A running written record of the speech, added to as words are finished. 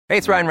Hey,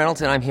 it's Ryan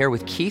Reynolds, and I'm here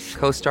with Keith,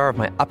 co-star of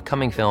my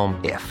upcoming film,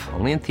 If,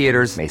 only in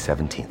theaters May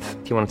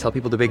 17th. Do you want to tell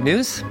people the big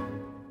news?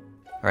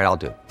 All right, I'll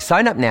do it.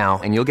 Sign up now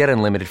and you'll get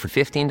unlimited for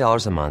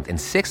 $15 a month and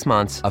 6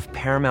 months of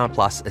Paramount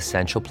Plus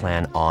Essential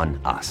Plan on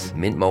us.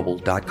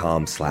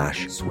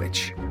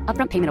 MintMobile.com/switch.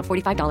 Upfront payment of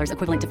 $45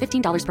 equivalent to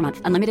 $15 per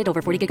month. Unlimited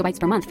over 40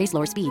 gigabytes per month. Face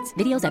lower speeds.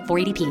 Videos at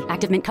 480p.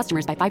 Active Mint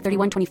customers by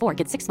 531.24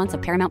 get 6 months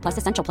of Paramount Plus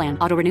Essential Plan.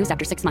 Auto renews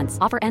after 6 months.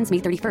 Offer ends May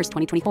 31st,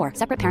 2024.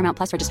 Separate Paramount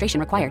Plus registration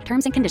required.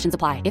 Terms and conditions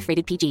apply if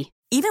rated PG.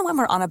 Even when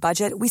we're on a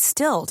budget, we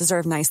still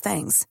deserve nice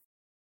things.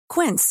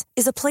 Quince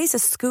is a place to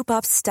scoop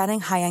up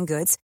stunning high-end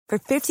goods for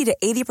 50 to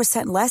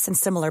 80% less than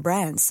similar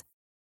brands.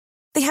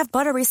 They have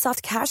buttery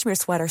soft cashmere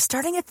sweaters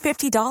starting at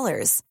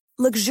 $50,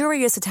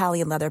 luxurious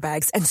Italian leather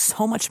bags, and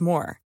so much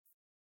more.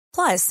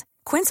 Plus,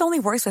 Quince only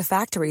works with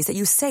factories that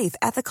use safe,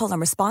 ethical,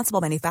 and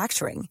responsible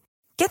manufacturing.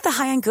 Get the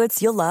high-end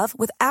goods you'll love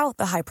without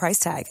the high price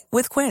tag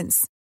with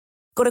Quince.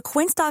 Go to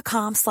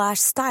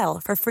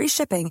quince.com/style for free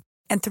shipping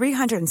and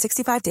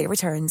 365-day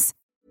returns.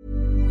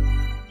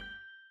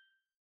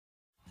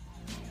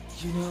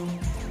 You know,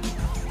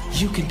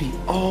 you can be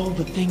all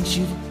the things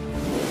you've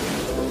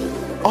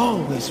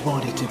always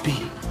wanted to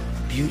be.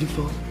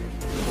 Beautiful,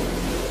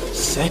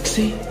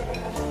 sexy,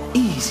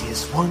 easy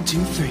as 1,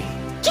 2, 3.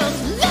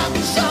 Just let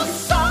your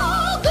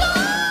soul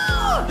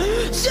glow.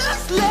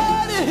 Just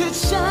let it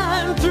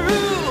shine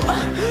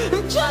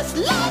through. Just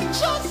let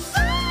your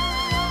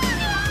soul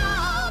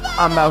glow.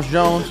 I'm Mouse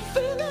Jones.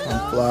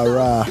 I'm Fly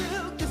Rye.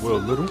 Will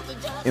Little.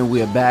 And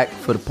we are back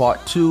for the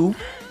part 2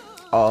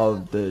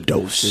 of the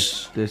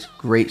Dose. This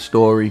great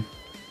story.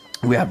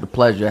 We have the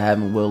pleasure of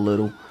having Will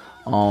Little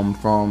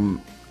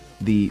from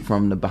the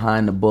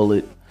Behind the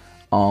Bullet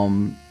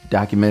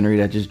documentary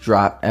that just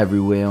dropped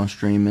everywhere on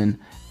streaming,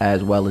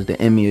 as well as the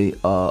Emmy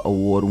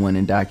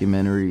award-winning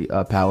documentary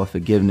Power of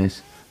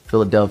Forgiveness,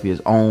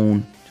 Philadelphia's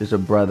own. Just a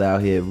brother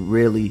out here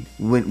really,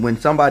 when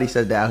somebody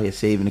says they're out here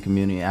saving the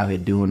community, out here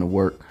doing the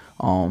work,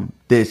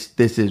 this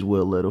is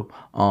Will Little.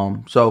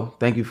 So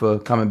thank you for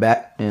coming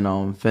back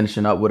and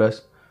finishing up with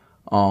us.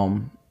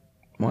 Wow.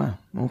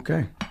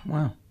 Okay.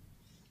 Wow.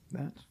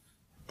 That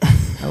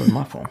was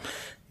my phone.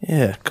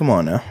 Yeah, come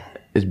on now.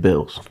 It's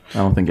Bills. I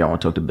don't think y'all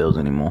want to talk to Bills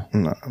anymore.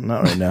 No,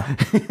 not right now.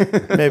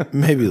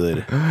 maybe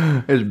later.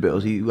 It's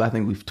Bills. I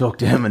think we've talked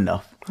to him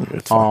enough.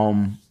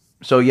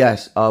 So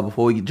yes,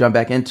 before we jump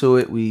back into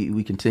it,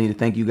 we continue to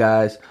thank you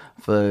guys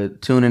for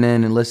tuning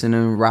in and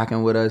listening,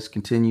 rocking with us,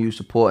 continue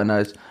supporting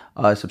us.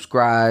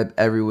 Subscribe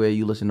everywhere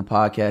you listen to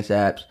podcast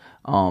apps.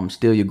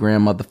 Steal your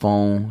grandmother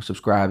phone.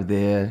 Subscribe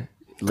there.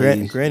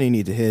 Granny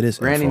need to hear this.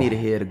 Granny need to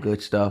hear the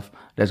good stuff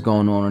that's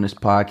going on this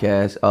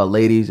podcast.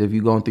 Ladies, if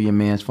you're going through your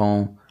man's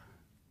phone,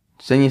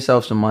 send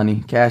yourself some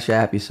money. Cash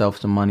app yourself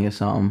some money or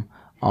something.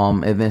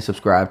 And then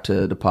subscribe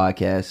to the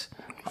podcast.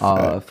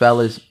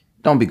 Fellas,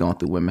 don't be going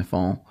through women's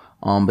phone.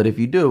 But if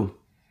you do,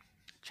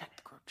 check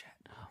the group chat.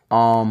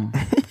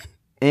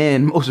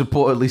 And most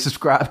importantly,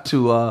 subscribe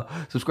to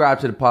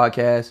the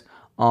podcast.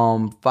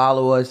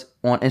 Follow us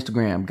on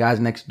Instagram,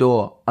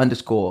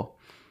 guysnextdoor_.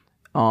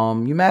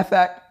 You matter of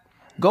fact,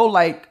 go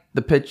like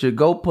the picture.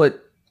 Go put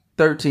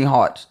 13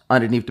 hearts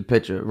underneath the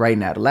picture right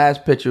now. The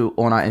last picture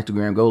on our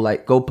Instagram,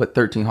 go put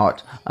 13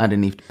 hearts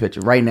underneath the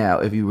picture right now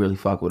if you really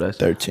fuck with us.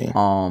 13.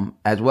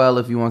 As well,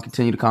 if you want to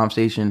continue the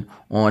conversation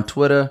on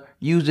Twitter,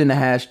 using the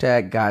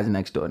hashtag guys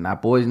next door.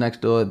 Not boys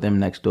next door, them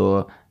next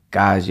door,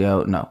 guys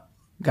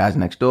guys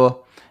next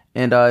door.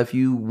 And if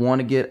you want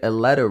to get a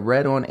letter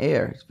read on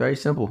air, it's very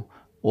simple.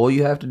 All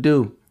you have to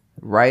do,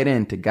 write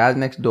in to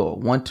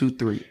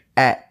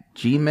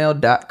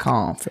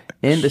guysnextdoor123@gmail.com.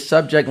 In the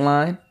subject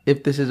line,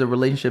 if this is a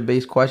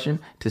relationship-based question,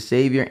 to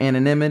save your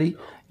anonymity,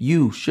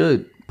 you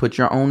should put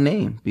your own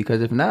name,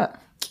 because if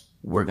not,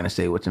 we're going to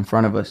say what's in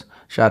front of us.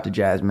 Shout out to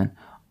Jasmine.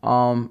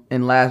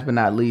 And last but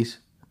not least,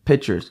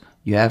 pictures.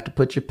 You have to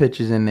put your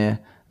pictures in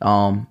there.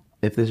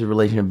 If this is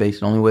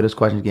relationship-based, the only way this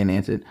question is getting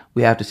answered,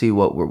 we have to see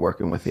what we're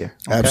working with here.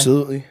 Okay?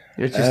 Absolutely.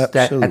 It's just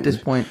that at this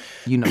point,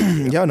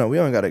 y'all know we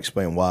don't got to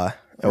explain why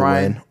or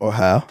Ryan, when or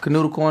how.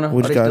 Canoodle Corner,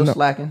 are they still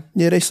slacking?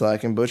 Yeah, they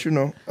slacking, but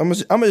I'm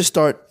gonna just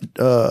start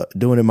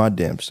doing it my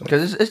damn self.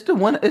 Because it's the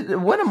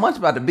winter month's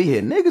about to be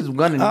here. Niggas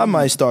gonna. I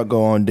might start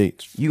go on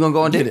dates. You gonna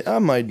go on dates? I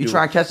might. You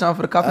try and catch something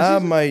for the cuffing season?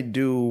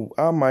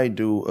 I might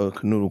do a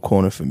Canoodle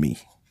Corner for me.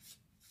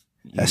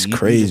 That's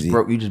crazy.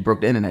 You just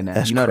broke the internet now.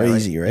 That's you know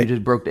crazy, that, right? You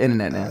just broke the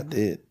internet now. I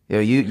did. Yo,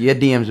 your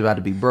DM's about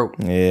to be broke.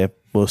 Yeah,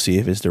 we'll see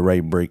if it's the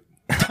right break.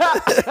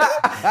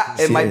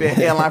 It might be a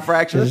hairline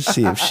fracture. Let's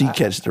see if she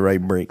catches the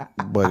right break.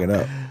 Bugging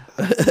up.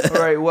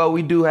 All right. Well,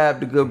 we do have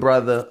the good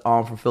brother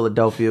from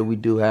Philadelphia. We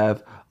do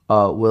have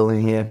Will in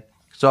here.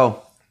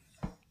 So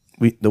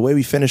the way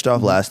we finished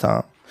off last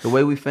time. The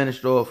way we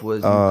finished off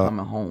was you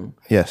coming home.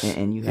 Yes.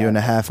 And you're in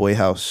the halfway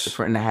house.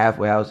 In the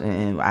halfway house,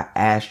 and I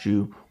asked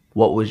you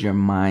what was your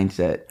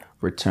mindset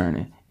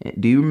returning.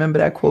 Do you remember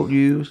that quote you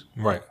used?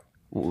 Right.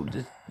 Well,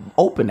 just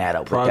open that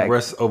up.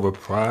 Progress over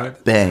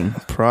pride. Bang.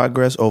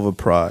 Progress over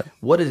pride.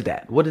 What is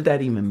that? What does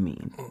that even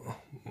mean?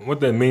 What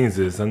that means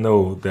is I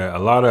know that a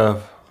lot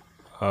of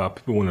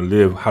people want to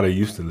live how they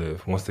used to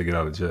live once they get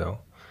out of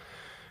jail.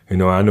 You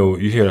know, I know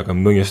you hear like a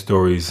million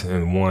stories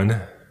in one,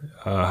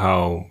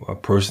 how a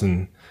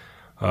person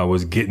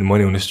was getting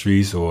money on the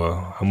streets or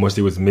how much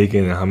they was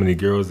making and how many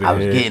girls they had. I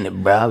was getting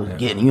it, bro. I was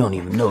getting it. You don't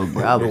even know,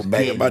 bro. I was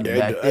getting Back it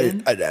back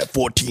then. I had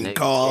 14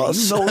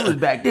 cars. You know, it was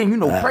back then. You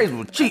know, price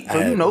was cheap. So,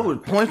 you know, it was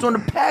points on the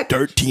pack.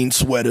 13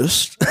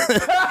 sweaters. I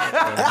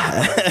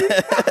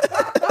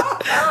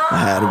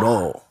had it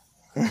all.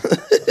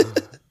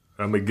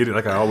 I'm gonna get it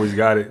like I always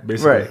got it,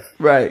 basically.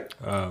 Right.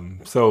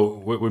 So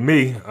with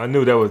me, I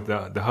knew that was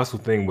the hustle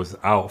thing was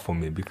out for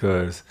me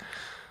because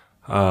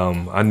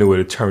I knew it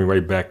would turn me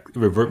right back,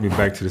 revert me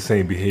back to the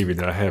same behavior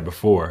that I had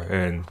before.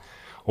 And in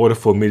order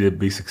for me to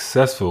be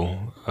successful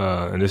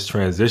in this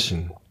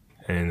transition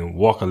and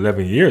walk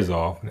 11 years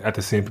off,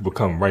 after seeing people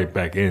come right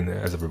back in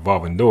as a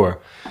revolving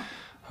door,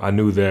 I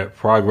knew that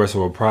progress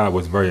over pride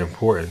was very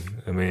important.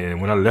 I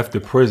mean, when I left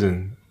the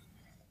prison,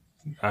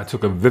 I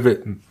took a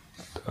vivid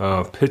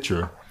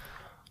picture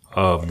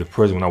of the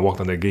prison when I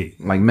walked on that gate.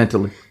 Like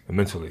mentally.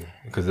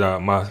 Because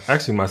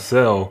my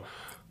cell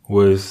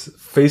was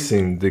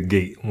facing the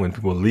gate when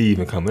people leave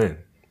and come in.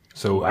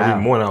 So every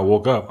morning I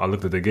woke up, I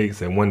looked at the gate and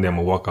said, one day I'm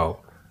gonna walk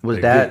out.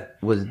 Was that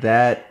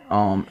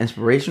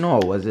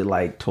inspirational or was it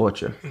like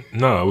torture?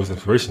 No, it was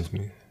inspiration to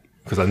me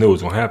because I knew it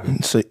was gonna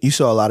happen. So you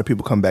saw a lot of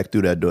people come back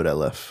through that door that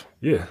left.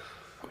 Yeah,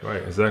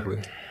 right,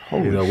 exactly.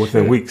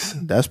 Within weeks.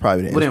 That's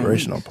probably the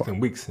inspirational part. Within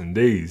weeks and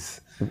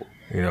days.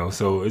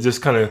 So it's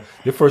just kind of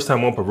your first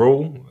time on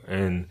parole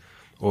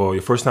or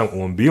your first time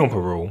on be on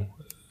parole.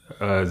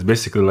 It's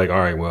basically like, all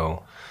right,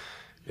 well,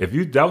 if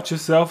you doubt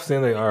yourself,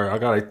 saying like, all right, I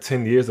got like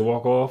 10 years to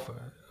walk off,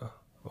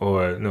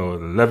 or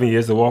 11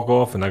 years to walk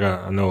off, and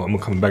I know I'm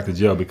coming back to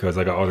jail because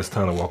I got all this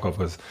time to walk off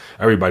because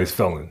everybody's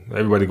felon.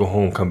 Everybody go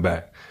home, come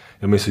back.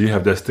 I mean, so you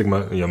have that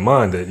stigma in your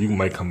mind that you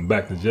might come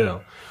back to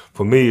jail.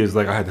 For me, it's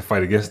like I had to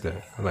fight against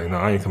that. I'm like, no,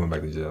 I ain't coming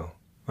back to jail.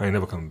 I ain't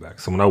never coming back.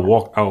 So when I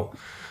walked out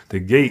the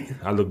gate,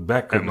 I look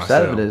back at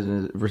myself.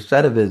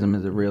 Recidivism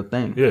is a real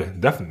thing. Yeah,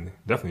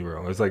 definitely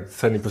real. It's like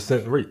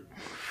 70% rate.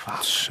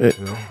 Shit.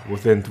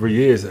 Within 3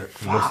 years,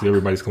 mostly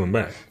everybody's coming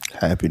back.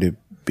 Happy to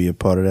be a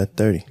part of that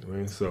 30. I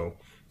mean, so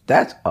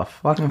that's a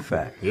fucking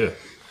fact. Yeah.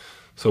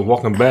 So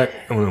walking back,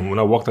 when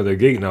I walked out that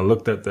gate and I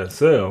looked at that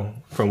cell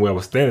from where I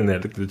was standing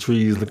at, looked at the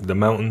trees, looked at the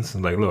mountains,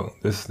 and like,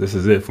 look, this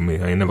is it for me.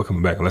 I ain't never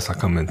coming back unless I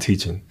come in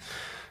teaching.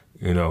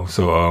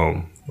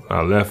 So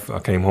I left. I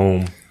came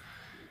home.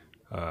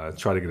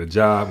 Tried to get a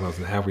job. I was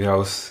in the halfway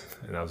house,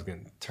 and I was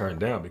getting turned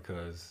down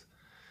because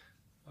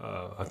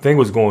a thing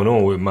was going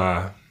on with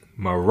my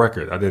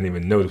record. I didn't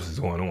even know this was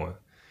going on.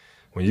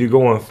 When you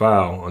go on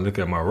file and look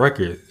at my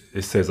record,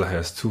 it says I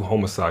has 2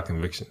 homicide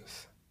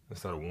convictions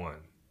instead of 1.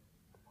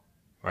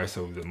 Right,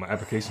 so my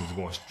application was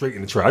going straight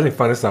in the trash. I didn't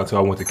find this out until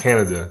I went to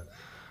Canada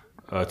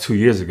 2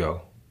 years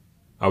ago.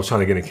 I was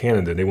trying to get in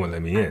Canada, they wouldn't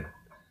let me in.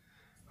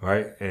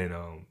 Right, and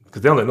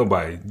because they don't let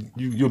nobody.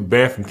 You're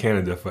banned from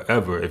Canada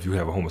forever if you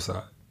have a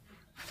homicide.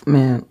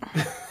 Man,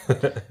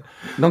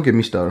 don't get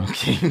me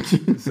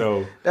started.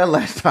 So that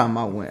last time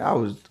I went, I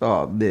was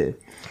dead.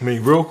 I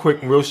mean, real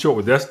quick and real short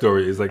with that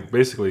story is like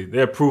basically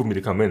they approved me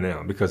to come in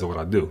now because of what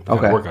I do, the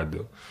kind of work I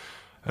do.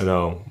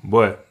 And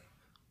but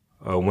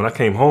when I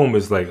came home,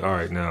 it's like, all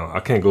right, now I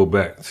can't go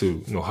back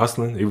to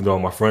hustling, even though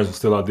my friends were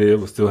still out there,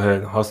 but still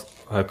had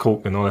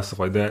coke and all that stuff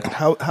like that.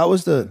 How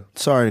was the?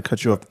 Sorry to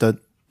cut you off.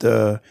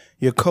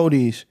 Your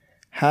Cody's.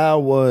 How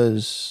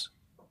was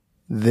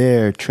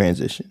their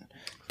transition?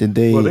 Did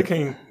they? Well,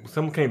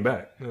 Some came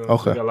back.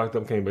 Okay. They got locked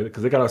up, came back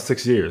because they got out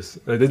 6 years.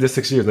 They did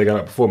 6 years. They got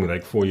out before me,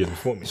 like 4 years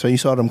before me. So you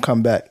saw them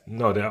come back?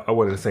 No, I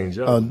wasn't in the same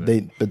job.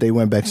 But they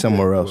went back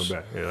somewhere else.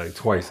 Went back, like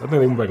twice. I think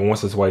they went back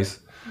once or twice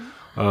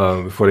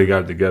before they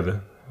got it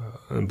together.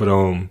 But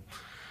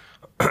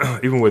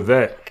even with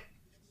that,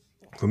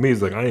 for me,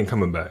 it's like I ain't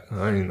coming back.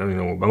 I'm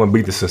gonna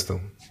beat the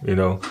system,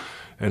 and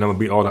I'm gonna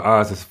beat all the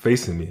odds that's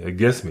facing me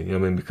against me.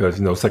 Because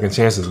second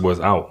chances was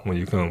out when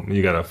you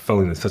got a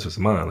felony such as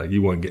mine. Like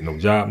you wouldn't get no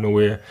job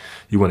nowhere,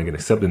 you wouldn't get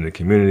accepted in the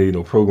community,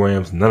 no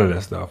programs, none of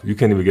that stuff. You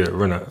can't even get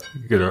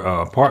an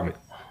apartment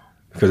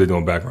because they're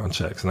doing background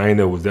checks, and I didn't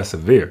know it was that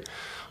severe.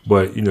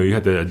 But you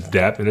had to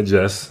adapt and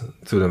adjust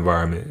to the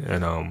environment,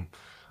 and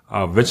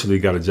I eventually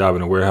got a job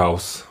in a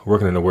warehouse,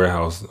 working in a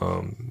warehouse,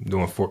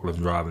 doing forklift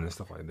driving and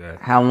stuff like that.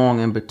 How long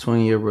in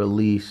between your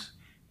release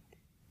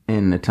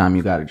and the time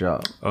you got a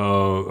job?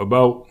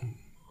 About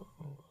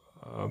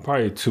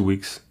probably 2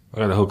 weeks. I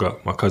got a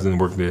hookup. My cousin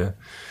worked there,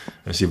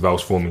 and she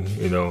vouched for me,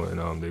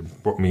 and they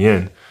brought me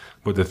in.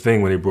 But the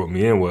thing when they brought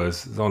me in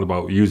was it's all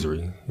about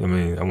usury. I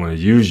want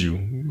to use you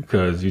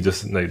because you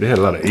just they had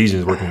a lot of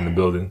Asians working in the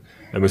building.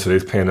 So they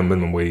was paying them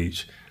minimum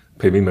wage.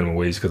 Pay me minimum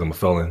wage because I'm a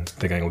felon.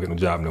 Think I ain't gonna get no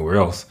job nowhere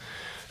else.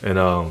 And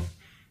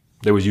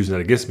they was using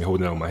that against me,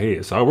 holding that on my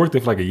head. So I worked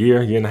there for like a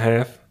year and a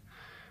half.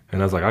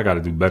 And I was like, I got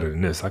to do better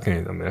than this. I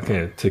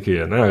can't take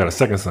care of, now I got a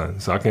second son,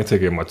 so I can't take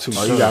care of my two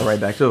sons. You got right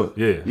back to it.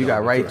 Yeah. You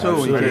got right to it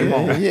when you came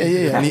home.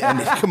 Yeah.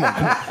 And come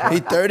on. He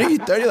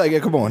 30, like, yeah,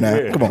 come on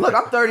now. Come on. Look,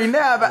 I'm 30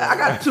 now, but I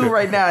got 2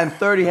 right now, and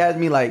 30 has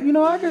me like, you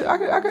know, I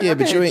could Yeah,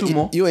 but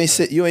you ain't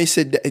sit.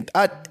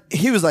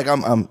 He was like,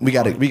 we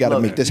gotta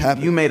Look, make this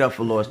happen. You made up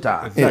for lost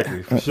time.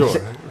 Exactly,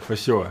 for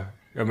sure.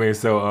 I mean,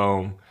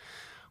 so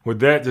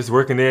with that, just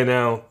working there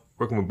now,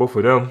 working with both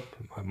of them,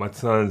 my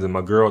sons and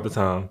my girl at the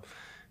time,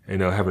 you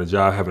know, having a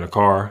job, having a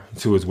car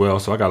too as well.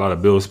 So I got a lot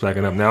of bills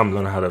stacking up. Now I'm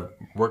learning how to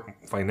work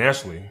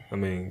financially. I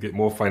mean, get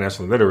more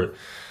financially literate,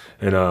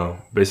 and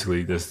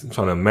basically just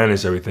trying to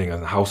manage everything as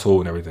a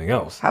household and everything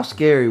else. How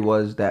scary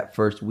was that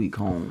first week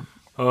home?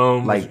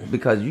 Like,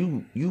 because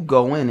you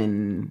go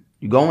in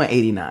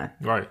 89.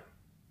 Right.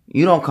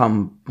 You don't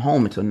come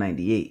home until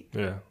 98.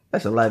 Yeah.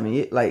 That's 11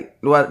 years. Like,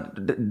 what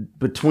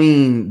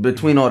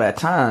between all that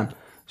time.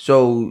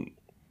 So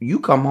you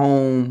come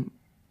home,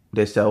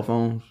 there's cell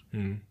phones,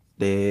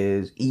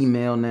 there's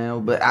email now,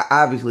 but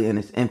obviously in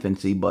its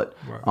infancy. But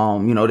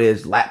you know,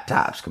 there's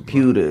laptops,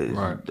 computers,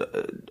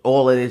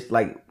 all of this.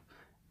 Like,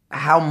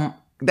 how?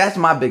 That's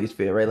my biggest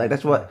fear, right? Like,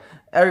 that's what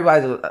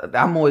everybody's.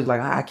 I'm always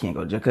like, I can't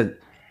go to jail because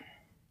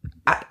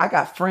I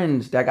got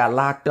friends that got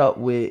locked up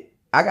with.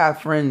 I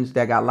got friends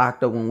that got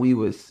locked up when we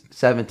was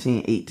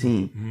 17,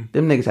 18.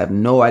 Them niggas have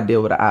no idea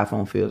what an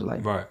iPhone feels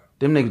like. Right.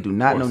 Them niggas do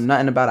not know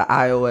nothing about an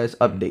iOS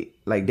update.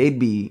 Like, they'd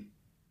be...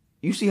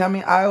 You see how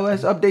many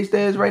iOS updates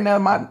there is right now?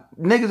 My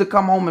niggas will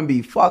come home and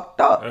be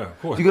fucked up. Yeah,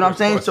 of course, you get what I'm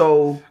saying?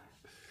 So,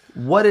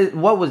 what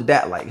was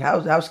that like?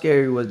 How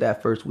scary was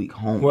that first week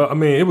home? Well, I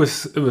mean, it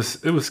was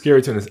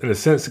scary in a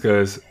sense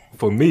because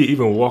for me,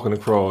 even walking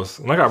across,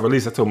 when I got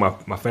released, I told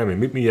my family,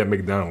 meet me at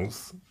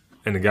McDonald's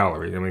in the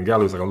gallery. I mean,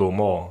 gallery was like a little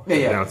mall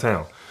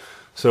downtown.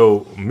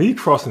 So me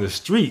crossing the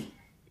street,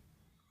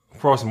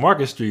 across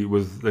Market Street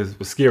was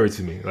scary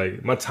to me.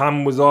 Like, my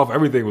timing was off,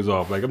 everything was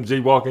off. Like, I'm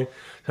jaywalking,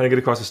 trying to get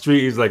across the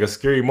street. It's like a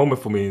scary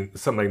moment for me.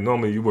 Something like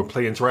normally you would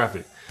play in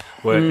traffic.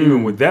 But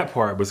even with that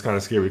part, it was kind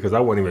of scary because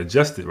I wasn't even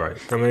adjusted right.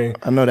 I mean,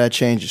 I know that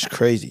change is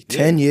crazy.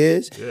 10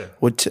 years? Yeah.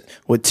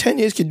 What 10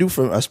 years can do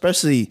from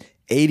especially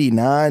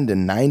 89 to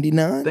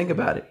 99? Think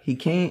about it.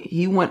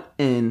 He went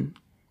in.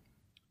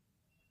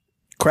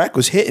 Crack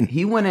was hitting.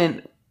 He went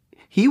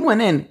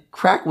in.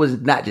 Crack was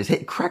not just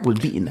hit. Crack was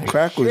beating the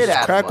shit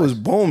out Crack of was us.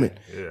 booming.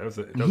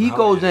 yeah, He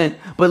goes in,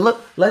 but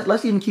look,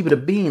 let's even keep it a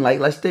bean. Like,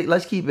 let's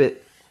keep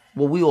it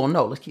what we all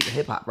know. Let's keep it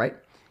hip hop, right?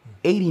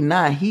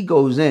 89, he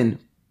goes in.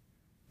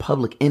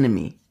 Public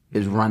Enemy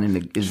is running the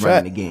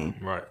game.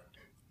 Right.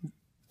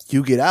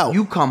 You get out.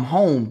 You come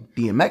home.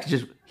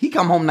 DMX he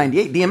come home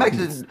 98.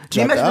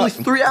 DMX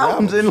released 3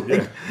 albums and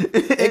like,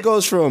 it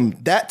goes from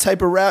that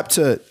type of rap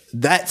to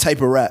that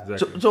type of rap.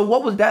 Exactly. So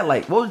what was that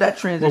like? What was that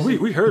transition? Well,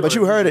 we heard, But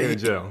you heard it in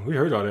jail. We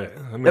heard all that.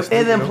 I mean,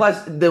 and then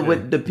plus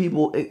with the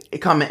people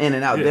coming in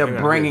and out,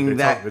 they're bringing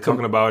that. They're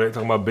talking about it.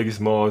 Talking about Biggie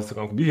Smalls.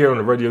 You hear on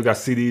the radio. You got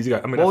CDs. You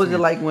got. I mean, What was it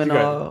like when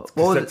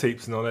cassette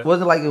tapes and all that? What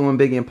was it like when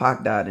Biggie and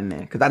Pac died in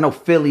there? Because I know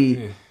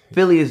Philly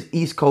is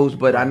East Coast,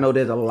 but I know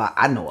there's a lot.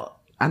 I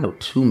know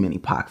too many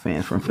Pac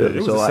fans from Philly.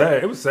 It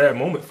was a sad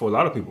moment for a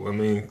lot of people. I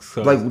mean,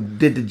 like,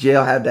 did the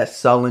jail have that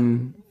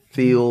sullen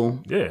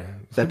feel? Yeah.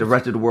 That the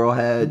rest of the world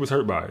had. People was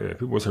hurt by it. Yeah,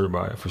 people was hurt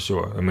by it for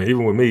sure. I mean,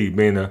 even with me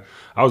being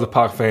I was a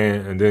Pac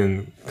fan, and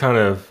then kind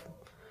of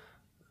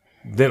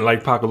didn't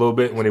like Pac a little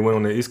bit when they went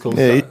on the East Coast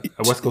side,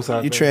 West Coast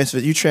side. You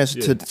transferred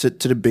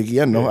to the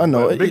Biggie. I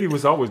know. Biggie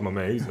was always my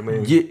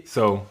man.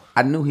 So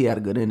I knew he had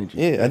a good energy.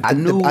 Yeah, I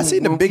knew. I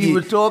seen the when Biggie. he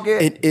was talking.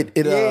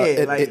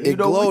 It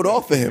glowed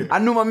off of him. I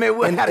knew my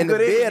man had a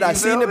good energy. I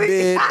seen the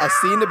bid. I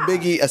seen the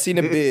Biggie. I seen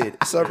the bid.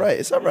 It's all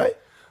right.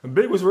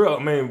 Big was real.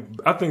 I mean,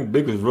 I think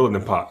Big was realer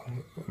than Pac.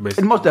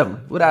 Basically. Most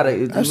definitely, without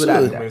a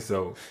doubt. I mean,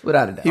 so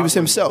Without a doubt. He was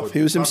himself.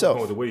 Pac was going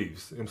with the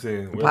waves. You know what I'm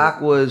saying?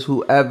 Pac was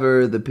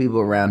whoever the people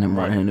around him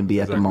wanted him to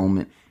be at the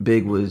moment.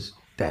 Big was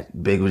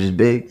just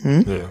big.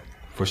 Yeah,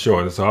 for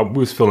sure. So we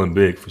was feeling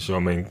big for sure.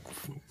 I mean,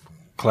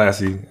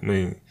 classy. I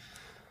mean,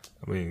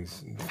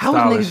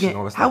 how was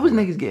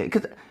niggas getting?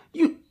 Because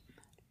you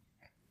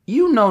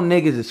know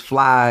niggas is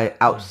fly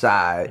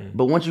outside,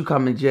 but once you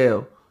come in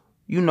jail,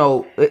 you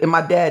know, and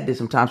my dad did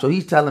some time, so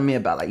he's telling me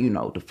about, like, you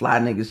know, the fly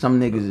niggas. Some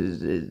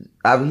niggas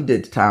he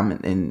did time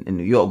in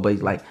New York, but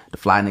he's like, the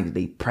fly niggas,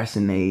 they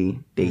pressing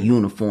they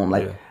uniform.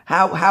 Like,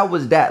 how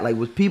was that? Like,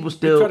 was people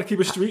still try to keep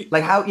it street?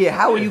 Like, how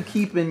are you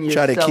keeping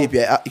yourself?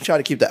 Try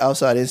to keep the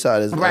outside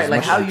inside as right. As like,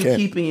 much how as are you can.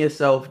 keeping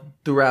yourself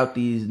throughout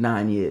these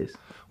 9 years?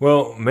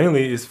 Well,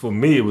 mainly it's for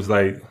me. It was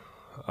like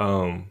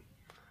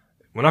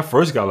when I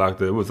first got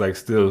locked up, it was like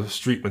still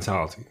street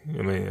mentality.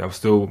 I mean, I was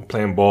still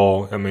playing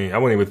ball. I mean, I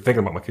wasn't even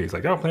thinking about my case.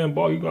 Like, y'all playing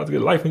ball, you got to get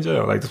life in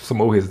jail. Like,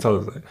 some old heads tell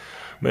us, like,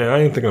 man,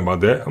 I ain't thinking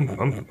about that. I'm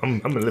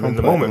living in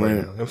the moment right now.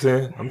 You know what I'm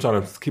saying? I'm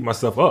trying to keep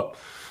myself up.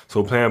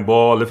 So playing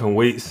ball, lifting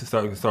weights,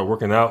 start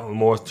working out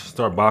more,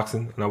 start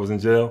boxing when I was in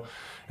jail.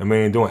 I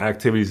mean, doing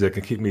activities that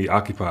can keep me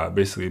occupied,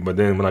 basically. But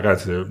then when I got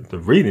to the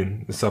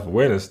reading, the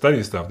self-awareness,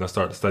 studying stuff, and I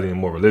started studying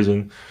more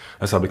religion.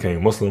 That's how I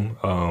became Muslim.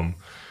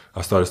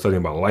 I started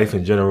studying about life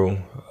in general,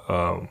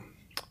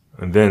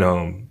 and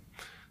then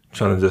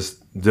trying to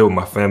just deal with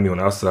my family on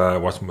the outside,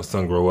 watching my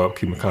son grow up,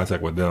 keep in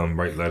contact with them,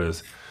 write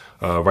letters,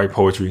 write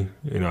poetry.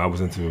 You know, I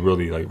was into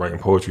really like writing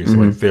poetry, so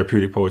like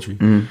therapeutic poetry.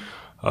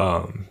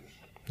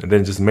 And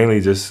then just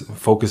mainly just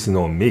focusing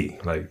on me,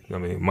 like, I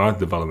mean, my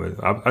development.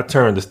 I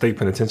turned the state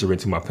penitentiary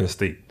into my Penn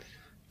State.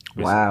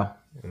 Basically. Wow.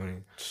 I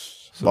mean,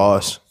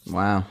 Boss.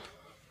 Wow.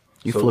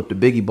 You flipped the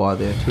Biggie bar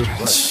there, too.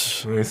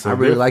 I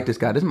really like this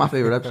guy. This is my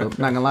favorite episode.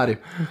 Not gonna lie to you.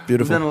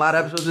 Beautiful. We've done a lot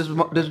of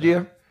episodes this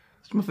year.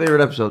 It's my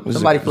favorite episode.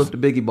 Somebody flipped the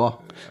Biggie bar.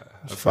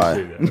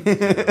 Fire.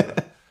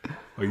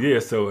 But yeah,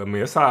 so I mean,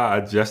 that's how I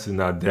adjusted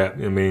and I adapt.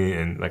 You know what I mean,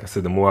 and like I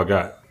said, the more I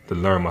got to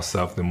learn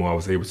myself, the more I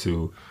was able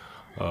to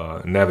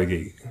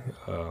navigate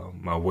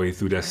my way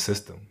through that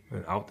system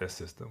and out that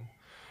system.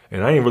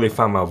 And I didn't really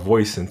find my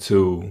voice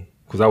until,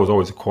 because I was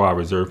always a quiet,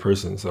 reserved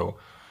person, so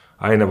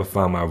I didn't ever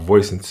find my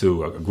voice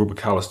until a group of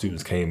college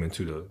students came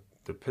into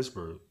the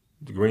Pittsburgh,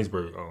 the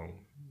Greensburg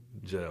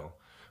jail.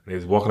 And they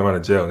was walking around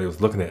the jail. And they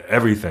was looking at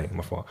everything.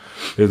 My fault.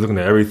 They was looking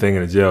at everything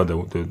in the jail.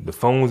 The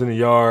phones in the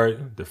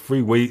yard, the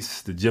free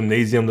weights, the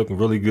gymnasium looking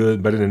really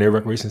good, better than their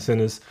recreation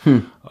centers.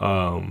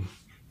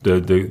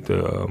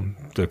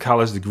 The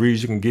college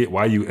degrees you can get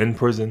while you in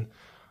prison.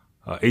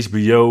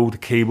 HBO, the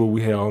cable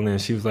we had on there.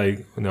 She was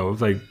like, you know, it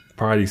was like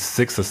probably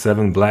 6 or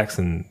 7 blacks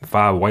and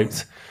 5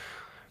 whites.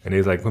 And they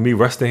was like, "Let me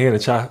rest in here in the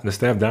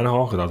staff dining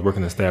hall," because I was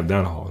working in the staff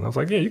dining hall. And I was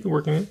like, "Yeah, you can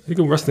work in here. You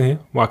can rest in here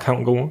while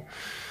counting go on."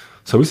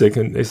 So we said,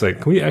 "Can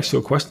we ask you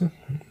a question?"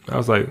 I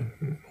was like,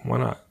 "Why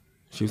not?"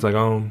 She was like,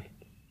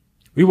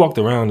 "We walked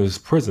around this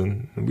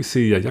prison and we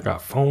see y'all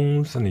got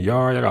phones in the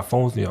yard, y'all got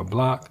phones in your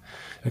block,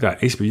 y'all got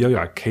HBO, y'all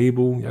got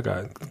cable, y'all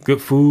got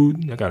good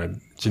food, y'all got a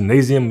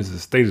gymnasium is the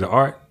state of the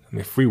art. I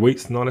mean, free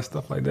weights and all that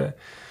stuff like that."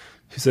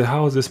 She said,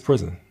 "How is this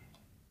prison?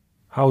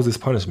 How is this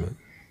punishment?"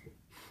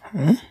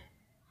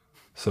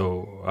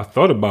 So I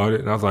thought about it,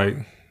 and I was like,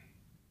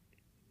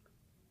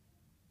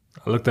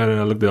 I looked at it,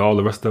 and I looked at all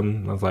the rest of them,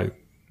 and I was like,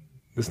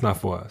 "This is not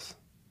for us."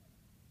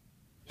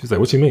 She's like,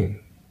 "What you mean?"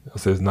 I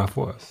said, "It's not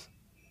for us.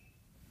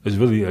 It's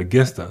really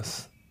against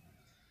us."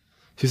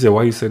 She said,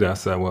 "Why you say that?" I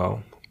said,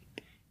 "Well,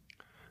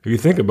 if you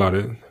think about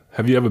it,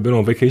 have you ever been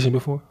on vacation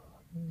before?"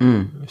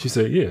 She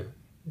said, "Yeah."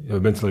 "You ever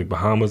been to like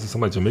Bahamas or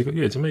something like Jamaica?"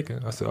 "Yeah,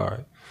 Jamaica." I said, "All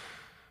right.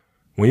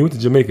 When you went to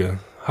Jamaica,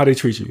 how they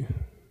treat you?"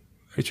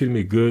 "They treated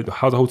me good."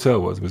 "How the hotel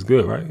was?" "It was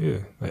good, right?" "Yeah."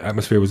 "Like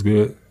atmosphere was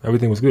good.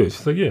 Everything was good."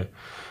 She's like, "Yeah."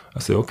 I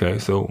said, "Okay,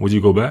 so would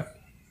you go back?"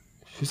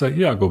 She's like,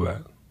 "Yeah, I'll go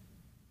back."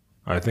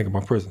 "All right, think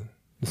about prison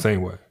the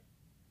same way.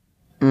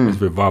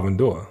 It's a revolving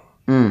door.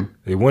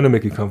 They want to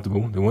make you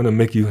comfortable. They want to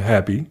make you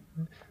happy.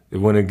 They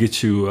want to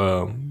get you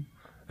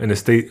in a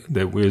state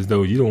that where as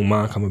though you don't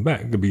mind coming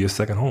back. It could be your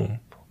second home.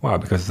 Why?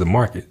 Because it's a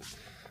market.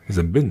 It's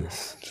a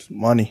business. It's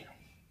money.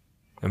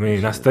 I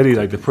mean, I studied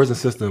like the prison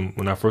system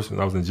when I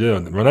was in jail.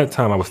 Around that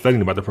time, I was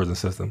studying about the prison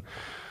system.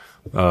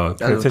 But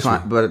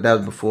that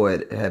was before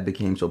it had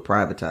became so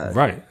privatized.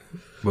 Right.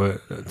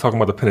 But talking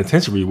about the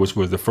penitentiary, which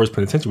was the first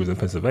penitentiary was in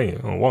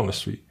Pennsylvania on Walnut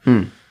Street.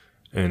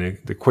 And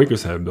the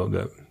Quakers had built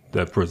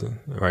that prison,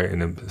 right?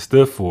 And it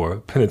stood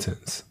for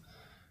penitence.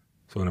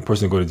 So when a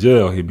person would go to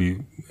jail,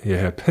 he'd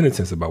have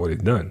penitence about what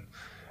he'd done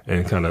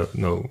and kind of,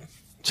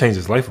 change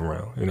his life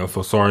around,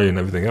 feel sorry and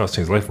everything else,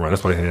 change his life around.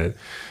 That's why they had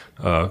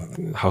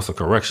House of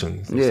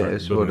Corrections. Yeah,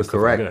 it's for the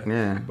correct. Like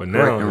yeah, but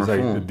now it's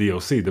like the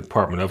DOC,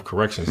 Department of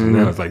Corrections. So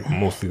now it's like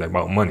mostly like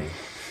about money,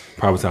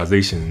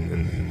 privatization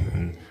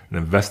and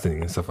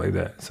investing and stuff like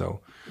that. So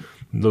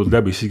Little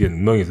Debbie, she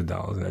getting millions of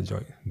dollars in that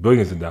joint,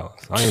 billions of dollars.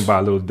 I ain't buy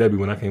Little Debbie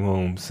when I came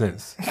home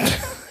since.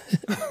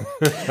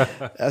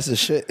 That's the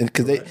shit,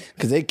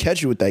 because they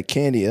catch you with that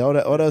candy and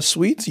all that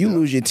sweets. You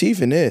lose your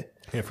teeth in there.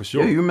 Yeah, for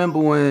sure. Yeah, you remember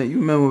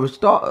when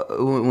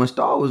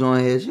Star was on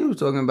here? She was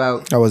talking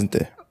about. I wasn't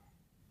there.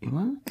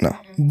 What? No,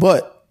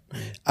 but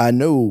I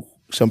know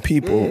some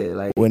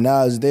people when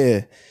I was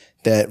there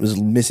that was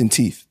missing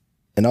teeth,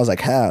 and I was like,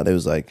 "How?" They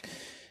was like,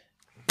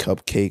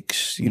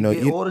 cupcakes.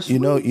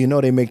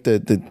 They make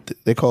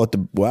they call it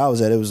I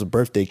was at, it was a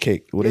birthday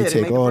cake where they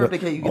take all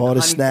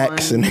the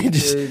snacks and they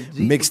just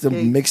mix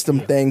them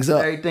things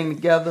up, everything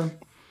together.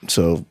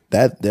 So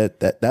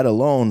that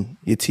alone,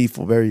 your teeth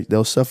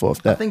they'll suffer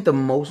off that. I think the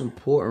most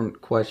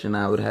important question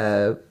I would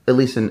have, at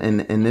least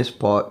in this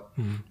part,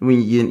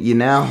 when you're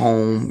now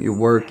home, you're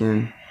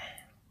working,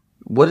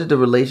 what is the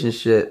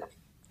relationship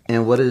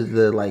and what is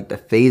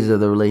the phase of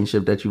the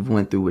relationship that you've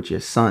went through with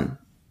your son?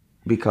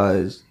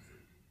 Because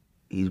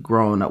he's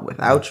growing up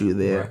without you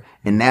there,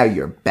 and now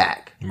you're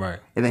back. Right.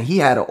 And then he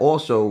had to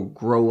also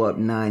grow up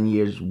 9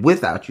 years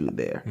without you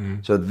there.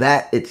 So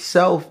that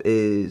itself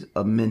is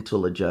a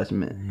mental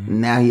adjustment.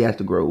 Now he has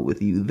to grow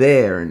with you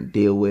there and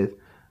deal with,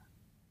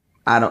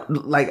 I don't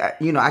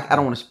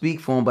want to speak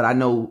for him, but I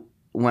know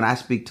when I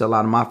speak to a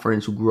lot of my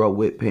friends who grew up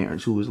with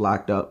parents who was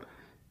locked up,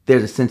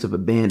 there's a sense of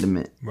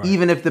abandonment. Right.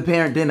 Even if the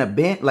parent didn't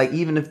abandon,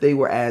 even if they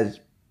were as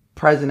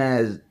present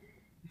as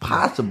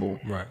possible.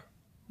 Right.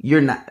 You're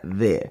not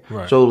there.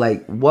 Right. So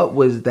what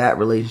was that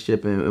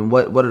relationship and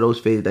what are those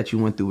phases that you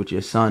went through with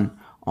your son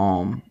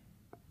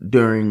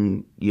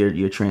during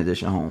your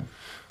transition home?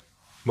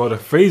 Well, the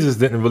phrases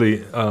didn't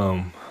really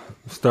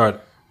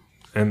start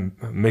and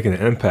making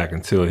an impact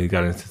until he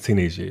got into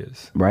teenage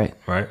years. Right.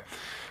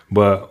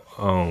 But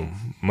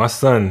my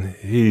son,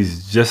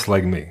 he's just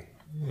like me.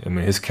 I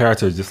mean, his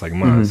character is just like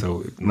mine.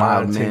 So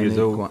 9, 10 years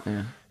old.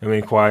 Yeah. I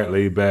mean, quiet,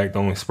 laid back,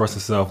 don't express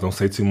himself, don't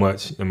say too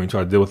much. I mean,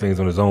 try to deal with things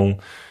on his own.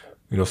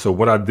 You know, so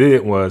what I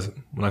did was,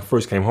 when I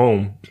first came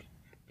home,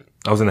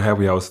 I was in the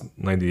halfway house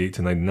 98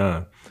 to 99.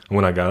 And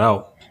when I got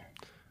out,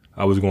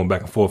 I was going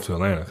back and forth to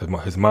Atlanta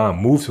because his mom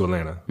moved to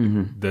Atlanta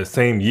the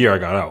same year I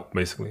got out,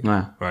 basically.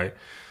 Right?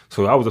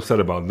 So I was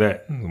upset about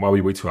that. Why would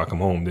you wait till I come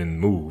home, then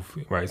move,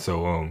 right?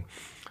 So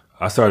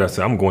I said,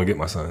 I'm going to get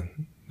my son.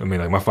 I mean,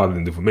 like my father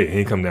didn't do for me. He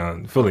didn't come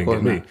down to Philly and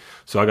get me.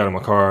 So I got in my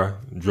car,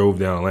 drove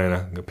down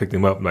Atlanta, picked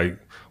him up like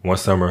one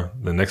summer.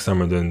 The next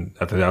summer, then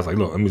after that, I was like,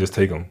 look, let me just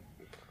take him.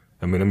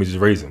 I mean, let me just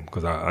raise him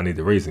because I need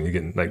to raise him. He's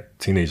getting like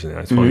teenager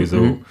now. He's 12 years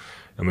old.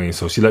 I mean,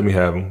 so she let me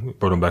have him,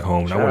 brought him back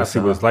home. And I want to see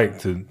what it's like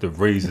to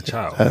raise a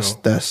child.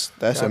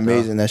 That's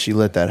amazing that she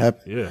let that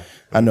happen. Yeah.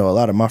 I know a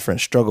lot of my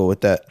friends struggle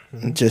with that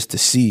just to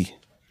see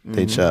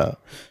their child.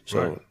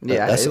 So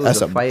that's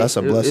a fight. That's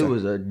a blessing. It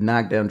was a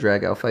knockdown,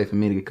 drag out fight for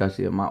me to get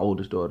custody of my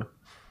oldest daughter.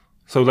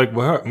 So like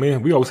with her,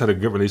 man, we always had a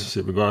good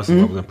relationship regardless of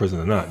if I was in prison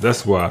or not.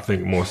 That's why I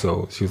think more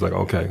so she was like,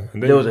 okay.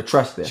 And then there was a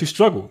trust there. She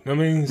struggled. I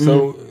mean,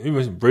 so he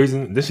was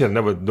raising, then she had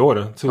another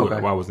daughter too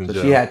while I was in jail.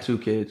 So she had 2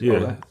 kids. Yeah.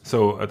 Okay.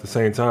 So at the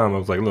same time, I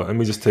was like, look, let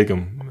me just take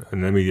him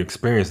and let me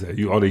experience that.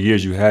 All the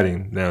years you had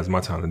him, now it's my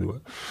time to do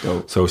it.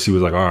 Dope. So she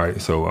was like, all right.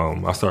 So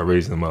I started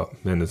raising him up.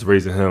 Then it's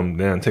raising him,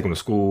 then take him to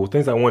school,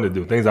 things I wanted to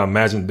do, things I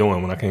imagined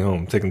doing when I came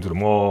home, take him to the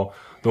mall,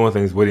 doing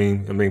things with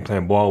him, I mean,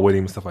 playing ball with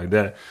him and stuff like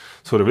that.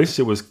 So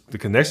the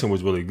connection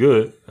was really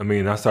good. I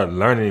mean, I started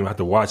learning him. I had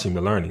to watch him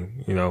to learn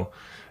him, you know,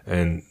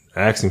 and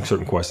ask him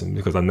certain questions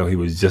because I know he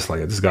was just like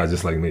this guy,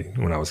 just like me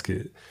when I was a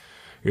kid,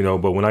 you know.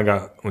 But when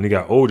he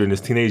got older in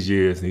his teenage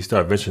years and he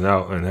started venturing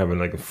out and having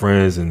like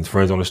friends on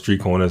the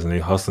street corners and they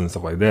hustling and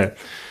stuff like that,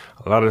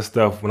 a lot of the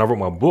stuff. When I wrote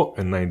my book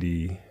in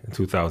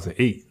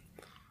 2008,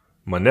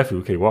 my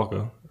nephew K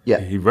Walker,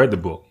 he read the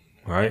book.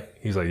 Right?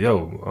 He's like,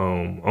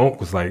 yo, Unc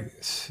was like,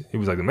 he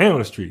was like the man on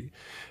the street.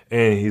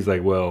 And he's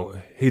like, well,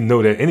 he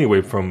know that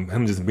anyway from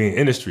him just being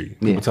in the street.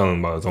 People telling him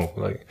about his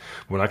uncle. Like,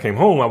 when I came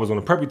home, I was on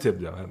a preppy tip,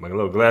 though. I had like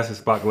little glasses,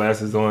 spot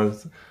glasses on,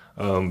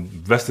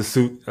 vested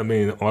suit. I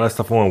mean, all that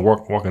stuff on,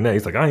 walking there.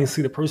 He's like, I didn't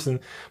see the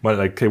person. But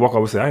like K Walker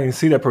always say, I didn't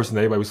see that person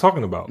that everybody was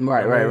talking about.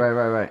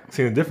 Right.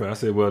 Seeing it different. I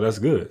said, well, that's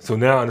good. So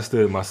now I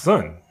understood my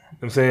son. You know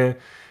what I'm saying?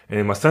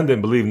 And my son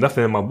didn't believe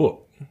nothing in my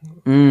book.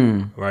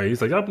 Right?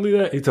 He's like, y'all believe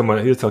that?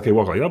 He'll tell K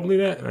Walker, like, y'all believe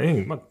that?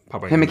 My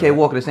papa ain't him and K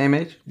Walker the same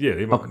age? Yeah,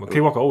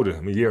 K Walker older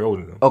than him, a year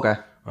older than him. Okay.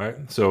 Right?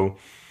 So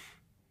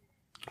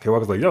K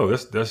Walker's like, yo,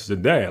 that's your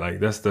dad. Like,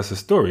 that's his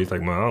story. He's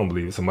like, man, I don't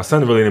believe it. So my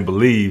son really didn't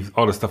believe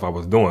all the stuff I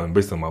was doing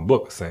based on my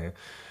book was saying.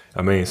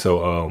 I mean,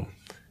 so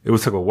it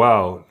took a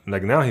while.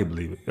 Like, now he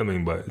believe it. I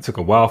mean, but it took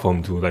a while for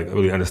him to like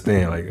really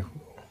understand like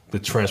the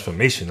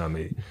transformation I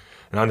made.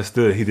 And I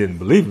understood he didn't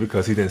believe it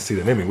because he didn't see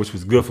that in me, which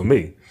was good for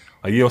me.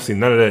 Like, you don't see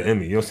none of that in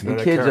me. You don't see none of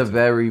that kids character. are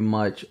very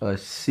much a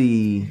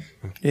see.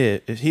 Yeah,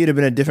 if he'd have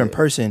been a different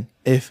person,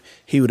 if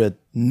he would have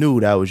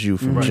knew that was you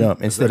from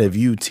jump, instead of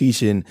you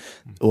teaching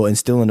or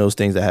instilling those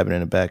things that happened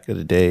in the back of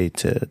the day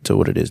to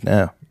what it is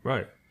now.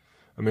 Right.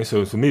 I mean,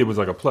 so for me, it was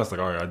like a plus.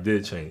 Like, all right, I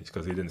did change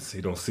because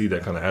he don't see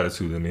that kind of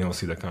attitude in me. He don't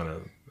see that kind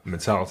of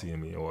mentality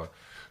in me or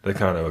that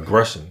kind of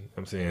aggression. You know what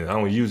I'm saying, I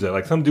don't use that.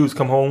 Like, some dudes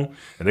come home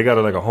and they got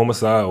like a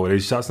homicide or they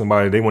shot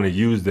somebody. They want to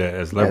use that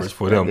as leverage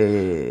for them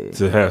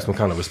to have some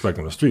kind of respect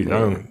on the street.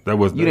 You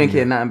didn't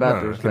care nothing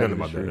about the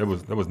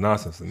respect. That was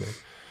nonsense to me.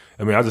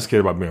 I mean, I just cared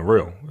about being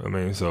real. I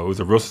mean, so it was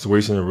a real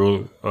situation, a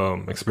real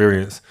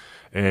experience,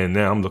 and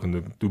now I'm looking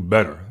to do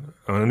better.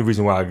 The only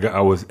reason why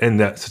I was in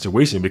that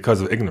situation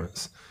because of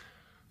ignorance.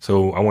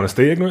 So I want to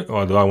stay ignorant,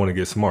 or do I want to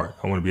get smart?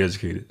 I want to be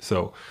educated.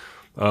 So.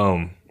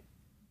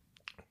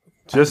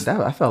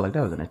 I felt like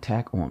that was an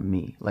attack on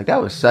me. Like,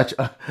 that was such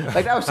a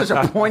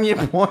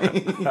poignant point.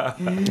 Yeah,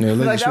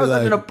 like, that was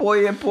such a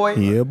poignant point.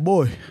 Yeah,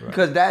 boy.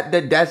 Because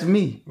that's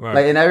me. Right.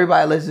 Like, and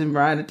everybody listen,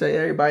 Brian, to tell you,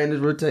 everybody in this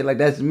room tell you, like,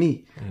 that's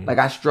me. Mm-hmm. Like,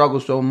 I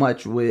struggle so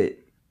much with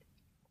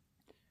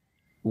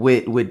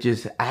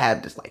just, I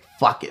have this like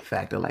fuck it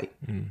factor. Like,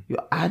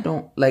 I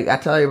don't, like, I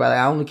tell everybody, like,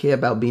 I only care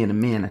about being a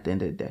man at the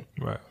end of the day.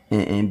 Right.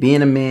 And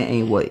being a man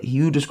ain't what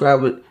you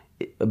describe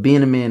it.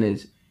 Being a man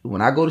is. When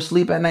I go to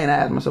sleep at night and I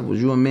ask myself,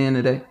 was you a man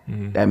today?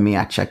 Mm-hmm. That means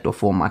I checked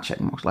off all my check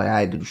marks. Like, all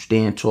right, did you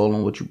stand tall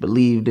on what you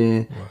believed in?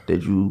 Right.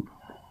 Did you,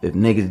 if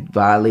niggas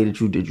violated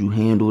you, did you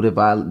handle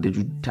it? Did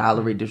you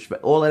tolerate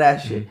disrespect? All of that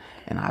shit.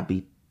 And I'd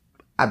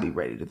be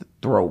ready to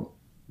throw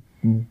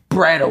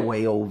bread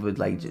away over,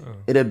 like, just,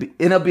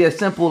 it'll be a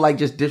simple, like,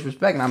 just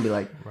disrespect. And I'll be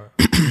like,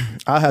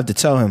 I'll have to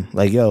tell him,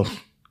 like, yo,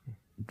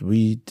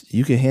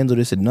 you can handle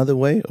this another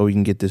way, or we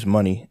can get this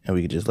money and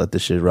we can just let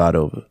this shit ride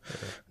over.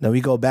 Then we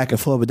go back and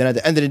forth, but then at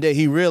the end of the day,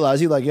 he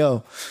realized, he like,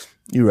 yo,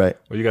 You're right.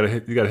 Well, you gotta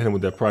hit him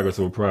with that progress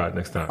over pride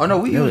next time. Oh no,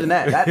 we using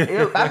that.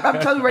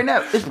 I'm telling you right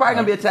now, it's probably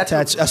gonna be a tattoo.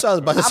 That's what I was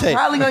about to say. I'm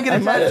probably gonna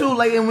get a tattoo.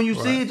 Like, and when you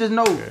see it, just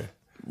know,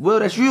 Will,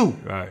 that's you.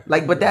 Right.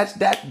 Like, but that's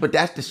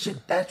the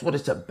shit. That's what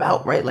it's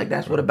about, right? Like,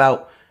 that's what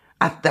about.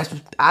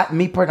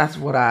 That's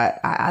what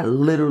I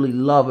literally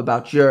love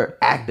about your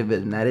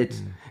activism. That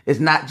it's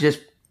not just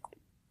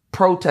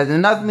protest.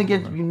 And nothing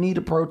against you need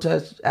a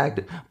protest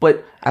active,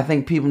 but I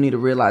think people need to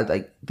realize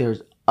like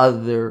there's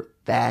other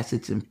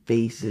facets and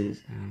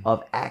faces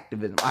of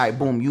activism. All right,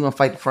 boom, you gonna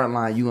fight the front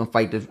line, you gonna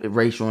fight the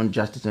racial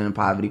injustice and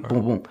poverty,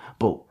 boom, boom.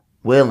 But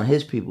Will and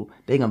his people,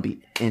 they gonna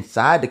be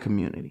inside the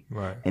community.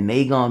 Right. And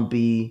they gonna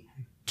be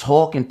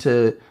talking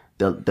to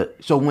the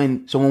so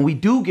when we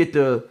do get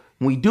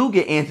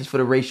answers for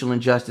the racial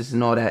injustice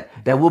and all that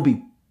we'll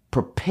be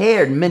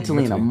prepared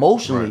mentally and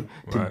emotionally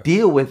to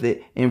deal with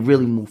it and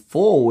really move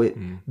forward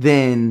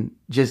than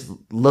just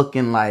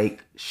looking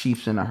like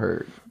sheep in a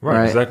herd.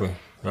 Right, exactly.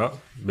 Well,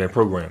 being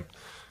programmed. You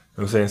know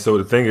what I'm saying? So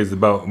the thing is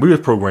we were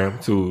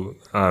programmed to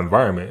our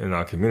environment and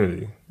our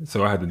community.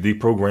 So I had to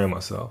deprogram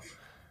myself.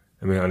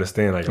 I mean,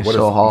 understand like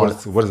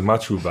what is my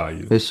true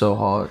value? It's so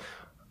hard.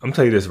 I'm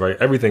telling you this, right?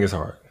 Everything is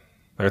hard.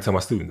 Like I tell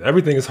my students,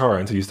 everything is hard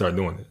until you start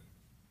doing it.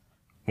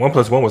 1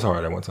 + 1 was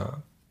hard at one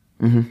time.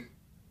 Mm-hmm.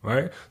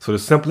 Right? So the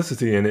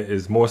simplicity in it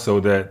is more so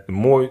that the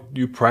more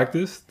you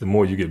practice, the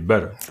more you get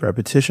better.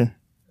 Repetition.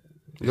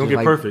 You don't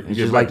get perfect. It's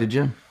just like the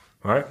gym.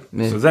 Right?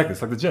 Yeah. So exactly,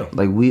 it's like the gym.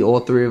 Like we all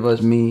three of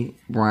us, me,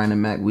 Brian,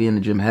 and Mac, we in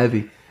the gym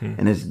heavy.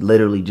 And it's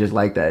literally just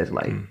like that. It's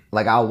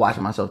like I'll watch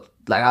myself,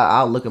 like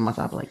I'll look at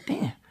myself like,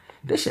 damn,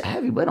 this shit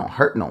heavy, but it don't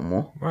hurt no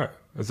more. Right,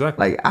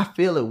 exactly. Like I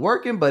feel it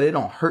working, but it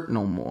don't hurt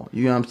no more.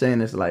 You know what I'm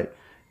saying? It's like.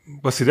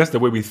 But see, that's the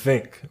way we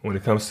think when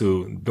it comes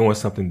to doing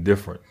something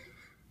different,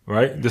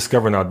 right?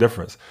 Discovering our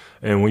difference.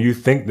 And when you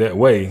think that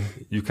way,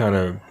 you kind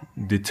of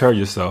deter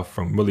yourself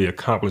from really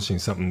accomplishing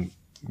something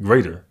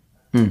greater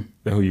than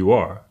who you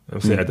are, you know what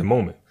I'm saying, at the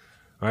moment.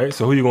 Right?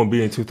 So who you going to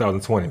be in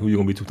 2020? Who you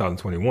going to be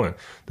 2021?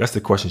 That's the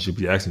question you should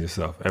be asking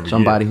yourself every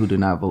Somebody year. who did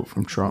not vote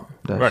from Trump.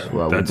 That's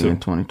what I would be in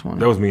 2020.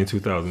 That was me in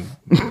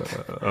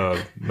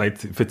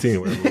 2015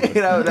 or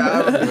whatever.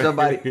 That was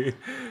somebody.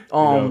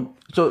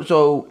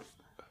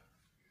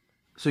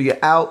 So you're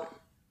out.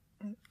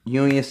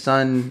 You and your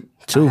son.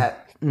 Two.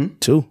 You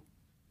and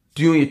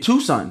your two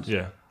sons.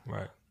 Yeah,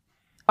 right.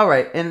 All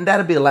right, and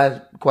that'll be the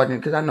last question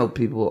because I know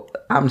people.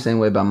 I'm the same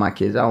way about my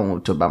kids. I don't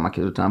want to talk about my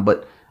kids all the time,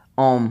 but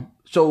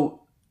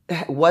so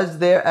was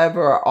there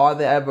ever, or are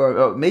there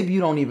ever? Or maybe you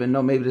don't even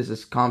know. Maybe this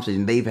is a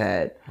conversation they've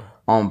had,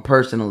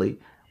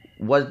 personally.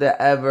 Was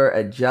there ever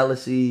a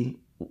jealousy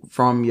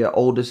from your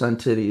older son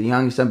to the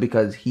younger son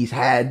because he's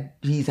had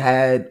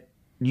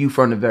you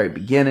from the very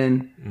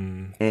beginning,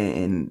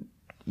 and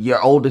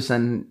your older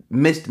son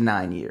missed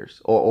 9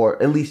 years, or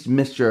at least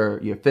missed your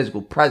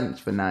physical presence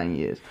for 9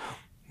 years?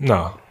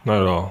 No,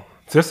 not at all.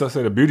 Just I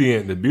say the beauty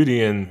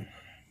in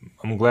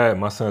I'm glad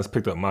my sons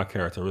picked up my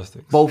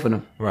characteristics. Both of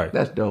them. Right.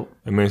 That's dope.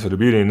 I mean, so the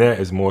beauty in that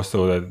is more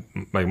so that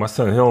like my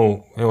son, he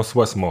don't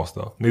sweat small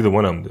stuff. Neither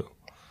one of them do.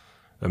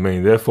 I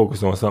mean, they're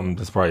focused on something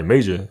that's probably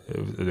major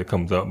if it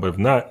comes up, but if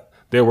not,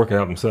 they're working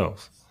out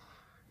themselves.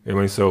 I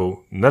mean,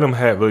 so none of them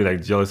had really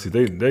like jealousy.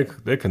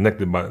 They're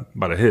connected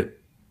by the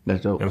hip.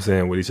 That's dope. You know what I'm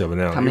saying, with each other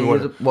now. How many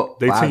years?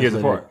 They 10 years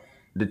apart.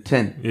 The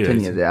 10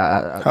 years.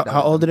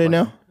 How old are they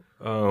now?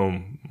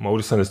 My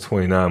oldest son is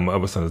 29. My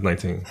other son is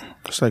 19.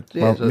 It's like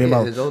my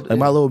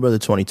little brother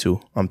 22.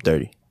 I'm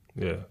 30.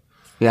 Yeah.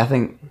 Yeah, I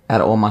think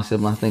out of all my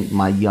siblings, I think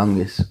my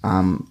youngest,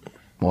 well,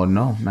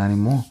 no, not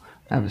anymore.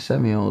 I have a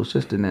 7-year-old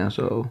sister now,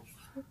 so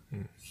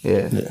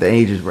yeah, the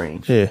ages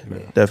range. Yeah,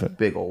 definitely.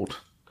 Big old.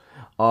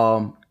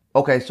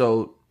 Okay,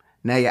 so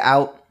now you're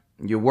out,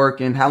 you're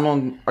working. How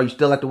long are you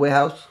still at the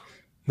warehouse?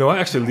 No, I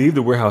actually leave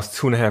the warehouse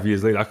 2.5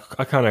 years later. I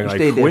kind of like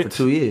stayed quit. There for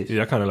 2 years.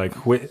 Yeah, I kind of like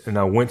quit, and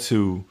I went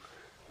to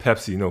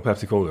Pepsi,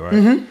 Pepsi Cola, right?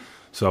 Mm-hmm.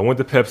 So I went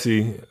to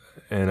Pepsi,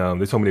 and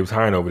they told me they was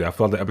hiring over there. I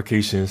filled out the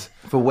applications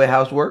for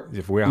warehouse work.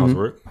 Yeah, for warehouse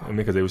work. I mean,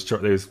 because they was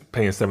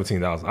paying $17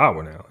 an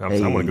hour now. I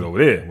want to get over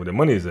there where the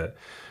money is at.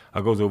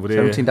 I goes over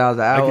there. $17 an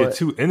hour. I get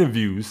 2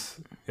 interviews.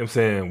 You know what I'm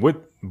saying, with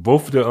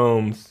both of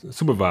the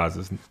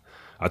supervisors.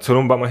 I told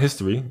them about my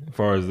history as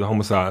far as the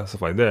homicide and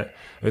stuff like that.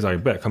 And it's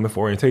like, bet, come in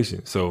for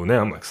orientation. So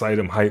now I'm excited,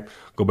 I'm hyped,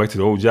 go back to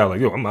the old job.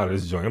 Like, yo, I'm out of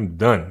this joint. I'm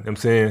done. You know what I'm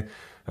saying?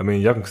 I mean,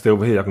 y'all can stay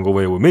over here. Y'all can go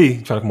over here with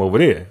me, try to come over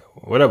there,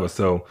 whatever.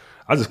 So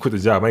I just quit the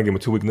job. I ain't give them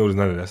a 2-week notice,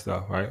 none of that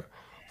stuff, right?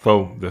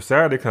 So the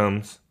Saturday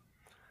comes,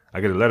 I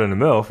get a letter in the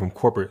mail from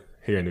corporate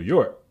here in New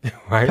York,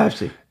 right?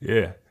 Pepsi.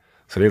 Yeah.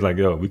 So they're like,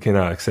 yo, we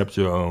cannot accept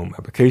your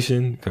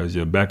application because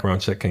your background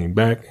check came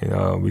back,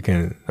 and we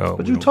can.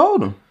 But you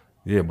told them.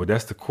 Yeah, but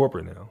that's the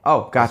corporate now.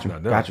 Oh, got you.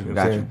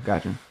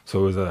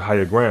 So it's a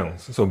higher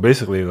grounds. So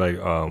basically, like,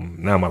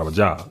 now I'm out of a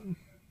job.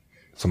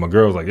 So my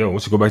girl's like, yo, why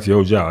don't you go back to your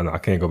old job? No, I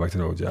can't go back to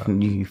the old job.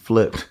 You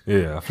flipped.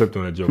 Yeah, I flipped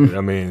on that joke. I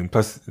mean,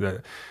 plus,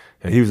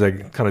 And he was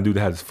like kind of dude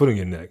that had his foot in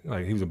your neck.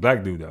 Like he was a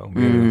black dude though.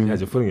 He had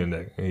your foot in your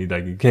neck. And he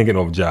like, you can't get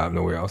no job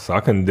nowhere else. So I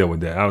couldn't deal with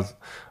that.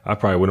 I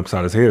probably went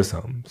upside his head or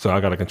something. So I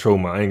got to control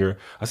my anger.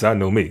 I said, I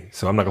know me.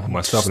 So I'm not going to put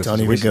myself in a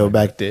situation. Don't even go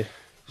back there.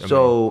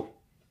 So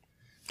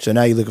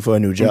now you're looking for a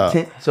new job.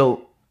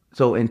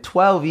 So in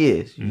 12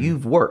 years,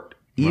 you've worked.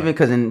 Even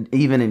because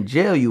even in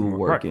jail you were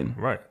working.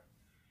 Right.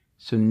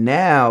 So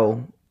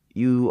now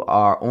you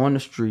are on the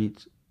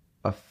streets,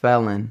 a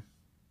felon.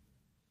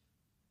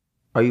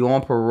 Are you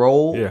on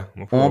parole? Yeah,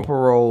 I'm on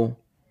parole.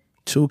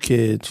 2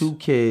 kids.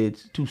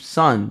 2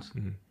 sons.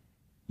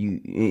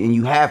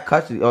 You have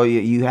custody, or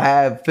you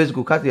have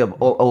physical custody of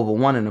over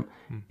one of them,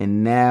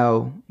 and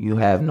now you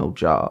have no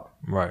job.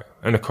 Right.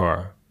 In a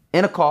car.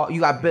 You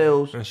got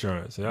bills,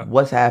 insurance. Yeah.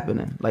 What's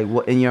happening? Like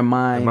what in your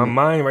mind? In my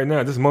mind right now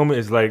at this moment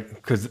is like,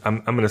 because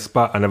I'm in a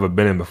spot I never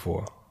been in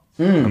before.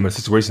 I'm in a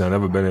situation I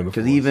never been in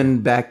before. Because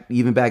even back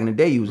in the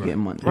day, you was getting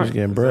money. He was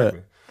getting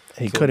bread.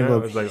 He couldn't go.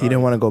 Like, he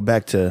didn't want to go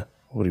back to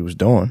what he was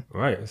doing.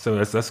 Right.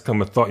 So that's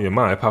come a thought in your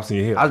mind. It pops in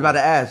your head. I was about to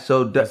ask.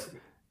 So does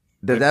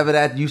ever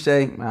that you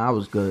say, man, I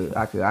was good.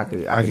 I could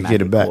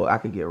get it back. I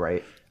could get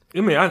right.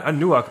 I mean, I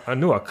knew I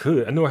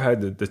could. I knew I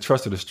had the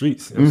trust of the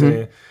streets. You know what I'm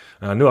saying?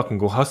 And I knew I can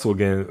go hustle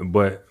again,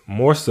 but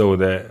more so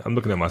that I'm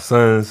looking at my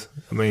sons.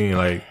 I mean,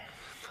 like,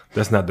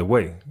 that's not the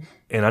way.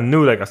 And I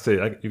knew, like I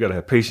said, you gotta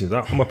have patience.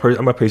 I'm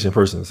a patient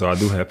person, so I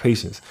do have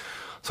patience.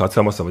 So I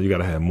tell myself, you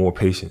gotta have more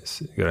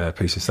patience. You gotta have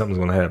patience. Something's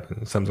gonna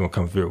happen. Something's gonna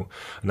come through.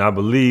 And I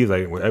believe,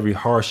 like, with every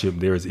hardship,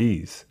 there is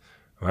ease,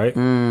 right?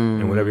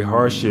 And with every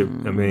hardship,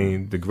 I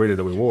mean, the greater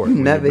the reward. You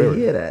never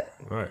hear that.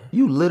 Right.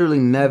 You literally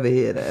never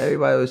hear that.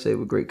 Everybody always say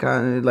with great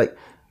kindness, like,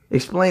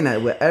 explain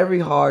that. With every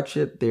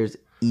hardship, there's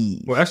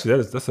ease. Well,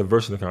 actually, that's a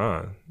verse in the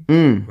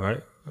Quran,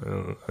 right?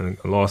 And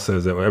Allah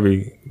says that with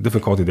every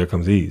difficulty there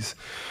comes ease,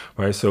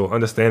 right? So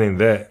understanding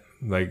that,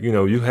 like, you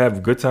know, you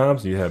have good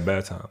times, you have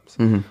bad times,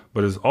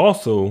 but it's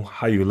also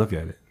how you look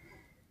at it,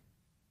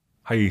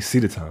 how you see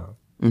the time.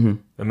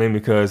 I mean,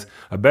 because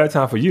a bad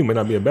time for you may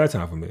not be a bad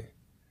time for me.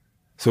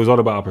 So it's all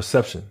about our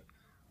perception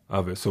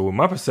of it. So with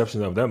my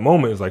perception of that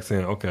moment is like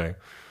saying, okay,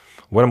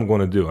 what am I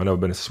going to do? I've never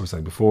been in a situation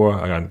like before.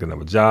 I got to get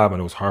another job. I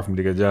know it's hard for me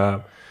to get a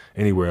job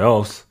anywhere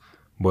else,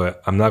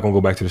 but I'm not going to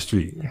go back to the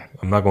street.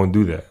 I'm not going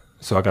to do that.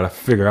 So I got to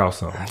figure out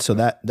something. So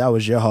that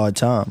was your hard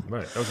time.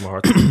 Right. That was my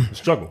hard time. A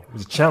struggle. It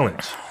was a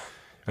challenge.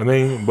 I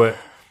mean, but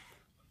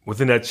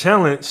within that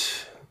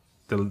challenge,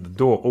 the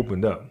door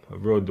opened up. A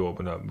real door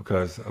opened up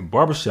because a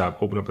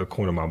barbershop opened up at the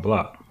corner of my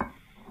block.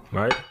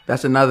 Right?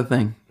 That's another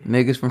thing.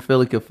 Niggas from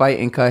Philly can fight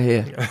and cut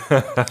hair.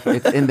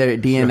 It's in their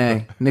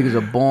DNA. Niggas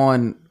are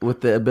born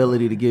with the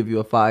ability to give you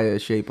a fire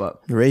shape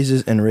up.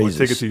 Razors and razors. Or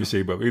take it to your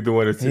shape up. Either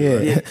one or two.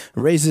 Yeah. Right?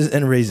 Razors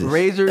and razors.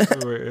 Razors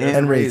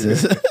and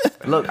razors.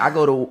 Look,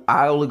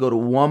 I only go to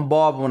one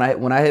barber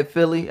when I hit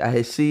Philly. I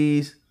hit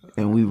C's,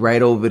 and we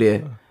right over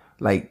there.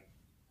 Like,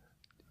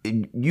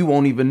 you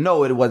won't even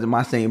know it wasn't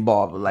my same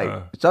barber. Like,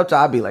 sometimes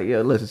I'll be like,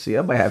 yo, listen, see,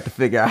 I might have to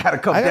figure out how to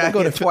come down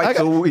here twice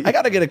a week. I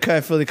gotta get a cut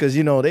in Philly because,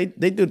 you know, they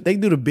do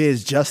the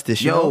biz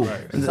justice. You know?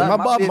 Right.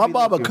 My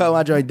barber cut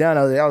my joint down.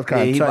 I was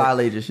kind of he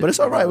violated your shit. But it's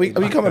all right. We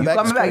coming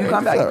back. You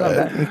come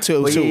back.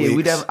 2 weeks.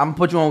 I'm gonna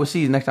put you on with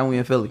C's next time we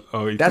in Philly.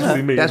 Oh, that's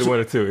what me. Either one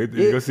or two.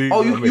 You go see.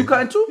 Oh, you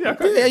cutting too?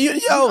 Yeah,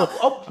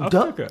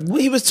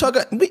 He was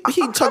talking.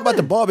 He talked about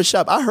the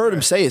barbershop. I heard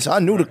him say it, so I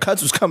knew the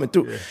cuts was coming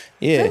through.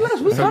 Yeah.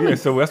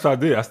 So that's what I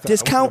did.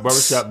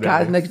 Discounts.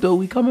 Guys next door,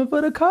 we coming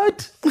for the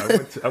cut.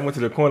 I went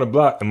to the corner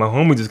block, and my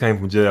homie just came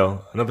from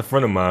jail. Another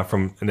friend of mine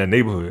from in that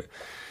neighborhood.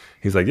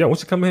 He's like, "Yo, why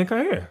don't you come in here and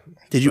cut hair?"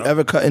 Did you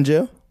ever cut in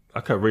jail? I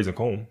cut razor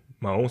comb,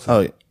 my own stuff. Oh,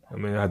 yeah. I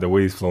mean, I had the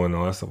waves flowing and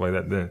all that stuff like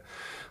that then.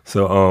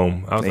 So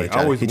I was like,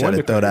 I always wanted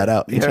to throw that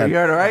out. You heard it,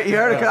 right? You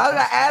heard it. Cause I was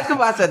gonna ask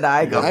him. I said, "Nah,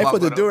 I ain't gonna." I ain't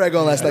put the do-rag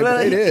on last night, but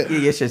they did.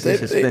 Yeah, it's just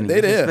spinning. They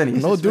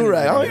did. No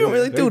do-rag. I don't even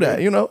really do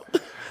that, you know.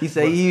 He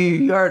said,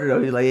 you heard it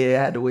though. He's like, yeah,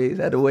 I had to wait.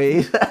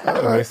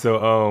 All right,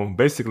 so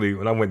basically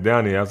when I went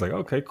down there, I was like,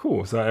 okay,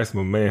 cool. So I asked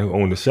my man who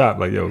owned the shop,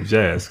 like, yo,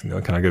 Jazz, can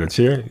I get a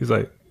chair? He's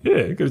like,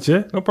 yeah, get a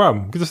chair, no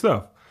problem, get the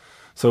stuff.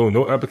 So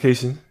no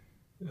application,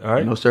 all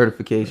right? No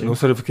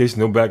certification,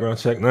 no background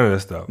check, none of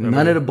that stuff.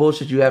 None of the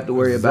bullshit you have to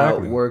worry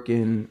about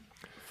working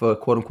for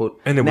quote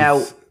unquote. And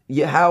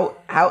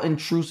how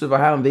intrusive or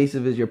how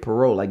invasive is your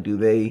parole? Like,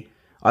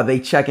 are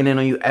they checking in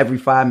on you every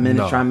 5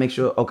 minutes, trying to make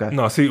sure? Okay.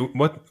 No, see,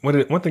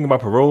 one thing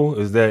about parole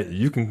is that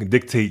you can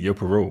dictate your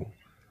parole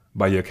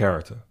by your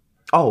character.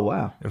 Oh, wow. You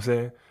know what I'm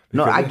saying?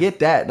 No, I get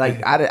that.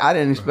 Like, I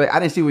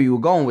didn't see where you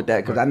were going with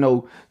that because I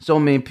know so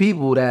many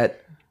people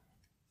that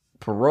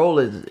parole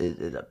is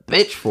a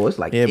bitch for. It's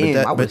like, I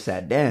would have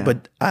sat down.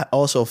 But I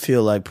also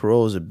feel like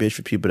parole is a bitch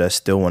for people that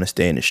still want to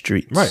stay in the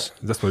streets. Right.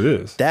 That's what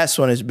it is. That's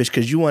when it's a bitch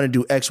because you want to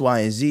do X, Y,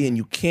 and Z and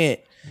you can't,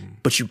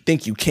 but you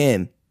think you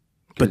can.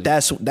 But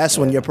that's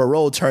when your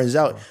parole turns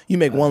out you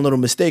make one little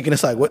mistake and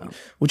it's like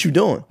what you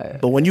doing?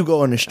 But when you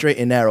go on a straight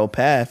and narrow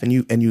path and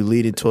you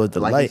lead it towards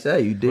the light, like you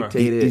said, you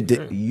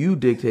dictated. You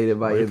dictated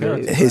by your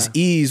behavior. His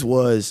ease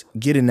was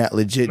getting that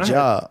legit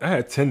job. I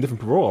had 10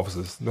 different parole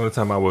officers during the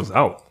time I was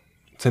out.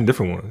 10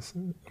 different ones.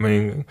 I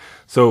mean,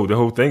 so the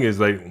whole thing is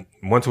like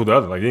one to the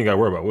other. Like you ain't got to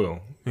worry about Will. You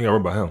ain't got to worry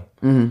about him.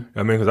 Mm-hmm.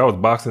 I mean, because I was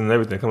boxing and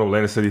everything, coming over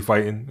Atlantic City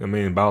fighting. I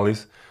mean,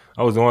 Bally's.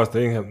 I was doing all this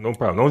thing, have no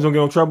problem. As long as you don't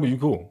get in trouble, you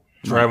cool.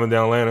 Traveling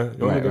down Atlanta, you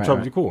don't get in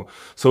trouble, you cool.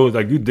 So it's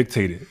like you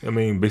dictate it. I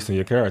mean, based on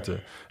your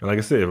character. And like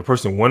I said, if a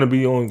person want to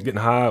be on getting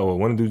high or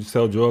want to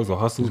sell drugs or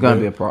hustle, it's gonna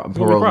be a problem.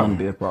 Parole's gonna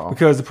be a problem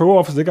because the parole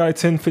officer, they got like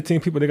 10,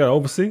 15 people they got to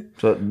oversee.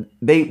 So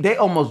they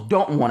almost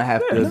don't want to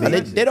have to.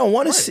 They don't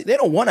want to see. They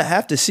don't want to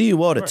have to see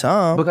you all the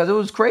time because it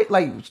was crazy.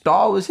 Like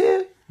Star was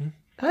here,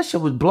 that shit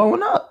was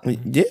blowing up.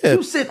 Yeah,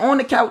 you sit on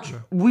the couch.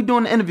 We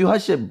doing the interview. Her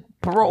shit.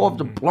 Parole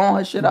officer blowing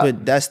her shit up.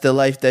 But that's the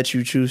life that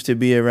you choose to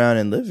be around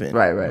and live in.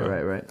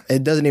 Right.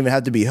 It doesn't even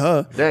have to be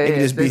her. It can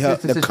just be her,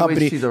 the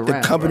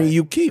company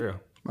you keep.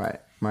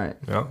 Right.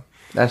 Yeah.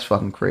 That's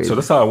fucking crazy. So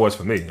that's how it was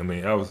for me. I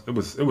mean,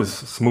 it was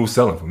smooth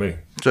selling for me.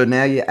 So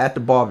now you're at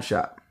the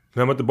barbershop.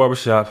 Now I'm at the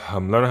barbershop.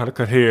 I'm learning how to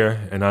cut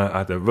hair, and I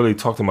have to really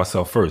talk to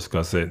myself first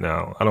because I said,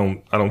 now I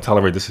don't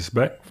tolerate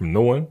disrespect from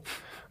no one.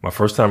 My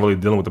first time really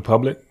dealing with the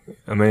public.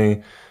 I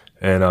mean,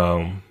 and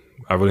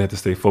I really have to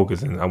stay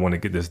focused, and I want to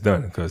get this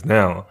done because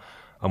now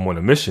I'm on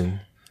a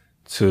mission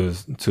to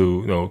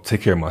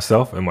take care of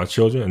myself and my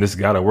children, and this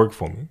got to work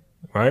for me,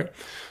 right?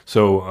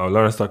 So I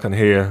learned to start cutting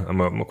hair. I'm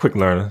a quick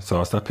learner,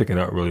 so I start picking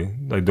up really,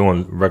 like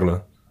doing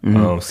regular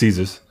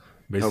Caesars.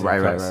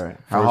 Right.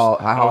 How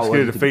I was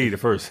scared to fade at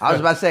first. I was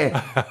about to say,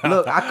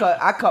 look,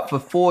 I cut for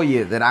 4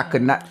 years and I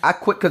could not. I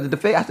quit because of the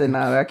fade. I said,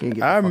 nah, I can't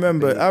get. I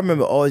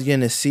remember always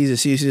getting a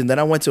Caesar. Then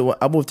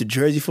I moved to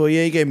Jersey for a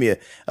year. He gave me a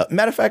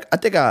matter of fact. I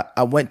think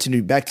I went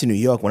back to New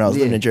York when I was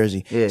living in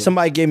Jersey. Yeah.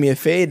 Somebody gave me a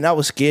fade and I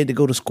was scared to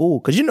go to school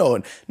because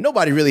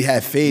nobody really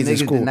had fades in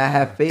school. Did not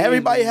have fades.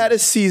 Everybody had a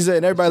Caesar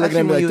and everybody looking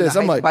at me like this.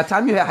 I'm like, by the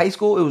time you had high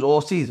school, it was all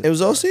Caesar. It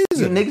was all Caesar.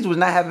 You niggas was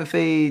not having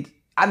fades.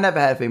 I never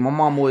had a fade. My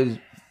mom always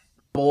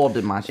bald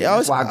in my shit.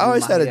 Yeah, I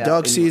always had a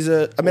dark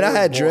Caesar. I mean, I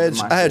had dreads.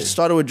 I had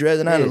started with dreads,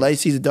 and I had a light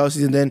Caesar, dark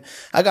Caesar. And then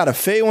I got a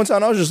fade one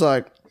time. I was just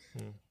like,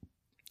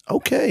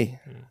 okay,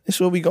 this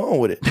is where we going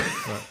with it.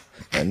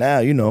 And now,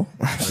 you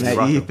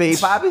fade,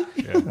 Poppy?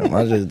 Yeah.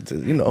 I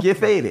just, get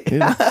faded.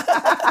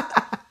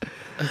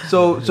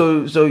 So,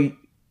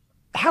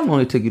 how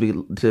long it took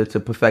you to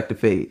perfect the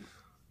fade?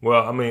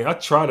 Well, I mean, I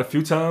tried a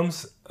few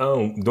times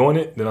doing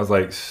it. Then I was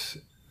like,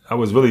 I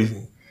was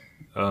really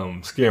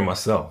scaring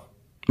myself.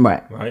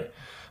 Right.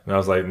 And I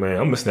was like, man,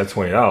 I'm missing that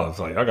 $20.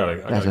 Like, I gotta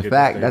get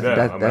fact. This thing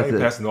down. I ain't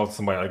passing it off to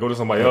somebody. I go to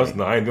somebody else.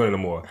 No, I ain't doing it no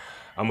more.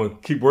 I'm gonna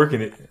keep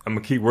working it.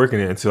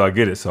 Until I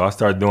get it. So I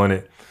started doing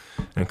it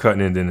and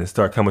cutting it, and then it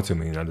started coming to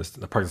me. And I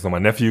practiced on my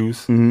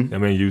nephews. Mm-hmm. I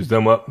mean, use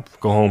them up,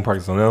 go home,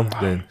 practice on them.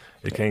 Then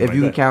it came. If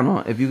you could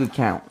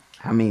count,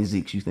 how many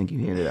Zekes you think you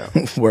handed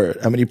out? Word.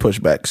 How many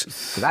pushbacks?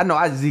 Because I know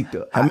I zeked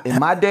up. In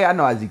my day, I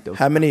know I zeked up.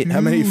 How many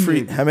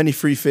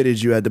free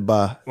fitteds you had to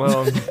buy?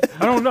 Well,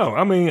 I don't know.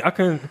 I mean, I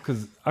can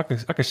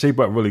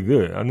shape up really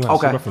good. I know how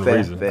to shape up from the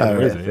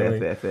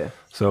razor. Fair.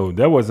 So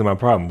that wasn't my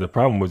problem. The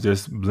problem was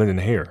just blending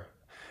the hair.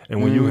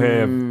 And when you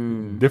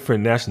have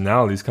different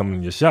nationalities coming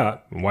in your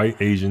shop, white,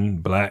 Asian,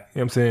 black, you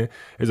know what I'm saying?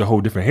 There's a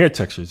whole different hair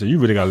texture. So you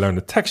really got to learn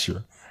the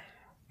texture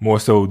more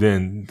so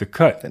than the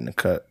cut. You know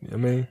what I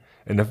mean?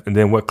 And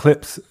then what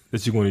clips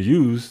that you're going to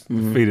use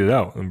to fade it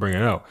out and bring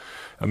it out.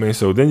 I mean,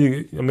 so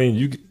then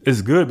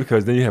it's good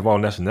because then you have all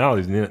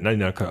nationalities and now you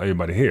not cut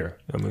everybody hair.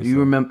 I mean,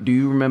 do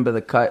you remember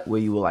the cut where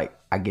you were like,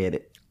 I get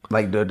it?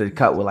 Like the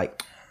cut where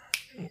like,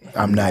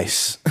 I'm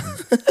nice.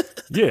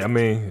 Yeah, I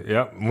mean,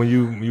 yeah. When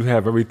you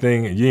have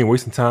everything and you ain't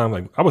wasting time.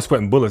 Like I was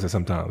sweating bullets at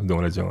sometimes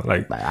doing that joint.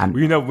 Like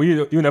you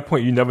in that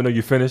point, you never know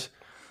you finished.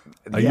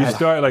 Like you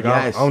start like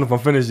I don't know if I'm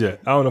finished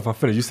yet. I don't know if I'm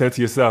finished. You said it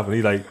to yourself, and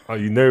he like, "Are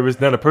you nervous?"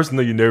 Now the person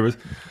know you're nervous,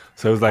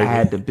 so it's like I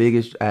had the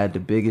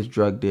biggest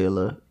drug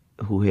dealer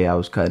who I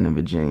was cutting in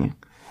Virginia,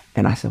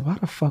 and I said, "Why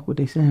the fuck would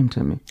they send him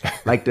to me?"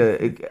 Like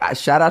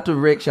shout out to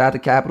Rick, shout out to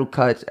Capital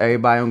Cuts,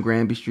 everybody on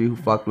Granby Street who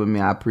fucked with me.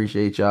 I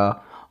appreciate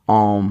y'all.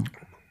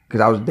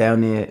 Because I was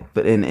down there,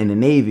 but in the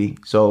Navy,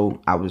 so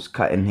I was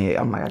cutting hair.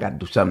 I'm like, I got to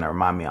do something that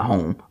remind me of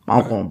home. My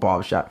uncle owned a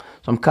barbershop,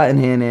 so I'm cutting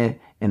hair in there.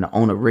 And the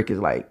owner, Rick, is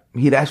like,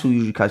 that's who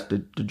usually cuts the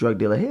drug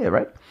dealer hair,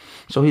 right?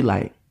 So he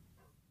like,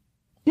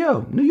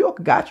 yo, New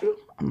York got you?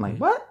 I'm like,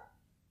 what?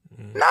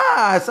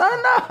 Nah,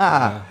 son,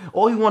 nah.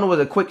 All he wanted was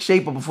a quick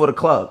shaper before the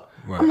club.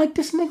 Right. I'm like,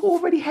 this nigga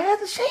already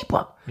has a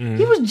shaper. Mm-hmm.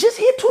 He was just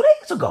here 2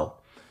 days ago.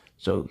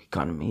 So he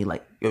come to me, he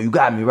like, yo, you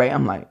got me, right?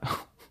 I'm like,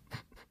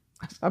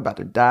 I'm about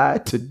to die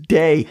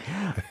today.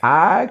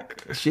 I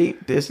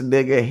shaped this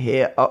nigga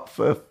hair up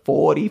for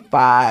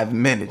 45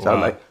 minutes. Wow. I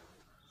was like,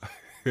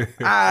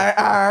 all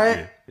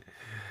right.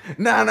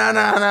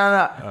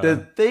 Nah.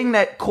 The thing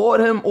that caught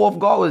him off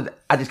guard was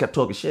I just kept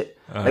talking shit.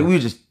 Like we were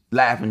just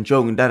laughing,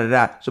 joking,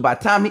 da. So by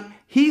the time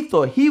he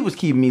thought he was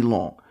keeping me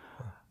long,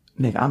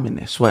 nigga, I'm in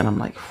there sweating. I'm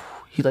like,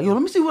 he's like, yo,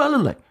 let me see what I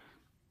look like.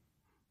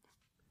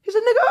 He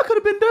said, nigga, I could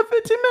have been done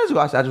 15 minutes ago.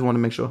 I said, I just want to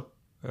make sure.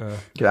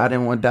 Cause I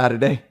didn't want to die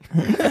today.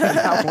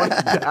 I want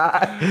to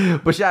die.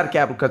 But shout out to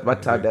Capital Cuts by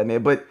the time down there.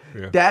 But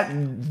that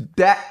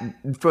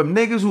from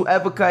niggas who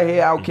ever cut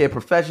hair, I don't care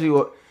professionally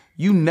or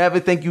You never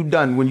think you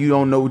done when you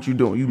don't know what you're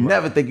doing. You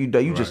never think you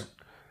done. You just,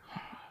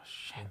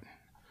 shit.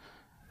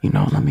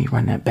 Let me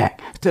run that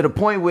back. To the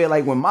point where,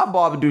 like, when my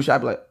barber do shit, I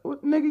be like,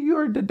 what, nigga, you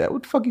already did that.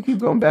 What the fuck you keep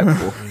going back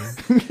for?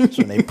 That's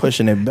when they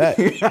pushing it back.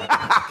 You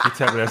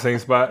tapping that same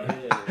spot?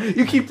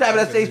 You keep tapping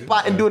that same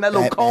spot and doing that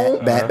little comb.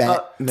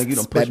 Nigga, you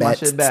don't push my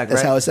shit back,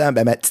 That's right? how it sounds.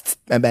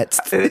 And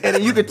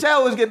then you can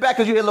tell it's get back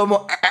because you hear a little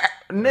more,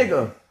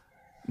 nigga,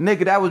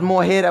 that was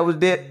more hair that was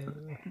there.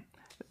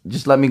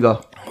 Just let me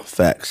go.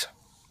 Facts.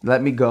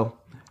 Let me go.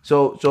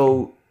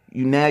 So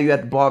you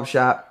at the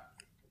barbershop,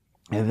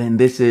 and then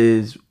this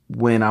is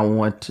when I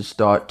want to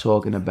start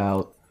talking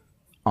about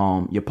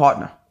your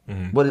partner.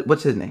 Mm-hmm.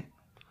 What's his name?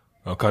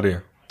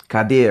 Kadir.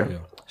 Yeah.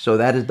 So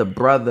that is the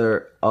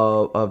brother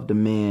of the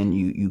man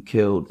you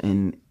killed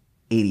in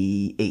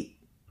 88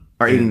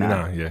 or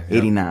 89. Yeah.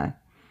 89.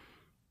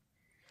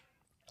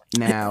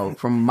 Now,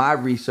 from my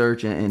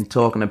research and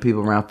talking to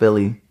people around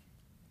Philly,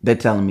 they're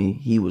telling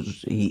me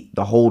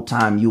the whole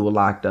time you were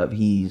locked up,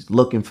 he's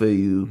looking for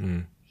you.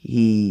 Mm.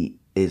 He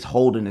is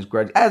holding his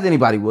grudge, as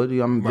anybody would.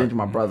 I'm avenging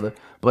my brother.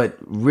 But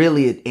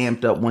really, it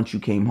amped up once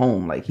you came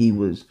home. Like, he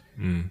was...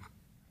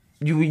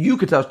 You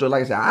could tell a story.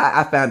 Like I said,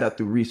 I found out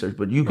through research,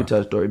 but you could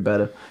tell a story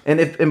better.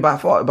 And by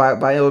all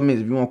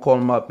means, if you want to call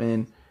him up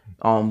and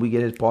we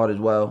get his part as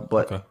well.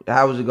 But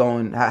how was it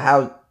going?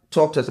 How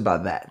talk to us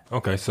about that.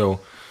 Okay, so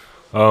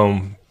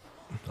I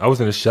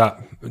was in the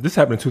shop. This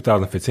happened in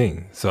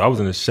 2015. So I was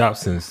in the shop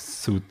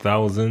since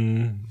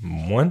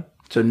 2001.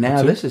 So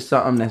now this is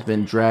something that's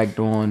been dragged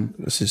on.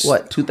 This is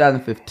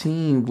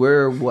 2015.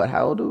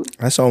 How old are we?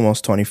 That's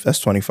almost 20. That's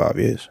 25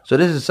 years. So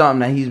this is something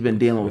that he's been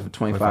dealing with for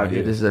 25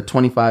 years. This is a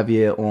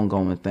 25-year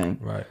ongoing thing.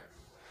 Right.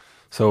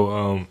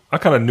 So I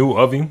kind of knew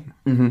of him,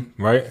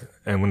 right?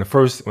 And when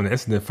the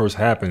incident first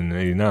happened in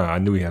 '89, I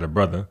knew he had a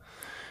brother,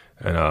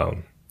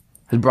 and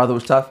his brother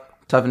was tough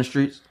in the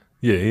streets.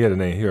 Yeah, he had a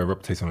name. He had a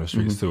reputation on the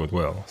streets too as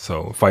well.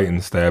 So fighting,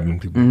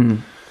 stabbing people.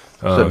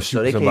 So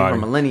they came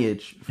from a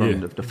lineage from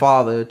the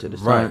father to the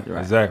son. Right,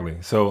 exactly.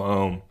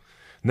 So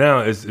now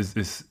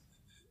it's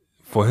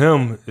for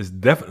him. It's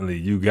definitely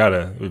you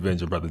gotta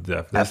revenge your brother's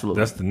death. Absolutely,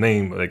 that's the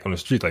name. Like on the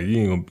street, like you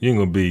ain't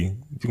gonna be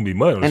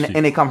mud on the street.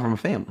 And they come from a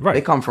family. Right,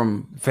 they come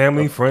from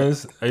family,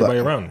 friends, everybody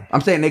around them.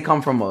 I'm saying they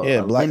come from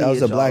a black. That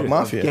was a black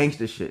mafia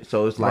gangster shit.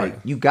 So it's like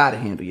you gotta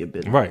handle your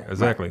business. Right,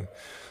 exactly. Right.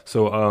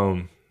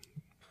 So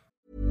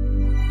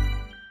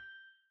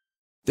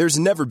There's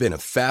never been a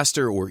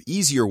faster or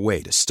easier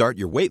way to start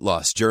your weight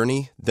loss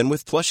journey than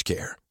with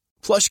PlushCare.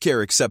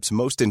 PlushCare accepts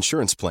most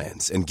insurance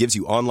plans and gives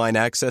you online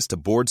access to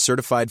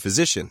board-certified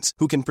physicians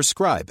who can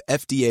prescribe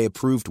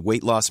FDA-approved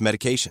weight loss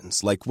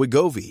medications like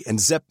Wegovy and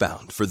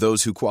Zepbound for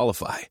those who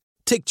qualify.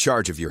 Take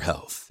charge of your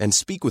health and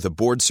speak with a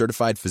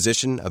board-certified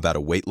physician about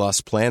a weight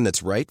loss plan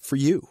that's right for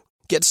you.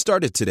 Get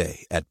started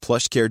today at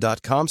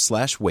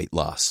plushcare.com/weight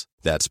loss.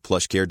 That's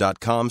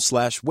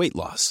plushcare.com/weight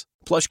loss.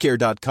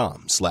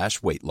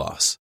 plushcare.com/weight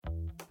loss.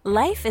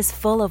 Life is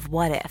full of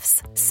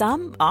what-ifs.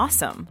 Some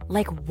awesome,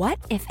 like what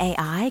if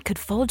AI could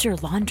fold your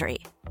laundry?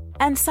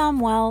 And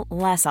some, well,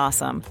 less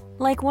awesome,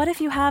 like what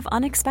if you have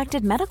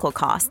unexpected medical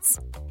costs?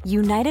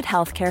 United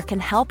Healthcare can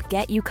help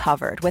get you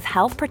covered with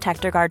Health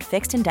Protector Guard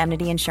fixed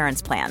indemnity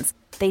insurance plans.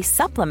 They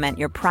supplement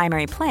your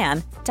primary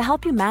plan to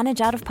help you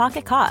manage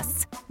out-of-pocket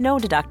costs. No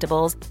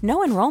deductibles,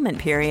 no enrollment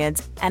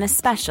periods, and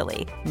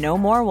especially no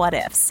more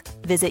what-ifs.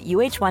 Visit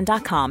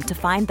uh1.com to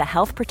find the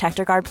Health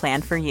Protector Guard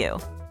plan for you.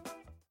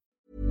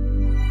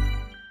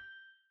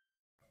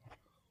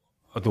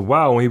 After a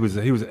while, when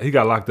he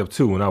got locked up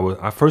too. When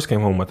I first came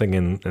home, I think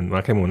when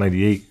I came home in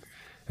 '98,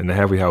 in the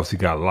Halfway House, he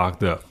got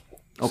locked up.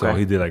 Okay. So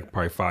he did like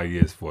probably 5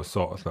 years for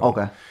assault or something.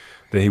 Okay.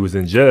 Then he was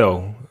in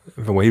jail.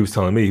 From what he was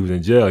telling me, he was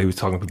in jail. He was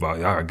talking to people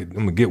about, I'm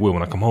gonna get Will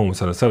when I come home, et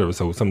cetera.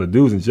 So some of the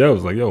dudes in jail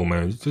was like, yo,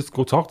 man, just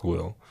go talk to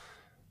Will.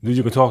 Dude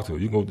you can talk to.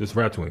 You can go just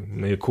rap to him.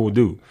 Man, you're a cool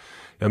dude. You know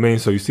what I mean?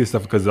 So you see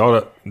stuff because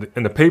all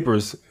in the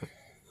papers,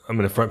 I'm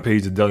in the front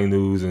page of Daily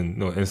News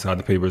and inside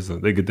the papers,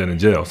 they get that in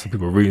jail. So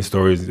people are reading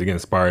stories, they get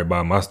inspired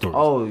by my stories.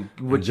 Oh,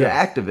 with your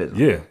activism.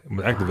 Yeah,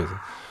 with activism.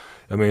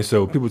 I mean,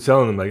 so people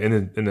telling them, like,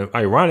 and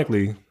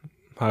ironically,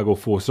 how I go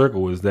full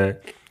circle is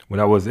that when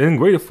I was in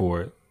Greater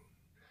Ford,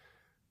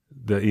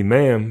 the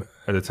imam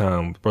at the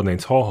time, a brother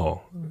named Taha,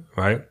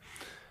 right?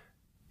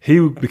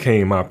 He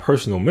became my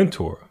personal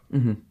mentor,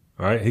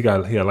 right? He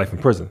had life in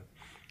prison.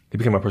 He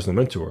became my personal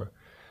mentor.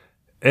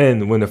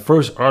 And when the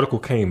first article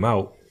came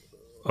out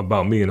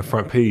about me in the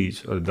front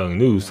page of the Daily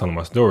News telling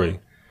my story,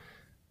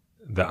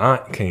 the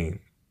aunt came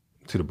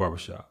to the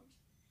barbershop.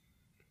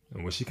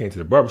 And when she came to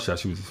the barbershop,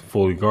 she was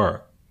fully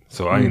garbed.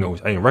 So I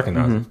didn't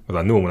recognize her because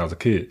I knew her when I was a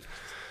kid.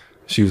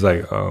 She was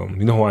like,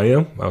 you know who I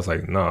am? I was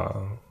like, nah,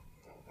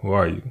 who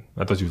are you?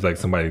 I thought she was like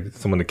someone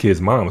of the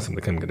kid's mom or something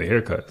that came to get a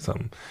haircut or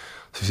something.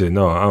 So she said,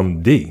 no,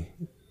 I'm D.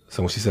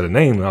 So when she said her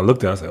name, and I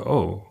looked at her, I said,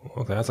 oh,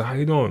 okay. I was like, how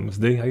you doing, Miss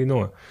D? How you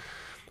doing?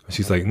 And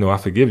she's like, no, I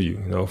forgive you,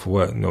 for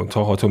what?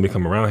 Taha told me to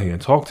come around here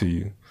and talk to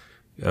you.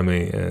 I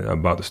mean, and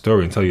about the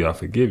story and tell you I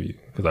forgive you.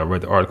 Because I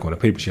read the article in the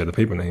paper. She had the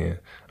paper in her hand.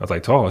 I was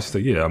like, Taha? She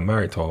said, yeah, I'm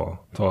married to Taha.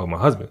 Taha, my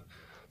husband.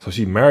 So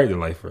she married the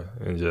lifer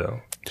in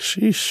jail.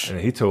 Sheesh. And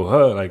he told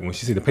her, like, when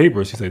she see the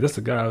paper, she said, "That's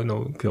the guy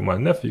who killed my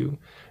nephew."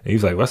 And he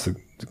was like, "That's the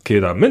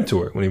kid I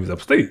mentored when he was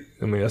upstate.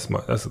 I mean, that's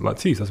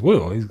Latif, that's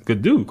Will. He's a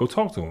good dude. Go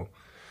talk to him."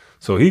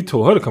 So he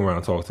told her to come around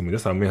and talk to me.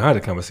 That's how me and her had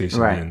a conversation.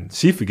 Right. And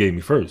she forgave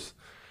me first.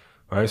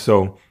 Right?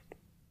 So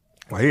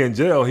while he in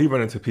jail, he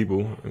run into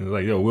people and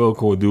like, "Yo, Will,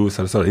 cool dude."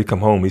 So he come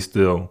home, he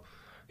still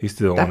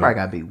that probably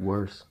gotta be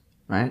worse,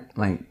 right?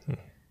 Like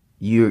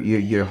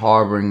you're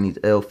harboring these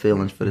ill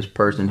feelings for this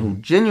person who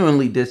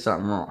genuinely did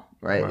something wrong,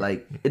 right?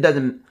 Like it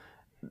doesn't.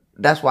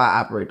 That's why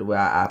I operate the way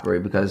I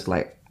operate, because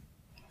like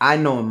I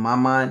know in my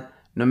mind,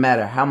 no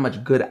matter how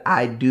much good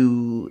I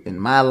do in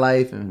my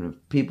life and the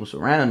people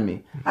surround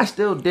me, I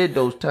still did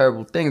those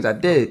terrible things I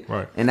did,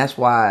 right? And that's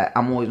why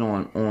I'm always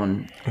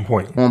on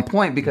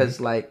point because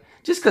like.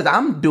 Just because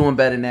I'm doing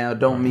better now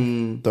don't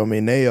mean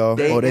they are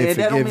or they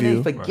forgive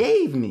you. They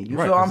forgave me. You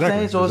feel what I'm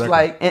saying? So it's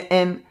like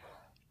and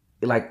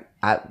like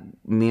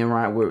me and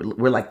Ryan,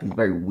 we're like these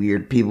very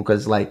weird people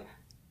because like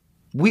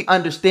we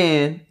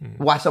understand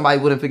why somebody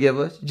wouldn't forgive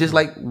us, just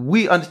like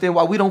we understand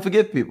why we don't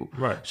forgive people.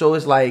 Right. So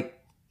it's like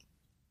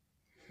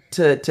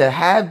to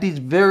have these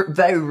very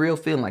very real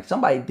feeling like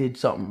somebody did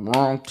something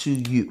wrong to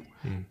you.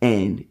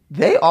 And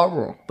they are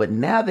wrong, but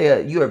now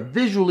you are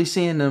visually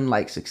seeing them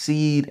like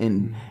succeed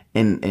and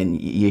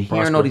you're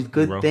hearing all these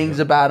good things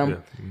about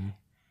them.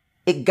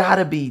 Yeah. It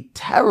gotta be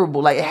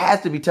terrible. Like it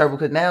has to be terrible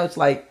because now it's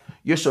like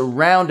you're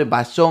surrounded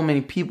by so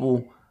many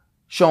people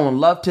showing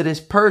love to this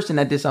person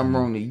that did something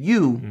wrong to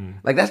you.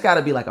 Like that's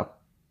gotta be like a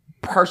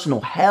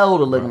personal hell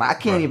to live in. Like, I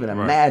can't even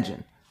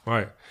imagine.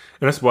 Right,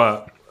 and that's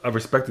why I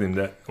respected him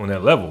that on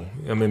that level.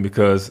 I mean,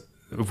 because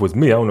if it was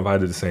me, I don't know if I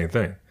did the same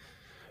thing.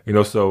 You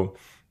know, so.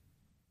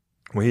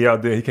 When he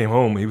out there, he came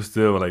home, he was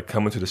still like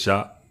coming to the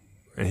shop.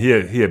 And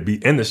he'd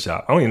be in the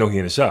shop. I don't even know he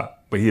in the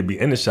shop, but he'd be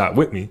in the shop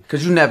with me.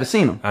 Because you never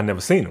seen him. I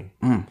never seen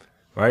him.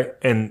 Right?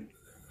 And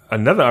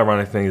another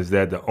ironic thing is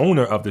that the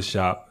owner of the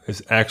shop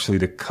is actually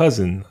the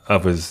cousin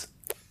of his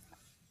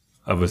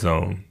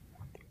own.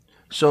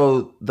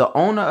 So the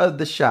owner of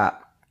the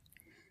shop,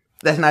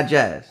 that's not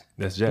Jazz.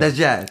 That's Jazz. That's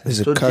Jazz.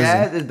 So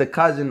Jazz is the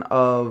cousin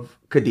of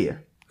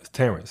Kadir. It's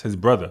Terrence, his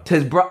brother.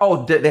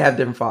 Oh, they have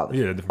different fathers.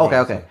 Yeah, different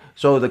fathers. Okay.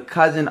 So the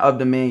cousin of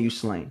the man you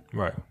slain.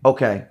 Right.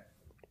 Okay.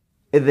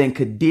 And then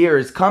Kadir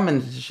is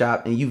coming to the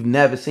shop and you've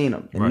never seen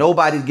him. And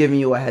nobody's giving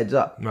you a heads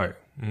up. Right.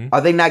 Mm-hmm.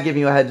 Are they not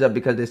giving you a heads up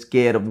because they're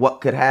scared of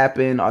what could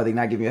happen? Are they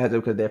not giving you a heads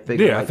up because they're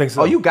figuring I think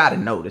so. Oh, you got to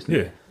know this.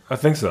 Yeah, I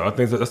think so. I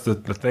think that's the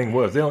thing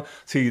was. They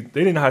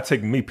didn't know how to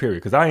take me,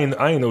 period. Because I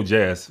ain't know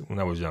Jazz when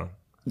I was young.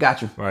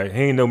 Got you. Right.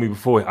 He ain't know me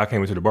before I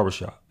came into the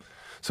barbershop.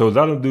 So a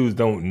lot of dudes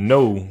don't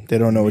know. They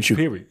don't know what you.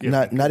 Period.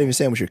 Not even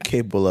saying what you're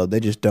capable of.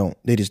 They just don't.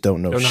 They just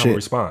don't know shit. They don't know how to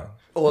respond.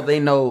 All they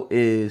know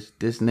is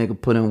this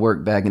nigga put in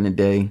work back in the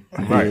day.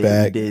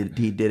 Right.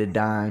 He did a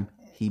dime.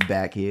 He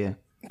back here.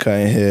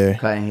 Cutting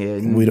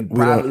hair. We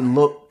probably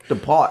look the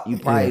part. You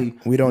probably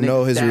we don't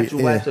know his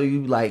so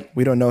you like.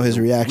 We don't know his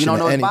reaction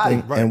to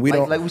anything, right. and we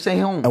don't like we say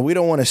home. And we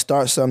don't want to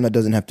start something that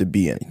doesn't have to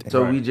be anything.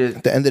 So we just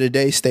at the end of the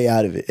day, stay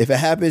out of it. If it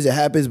happens, it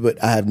happens.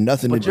 But I have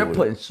nothing to do with it. But you're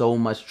putting so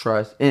much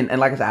trust in, and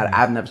like I said,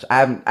 I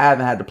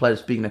haven't had the pleasure of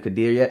speaking to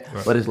Kadir yet.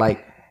 Right. But it's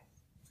like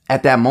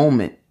at that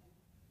moment,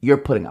 you're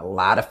putting a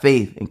lot of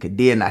faith in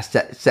Kadir not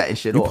setting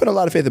shit off. You put a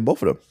lot of faith in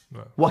both of them.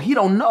 Right. Well, he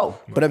don't know.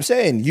 But I'm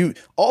saying you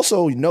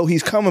also know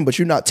he's coming, but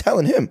you're not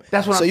telling him.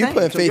 That's what I'm saying. So you're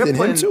putting faith in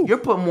him too. You're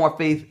putting more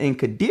faith in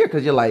Kadir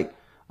because you're like,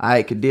 all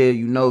right, Kadir,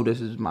 you know this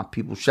is my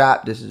people's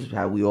shop. This is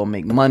how we all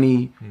make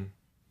money.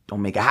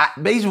 Don't make it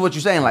hot. Basically what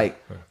you're saying,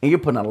 like, and you're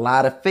putting a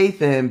lot of faith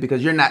in him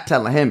because you're not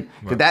telling him.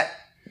 Because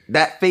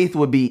that faith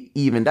would be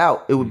evened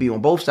out. It would be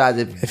on both sides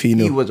if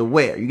he was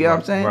aware. You get what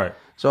I'm saying? Right.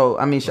 So,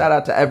 I mean, shout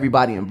out to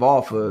everybody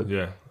involved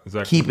for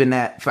keeping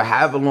that for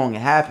however long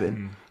it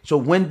happened. So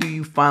when do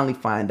you finally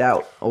find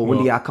out? Or when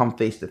do y'all come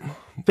face to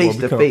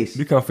face?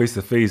 We come face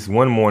to face.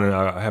 One morning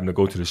I happened to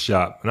go to the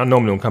shop. And I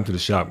normally don't come to the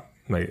shop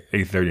like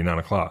 8:30, 9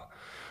 o'clock.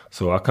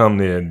 So I come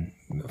there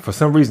for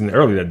some reason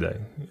early that day.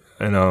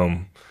 And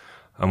I'm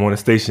on the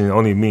station,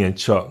 only me and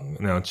Chuck.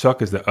 Now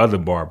Chuck is the other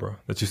barber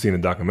that you see in the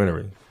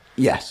documentary.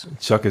 Yes.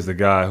 Chuck is the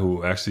guy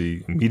who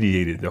actually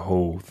mediated the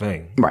whole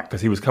thing. Right.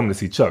 Because he was coming to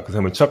see Chuck. Because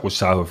him and Chuck was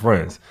childhood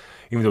friends.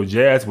 Even though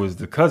Jazz was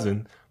the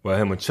cousin, but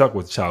him and Chuck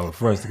was childhood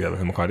friends together,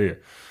 him and Kadir.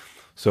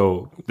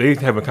 So they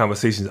having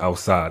conversations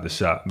outside the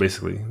shop,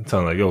 basically.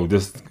 Telling like, yo,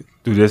 just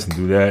do this and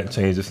do that,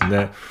 change this and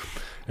that.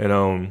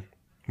 And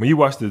when you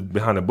watch the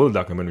Behind the Bullet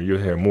documentary,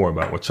 you'll hear more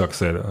about what Chuck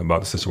said about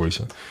the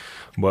situation.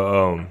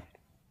 But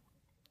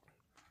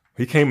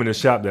he came in the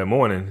shop that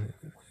morning,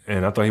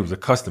 and I thought he was a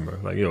customer.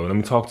 Like, yo, let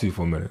me talk to you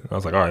for a minute. I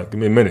was like, all right, give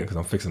me a minute because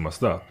I'm fixing my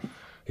stuff.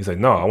 He's like,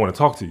 no, I want to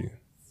talk to you.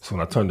 So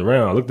when I turned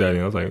around, I looked at him,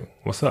 and I was like,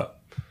 what's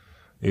up?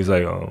 He's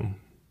like,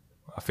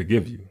 I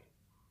forgive you.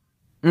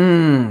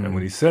 And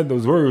when he said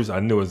those words, I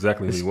knew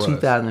exactly who he was.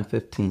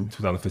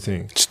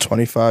 2015. It's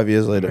 25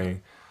 years later. I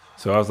mean,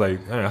 so I was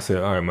like, hey, I said,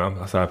 all right, man.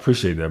 I said, I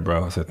appreciate that,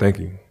 bro. I said, thank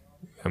you.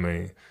 I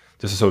mean,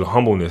 just to show the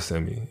humbleness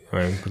in me,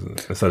 right?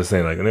 Instead of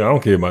saying like, I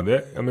don't care about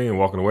that. I mean,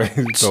 walking away.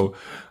 So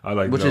I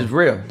like, which is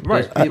real,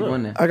 right? People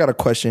in there. I got a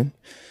question.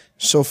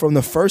 So from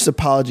the first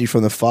apology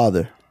from the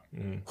father,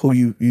 who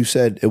you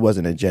said it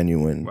wasn't a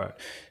genuine, right?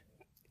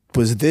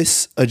 Was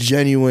this a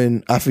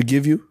genuine? I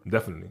forgive you.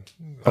 Definitely.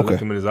 I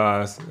looked him in his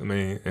eyes. I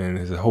mean, and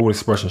his whole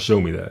expression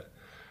showed me that.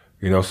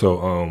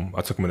 So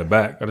I took him in the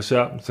back of the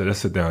shop and said, let's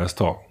sit down, let's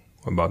talk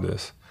about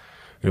this.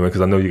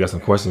 Because I know you got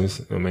some questions,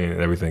 and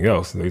everything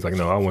else. And he's like,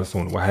 no, I want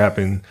to know what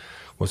happened,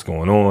 what's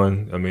going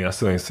on. I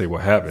still ain't say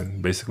what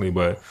happened, basically,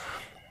 but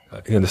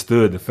he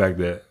understood the fact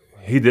that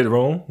he did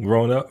wrong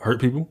growing up, hurt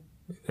people.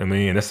 And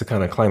that's the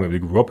kind of climate we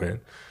grew up in,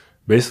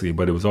 basically.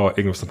 But it was all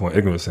ignorance upon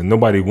ignorance, and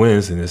nobody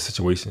wins in this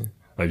situation.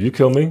 Like, if you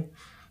kill me,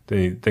 then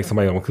you think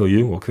somebody gonna kill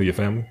you or kill your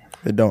family.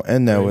 It don't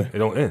end that way. It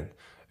don't end.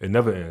 It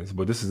never ends.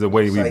 But this is the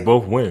way we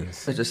both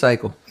wins. It's a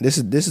cycle. This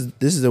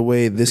is the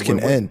way this can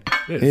end.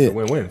 Yeah, it's a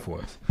win-win for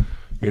us.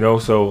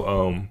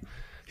 So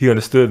he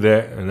understood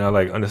that, and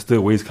I understood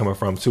where he's coming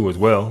from too as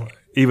well.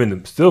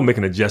 Even still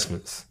making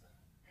adjustments,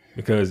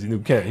 because you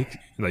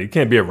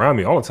can't be around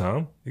me all the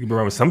time. You can be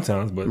around me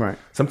sometimes, but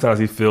sometimes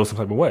he feels some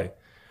type of way,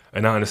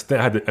 and I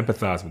understand. I had to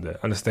empathize with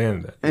that,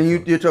 understand that. And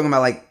you're talking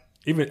about like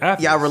even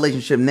after y'all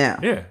relationship now,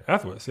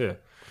 afterwards,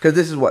 because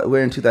this is what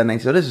we're in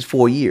 2019, so this is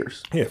 4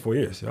 years. 4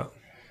 years, yeah.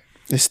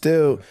 There's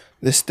still.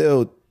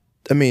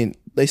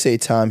 They say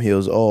time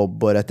heals all,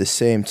 but at the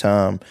same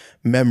time,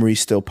 memories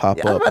still pop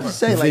up. I was about to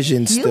say,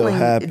 visions still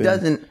happen. It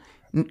doesn't.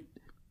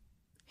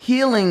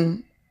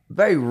 Healing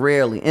very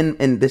rarely,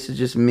 and this is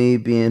just me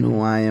being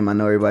who I am. I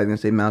know everybody's gonna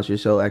say, "Mouse, you're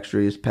so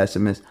extra, you're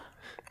pessimist."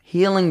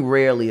 Healing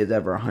rarely is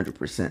ever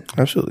 100%.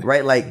 Absolutely,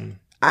 right? Like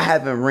I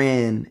haven't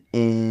ran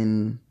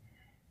in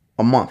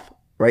a month.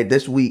 Right,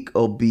 this week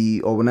will be,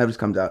 or whenever this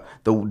comes out.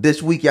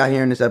 This week y'all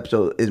hearing this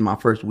episode is my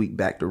first week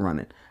back to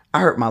running. I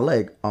hurt my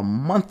leg a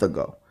month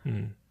ago.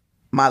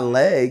 My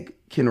leg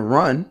can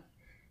run.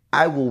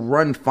 I will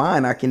run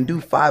fine. I can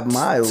do 5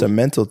 miles. It's a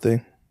mental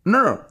thing.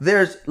 No.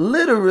 There's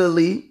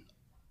literally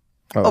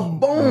a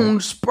bone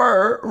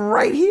spur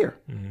right here.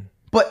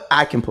 But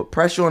I can put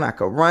pressure on. I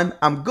can run.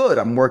 I'm good.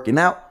 I'm working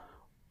out.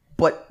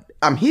 But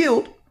I'm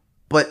healed.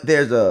 But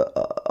there's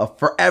a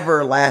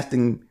forever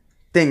lasting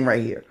thing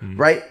right here.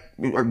 Right?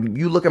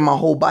 You look at my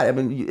whole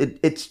body.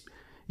 It's...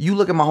 You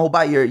look at my whole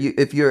body.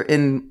 If you're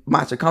in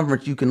my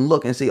circumference, you can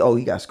look and see, oh,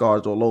 he got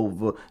scars all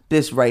over.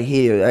 This right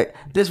here, right?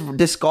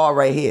 This scar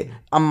right here.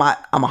 I'm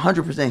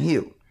 100%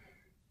 healed.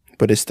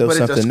 But it's still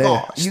something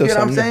there. You get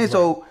what I'm saying?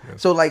 So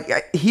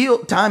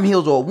time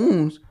heals all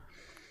wounds.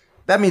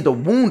 That means the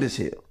wound is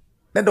healed.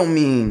 That don't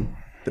mean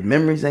the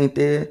memories ain't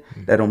there.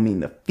 That don't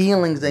mean the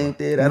feelings ain't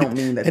there. That don't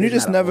mean that. And you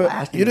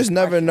just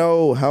never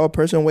know how a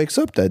person wakes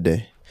up that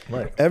day.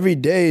 Right. Every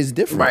day is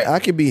different. Right. I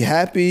could be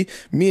happy,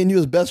 me and you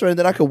was best friends,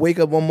 then I could wake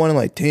up one morning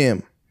like,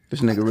 damn, this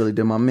nigga really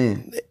did my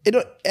man.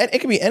 It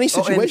could be any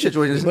situation.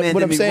 But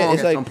what I'm saying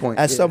is like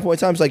at some point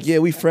in time, it's like, yeah,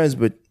 we friends,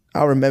 but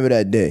I remember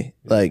that day.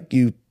 Like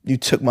you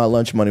took my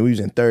lunch money. We was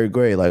in 3rd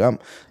grade. Like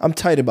I'm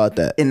tight about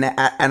that. And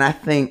I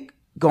think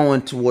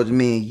going towards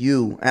me and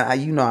you,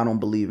 and I don't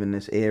believe in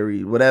this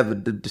Aries, whatever,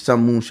 the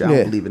sun moon shit, I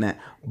don't believe in that.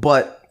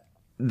 But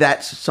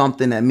that's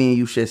something that me and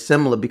you share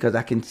similar, because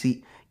I can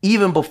see.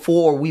 Even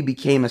before we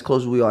became as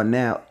close as we are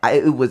now,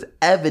 it was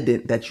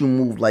evident that you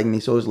moved like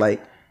me. So it's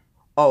like,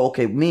 oh,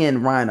 okay, me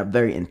and Ryan are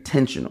very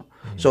intentional.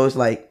 So it's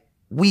like,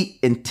 we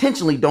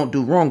intentionally don't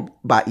do wrong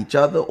by each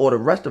other or the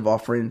rest of our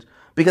friends,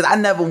 because I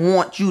never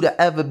want you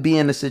to ever be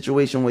in a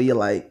situation where you're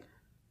like,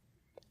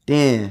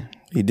 damn,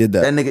 he did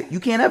that. That nigga, you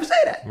can't ever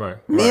say that.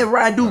 Right. Me and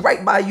Ryan do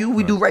right by you.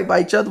 We do right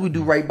by each other. We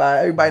do right by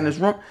everybody in this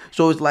room.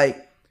 So it's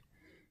like,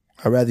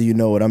 I'd rather you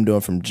know what I'm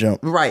doing from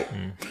jump, right?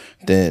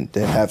 Than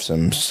have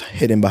some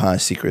hidden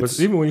behind secrets.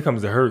 But even when it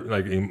comes to hurt,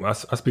 like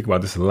I speak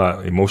about this a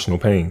lot, emotional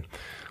pain.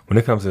 When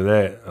it comes to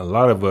that, a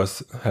lot of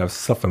us have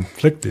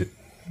self-inflicted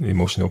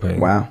emotional pain.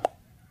 Wow.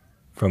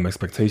 From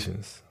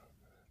expectations.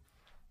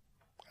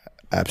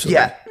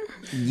 Absolutely.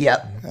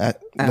 Yeah.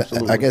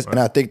 Absolutely. I guess, and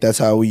I think that's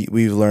how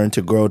we've learned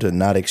to grow, to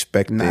not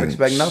expect things. Not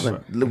expect nothing.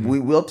 Right. We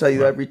will tell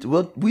you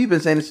we've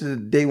been saying this since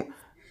the day.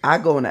 I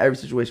go into every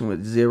situation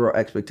with zero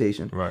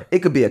expectation. Right. It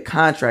could be a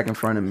contract in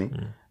front of me.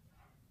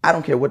 I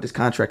don't care what this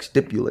contract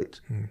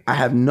stipulates. I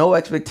have no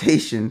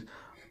expectations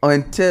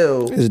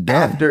until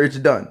after it's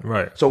done.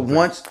 Right. So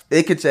once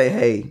it could say,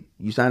 hey,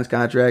 you sign this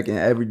contract and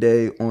every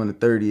day on the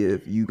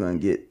 30th, you're going to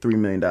get $3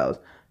 million.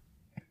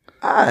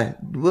 I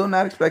will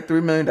not expect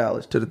 $3 million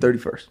to the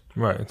 31st.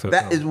 Right.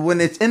 That is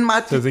when it's in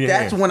my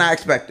that's when I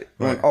expect it.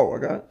 Right. I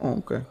got it.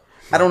 Oh, okay.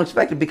 I don't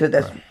expect it, because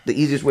that's the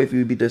easiest way for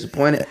you to be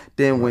disappointed.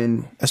 Then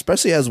when,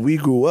 especially as we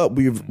grew up,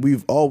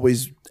 we've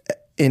always,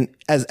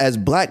 as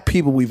black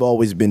people, we've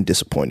always been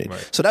disappointed.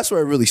 Right. So that's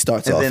where it really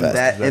starts off.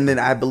 And then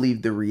I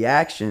believe the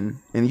reaction,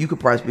 and you could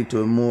probably speak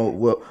to it more.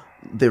 Well,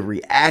 the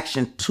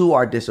reaction to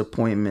our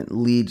disappointment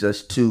leads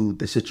us to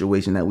the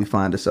situation that we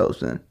find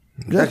ourselves in.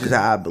 That's just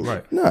how I believe.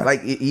 Right. No.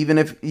 Like even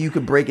if you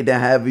could break it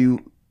down, however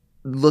you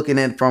looking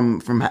at from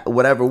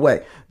whatever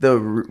way. The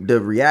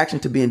reaction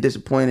to being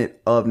disappointed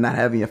of not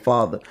having your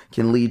father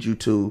can lead you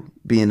to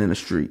being in the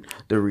street.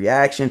 The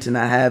reaction to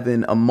not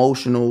having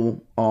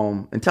emotional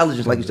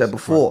intelligence, like you said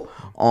before,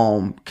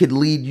 could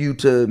lead you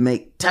to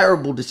make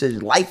terrible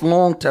decisions,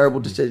 lifelong terrible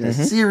decisions,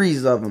 a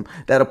series of them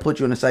that'll put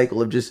you in a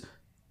cycle of just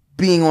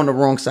being on the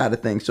wrong side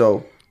of things.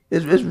 So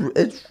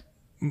it's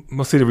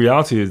well, see, the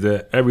reality is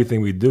that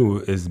everything we do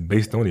is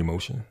based on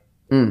emotion,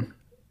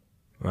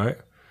 right?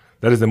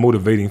 That is the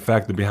motivating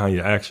factor behind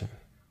your action.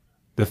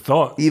 The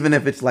thought, even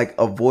if it's like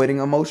avoiding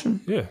emotion.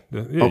 Okay.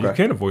 You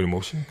can't avoid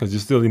emotion because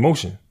it's still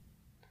emotion.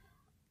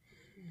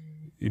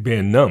 You're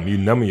being numb. You're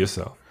numbing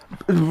yourself.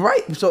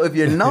 Right. So if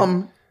you're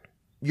numb,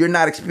 you're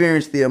not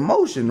experiencing the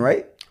emotion,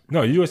 right?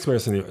 No, you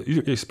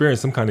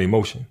experience some kind of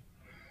emotion.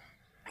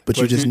 But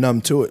you're just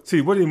numb to it.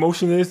 See, what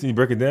emotion is, and you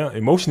break it down,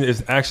 emotion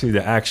is actually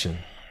the action.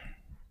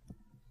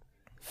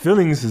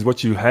 Feelings is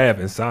what you have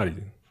inside of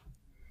you.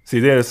 See,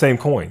 they're the same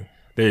coin.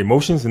 They're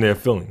emotions and they're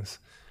feelings.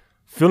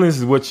 Feelings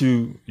is what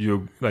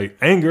you're like.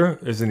 Anger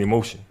is an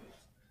emotion,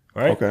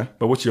 right? Okay.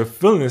 But what you're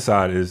feeling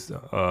inside is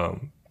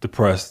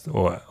depressed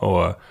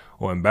or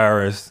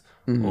embarrassed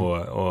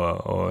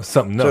or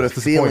something else. So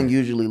the feeling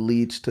usually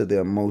leads to the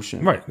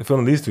emotion. Right. The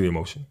feeling leads to the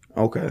emotion.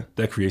 Okay.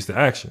 That creates the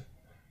action.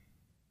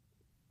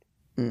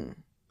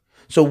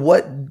 So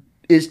what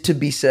is to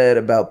be said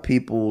about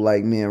people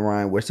like me and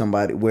Ryan, where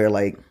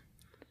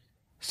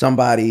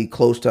somebody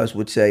close to us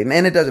would say,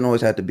 and it doesn't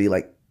always have to be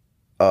like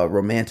a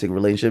romantic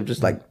relationship,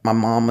 just like my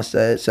mama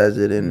says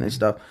it and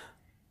stuff,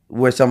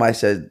 where somebody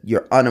says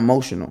you're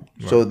unemotional.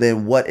 Right. So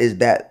then what is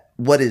that?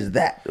 What is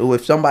that?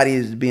 If somebody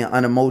is being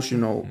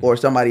unemotional or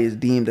somebody is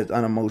deemed as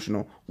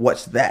unemotional,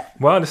 what's that?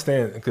 Well, I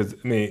understand, because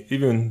I mean,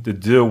 even to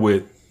deal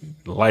with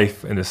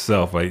life in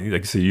itself, like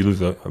you said, you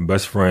lose a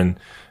best friend,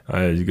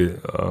 you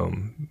get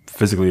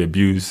physically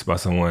abused by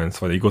someone,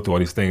 so you go through all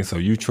these things. So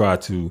you try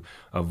to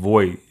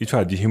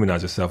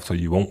dehumanize yourself so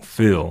you won't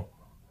feel,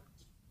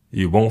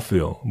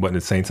 but at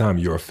the same time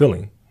you're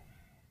feeling.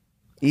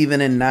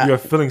 Even in not you're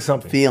feeling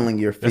something.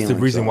 You're feeling. That's the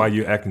reason why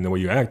you're acting the way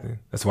you're acting.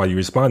 That's why you're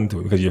responding to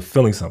it, because you're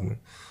feeling something.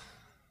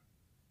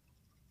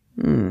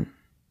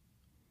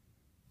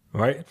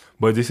 Right?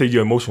 But they say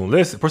you're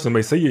emotionless. A person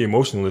may say you're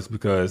emotionless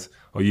because,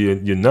 or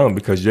you're numb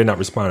because you're not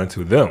responding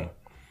to them.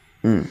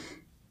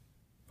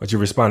 But you're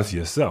responding to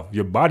yourself.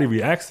 Your body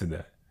reacts to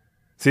that.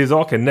 See, it's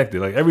all connected.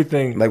 Like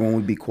everything. Like when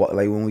we get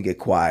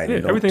quiet. Yeah,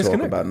 and don't everything's talk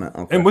connected. about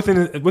nothing. Okay. And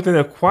within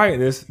the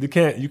quietness, you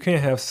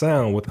can't have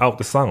sound without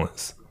the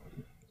silence.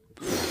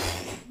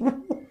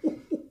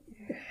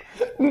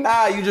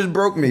 Nah, you just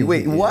broke me.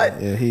 Wait,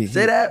 what? Yeah,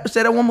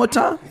 say that one more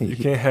time. You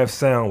can't have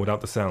sound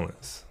without the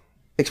silence.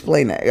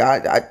 Explain that.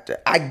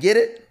 I get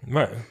it.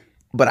 Right.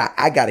 But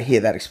I got to hear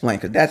that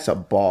explained, because that's a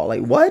ball.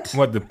 Like, what?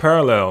 What the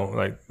parallel,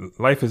 like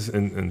life is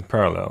in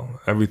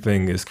parallel.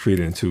 Everything is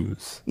created in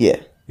twos.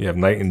 Yeah. You have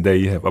night and day,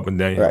 you have up and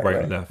down, you have right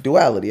and left.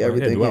 Duality,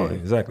 everything. Yeah, duality,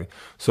 exactly.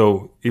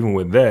 So even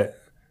with that,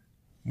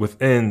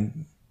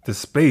 within the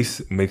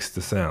space makes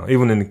the sound.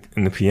 Even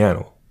in the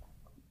piano,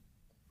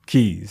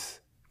 keys,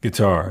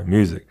 guitar,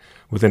 music,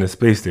 within the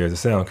space there's a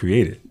sound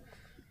created.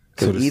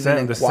 So even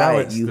in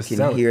quiet, you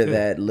can hear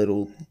that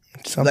little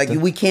something.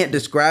 Like we can't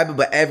describe it,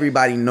 but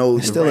everybody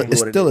knows. It's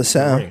still a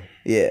sound.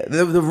 Yeah,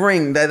 the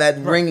ring, that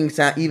ringing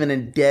sound, even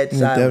in dead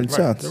silence.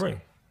 Right, the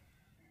ring.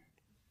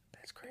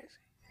 That's crazy.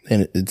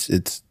 And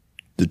it's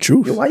the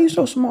truth. Yo, why you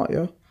so smart,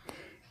 yo?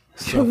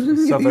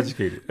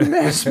 Self-educated.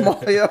 Man,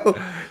 smart, yo.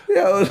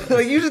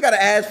 Like, you just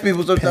gotta ask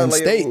people sometimes.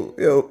 Penn State.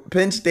 Yo,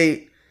 Penn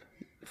State.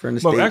 From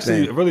the state.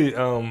 Actually, thing. really,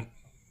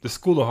 the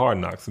School of Hard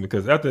Knocks,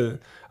 because after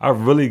I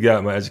really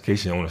got my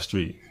education on the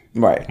street,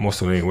 right, more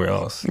so than anywhere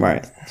else,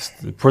 right.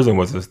 The prison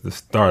was the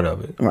start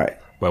of it, right.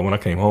 But when I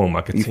came home,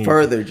 I continued. You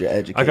furthered your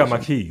education. I got my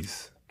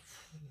keys.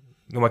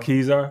 You know what my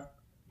keys are?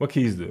 What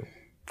keys do?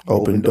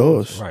 Open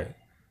doors. Right.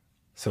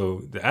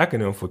 So the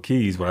acronym for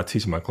keys, what I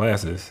teach in my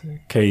classes,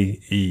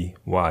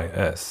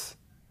 KEYS.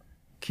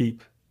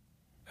 Keep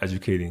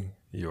educating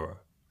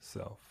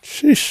yourself.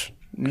 Sheesh.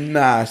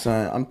 Nah,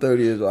 son, I'm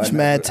 30 years old. It's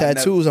mad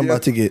tattoos I'm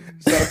about to get.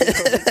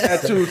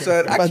 Tattoos,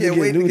 son. I can't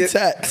wait to get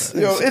tats.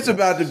 Yo, it's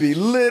about to be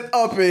lit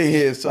up in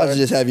here, son. I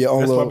just have your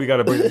own. That's why we got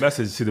to bring the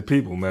message to the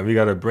people, man. We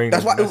got to bring.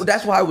 That's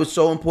why it was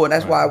so important.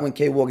 That's why when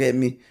K-Walk hit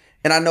me,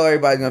 and I know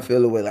everybody's gonna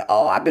feel the way like,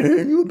 oh, I've been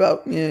hearing you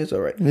about. Yeah, it's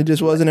all right. It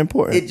just wasn't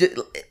important.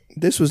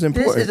 This was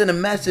important. This isn't a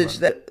message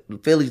that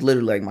Philly's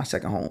literally like my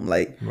second home.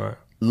 Like, right.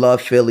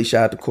 Love Philly.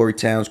 Shout out to Corey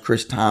Towns,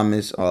 Chris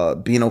Thomas,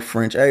 Bino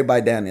French,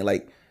 everybody down there.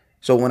 Like,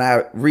 so when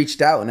I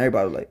reached out and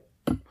everybody was like,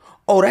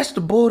 oh, that's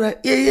the bull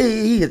that,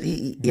 he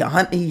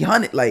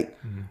hunted. Like,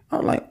 I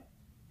was like,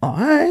 oh, all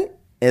right.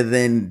 And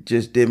then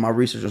just did my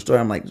research on story.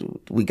 I'm like,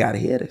 we got to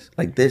hear this.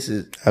 Like, this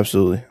is.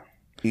 Absolutely.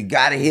 You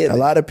got to hear this. A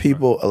lot of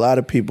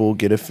people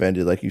get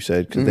offended, like you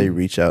said, because they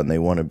reach out and they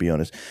want to be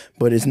honest.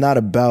 But it's not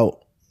about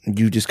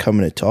you just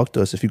coming to talk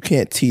to us. If you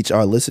can't teach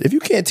our listeners, if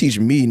you can't teach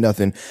me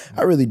nothing,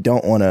 I really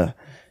don't want to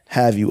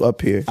have you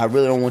up here. I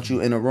really don't want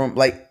you in a room,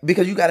 like,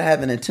 because you got to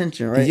have an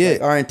intention, right? Yeah.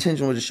 Like, our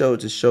intention was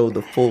to show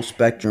the full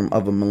spectrum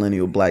of a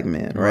millennial black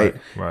man, right?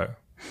 Right.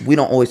 We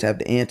don't always have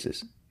the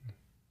answers.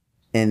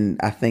 And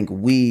I think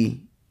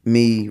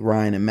me,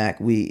 Ryan, and Mac,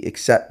 we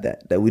accept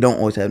that we don't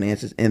always have the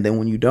answers. And then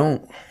when you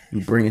don't,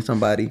 you bring in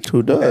somebody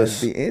who does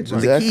has the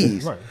answers, exactly. the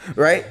keys,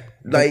 right?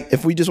 Like,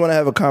 if we just want to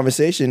have a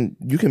conversation,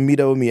 you can meet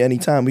up with me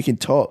anytime. We can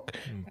talk.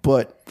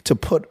 But to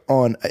put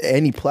on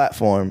any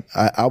platform,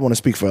 I want to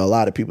speak for a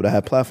lot of people that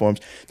have platforms.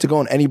 To go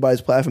on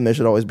anybody's platform, there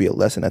should always be a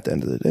lesson at the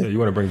end of the day. Yeah, you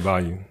want to bring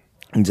value.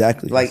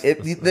 Exactly. Like,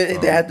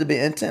 there have to be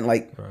intent.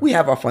 Like, we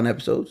have our fun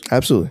episodes.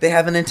 Absolutely. They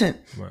have an intent.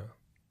 Right.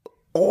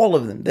 All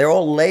of them. They're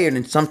all layered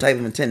in some type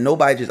of intent.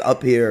 Nobody just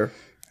up here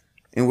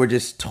and we're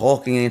just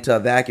talking into a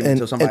vacuum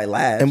until somebody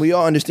laughs. And we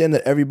all understand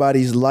that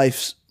everybody's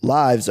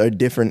lives are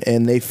different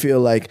and they feel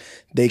like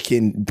they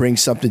can bring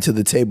something to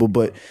the table,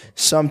 but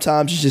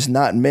sometimes it's just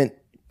not meant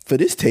for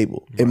this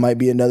table. Right. It might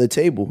be another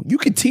table. You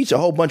could teach a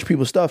whole bunch of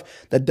people stuff.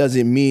 That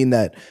doesn't mean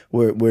that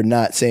we're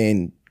not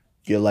saying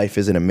your life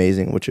isn't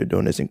amazing, what you're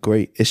doing isn't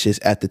great. It's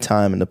just at the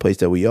time and the place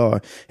that we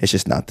are, it's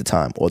just not the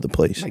time or the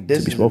place like,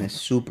 this to be spoken. Is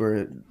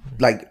super,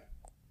 like,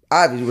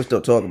 obviously we're still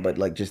talking, but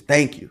like, just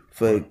thank you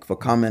for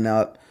coming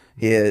up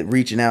here,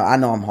 reaching out. I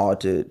know I'm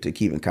hard to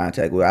keep in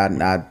contact with.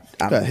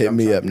 Hit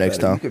me up next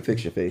time. You can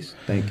fix your face.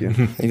 Thank you.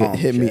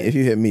 Hit me if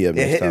you hit me up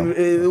next time.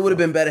 It would have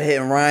been better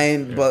hitting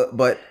Ryan,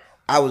 but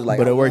I was like,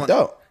 but it worked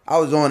out. I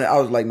was on it. I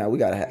was like, no, we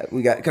got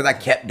because I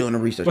kept doing the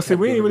research. But see,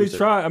 we ain't really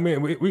try. I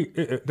mean, we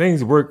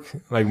things work.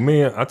 Like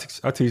me, I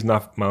teach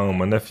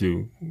my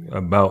nephew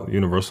about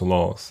universal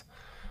laws,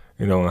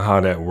 you know, and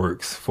how that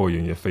works for you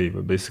in your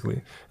favor,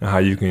 basically, and how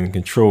you can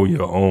control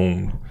your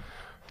own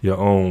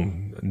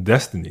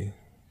destiny,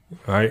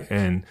 right?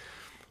 And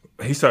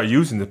he started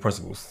using the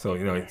principles, so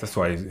you know that's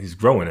why he's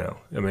growing now.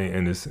 I mean,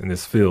 in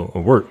this field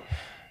of work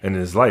and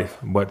in his life.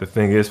 But the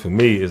thing is, for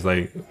me, is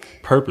like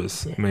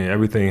purpose. I mean,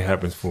 everything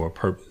happens for a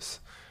purpose.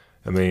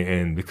 I mean,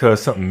 and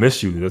because something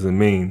missed you doesn't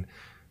mean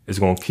it's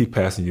going to keep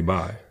passing you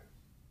by.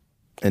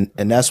 And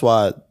that's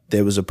why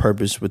there was a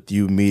purpose with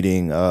you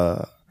meeting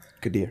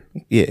Kadir.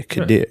 Yeah,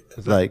 Kadir. Yeah,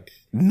 exactly. Like,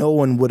 no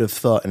one would have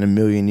thought in a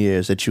million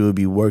years that you would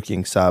be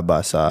working side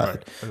by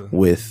side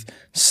with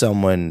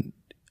someone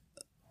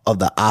of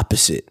the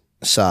opposite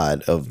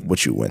side of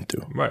what you went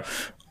through. Right.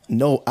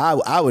 No,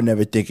 I would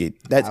never think it.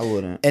 I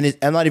wouldn't. And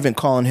I'm not even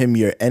calling him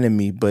your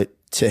enemy, but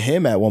to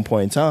him at one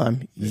point in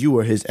time, you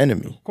were his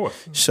enemy. Of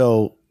course.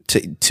 So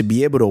to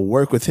be able to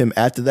work with him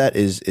after that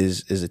is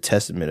a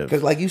testament of.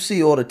 Because like you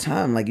see all the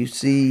time, like you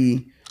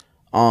see,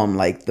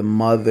 like the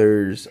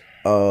mothers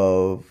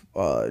of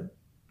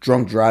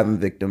drunk driving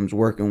victims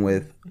working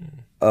with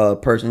a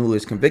person who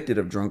is convicted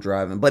of drunk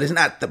driving, but it's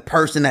not the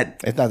person that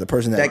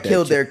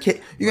killed their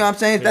kid. You know what I'm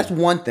saying? That's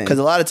one thing. Because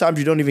a lot of times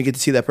you don't even get to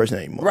see that person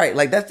anymore. Right,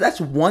 like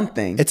that's one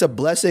thing. It's a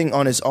blessing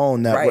on its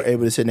own that we're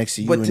able to sit next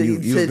to you, but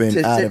you've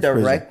been out of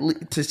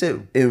prison. To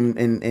sit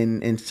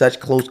in such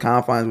close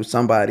confines with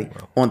somebody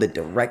on the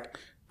direct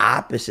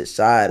opposite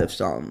side of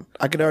something.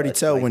 I could already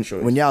tell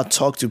when y'all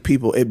talk to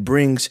people, it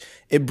brings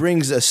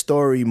a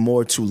story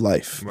more to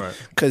life. Right.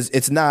 Because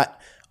it's not,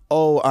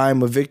 oh,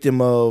 I'm a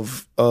victim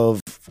of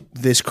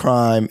this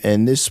crime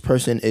and this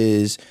person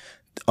is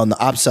on the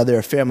opposite side. They're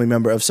a family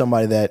member of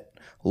somebody that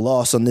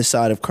lost on this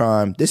side of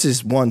crime. This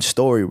is one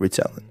story we're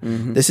telling.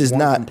 Mm-hmm. This is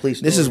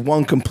this is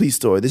one complete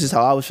story. This is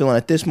how I was feeling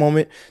at this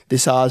moment.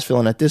 This is how I was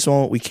feeling at this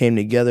moment. We came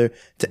together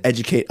to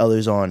educate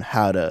others on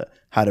how to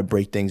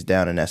break things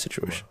down in that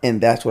situation. And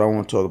that's what I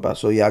want to talk about.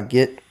 So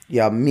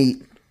y'all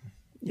meet,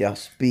 y'all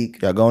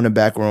speak. Y'all go in the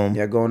back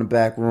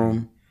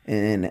room.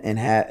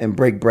 And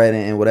break bread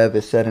and whatever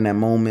is said in that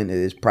moment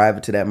is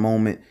private to that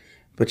moment.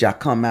 But y'all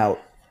come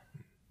out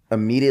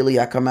immediately.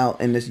 Y'all come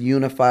out in this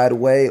unified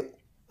way,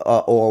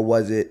 or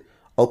was it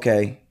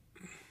okay?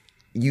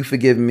 You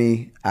forgive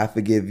me, I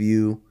forgive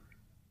you.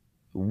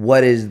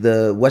 What's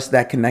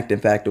that connecting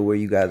factor where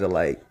you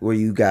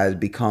guys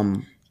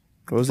become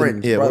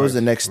friends? What was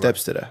the next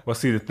steps to that? Well,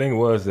 see, the thing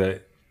was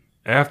that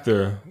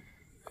after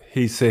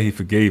he said he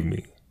forgave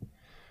me,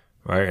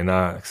 right, and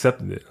I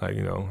accepted it, like,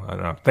 you know,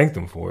 and I thanked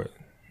him for it,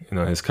 you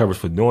know, his courage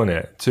for doing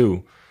that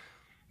too,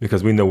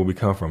 because we know where we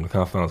come from, the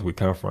confines we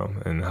come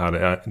from, and how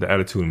the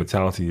attitude and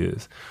mentality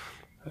is.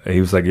 And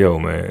he was like, "Yo,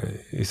 man,"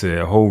 he said,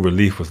 "a whole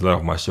relief was let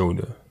off my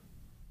shoulder."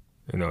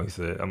 You know, he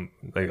said, "I'm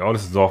like, all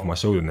this is off my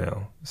shoulder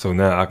now, so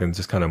now I can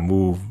just kind of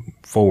move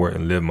forward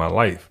and live my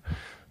life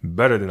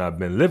better than I've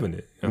been living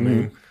it." I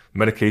mean,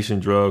 medication,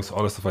 drugs,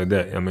 all that stuff like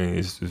that. I mean,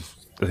 it's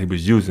that he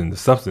was using the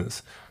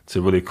substance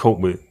to really cope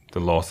with the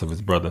loss of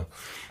his brother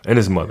and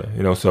his mother.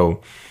 You know,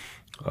 so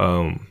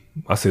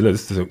I said, "Look,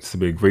 this would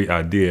be a great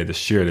idea to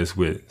share this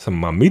with some of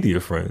my media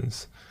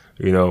friends."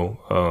 You know,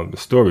 the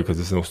story, because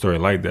there's no story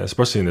like that,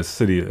 especially in the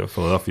city of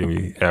Philadelphia.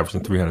 We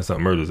averaging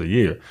 300-something murders a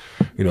year.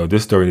 You know,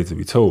 this story needs to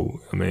be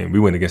told. I mean, we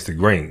went against the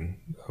grain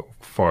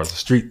far as the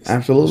streets.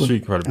 Absolutely.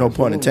 Street credibility. No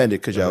pun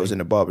intended, because y'all was in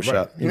the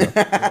barbershop. Right. You know?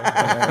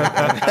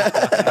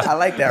 I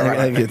like that,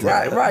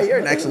 right? Right, you're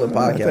an excellent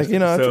podcast.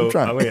 I'm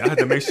trying. I mean, I had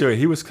to make sure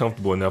he was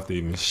comfortable enough to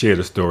even share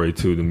the story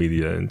to the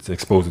media and to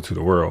expose it to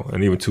the world,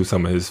 and even to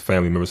some of his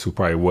family members who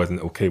probably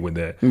wasn't okay with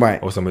that,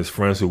 right? Or some of his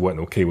friends who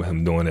wasn't okay with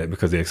him doing that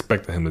because they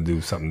expected him to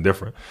do something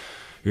different.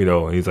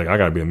 And he's like, I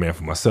got to be a man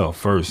for myself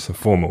first and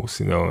foremost,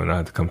 and I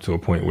had to come to a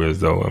point where,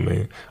 as though, I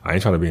mean, I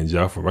ain't trying to be in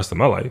jail for the rest of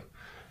my life,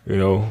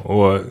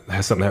 or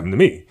have something happen to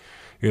me,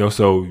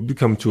 so you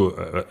come to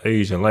an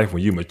age in life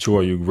when you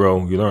mature, you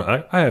grow, you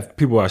learn. I have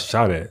people I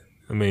shot at,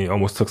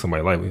 almost took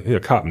somebody's life. He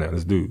a cop now,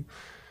 this dude.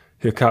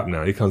 He a cop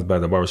now. He comes back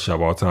to the barbershop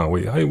all the time.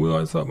 Wait, hey,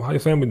 what's up? How your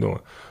family doing?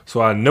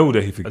 So I know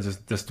that he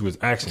just do his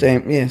actions.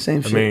 Same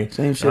shit.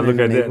 Same shit. I look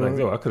at that like,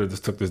 I could have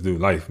just took this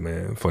dude's life,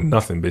 man, for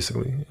nothing,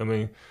 basically.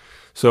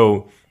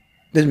 So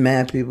there's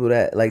mad people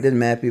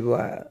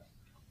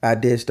I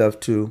did stuff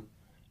to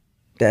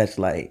that's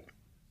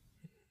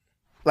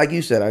like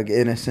you said,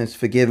 in a sense,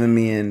 forgiving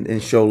me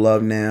and show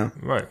love now.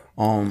 Right.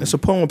 It's a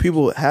point where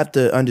people have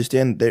to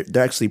understand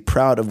they're actually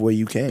proud of where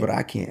you came. But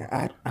I can't.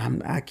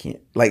 I can't.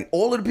 Like,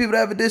 all of the people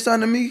that ever did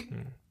something to me,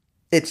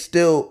 it's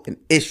still an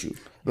issue.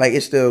 Like,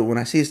 it's still, when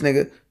I see this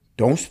nigga,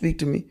 don't speak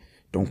to me.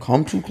 Don't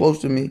come too close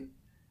to me.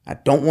 I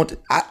don't want to.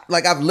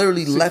 I've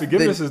literally left.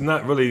 Forgiveness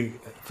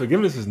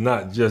is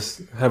not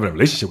just having a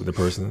relationship with the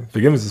person.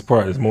 Forgiveness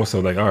is more so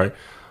like, all right,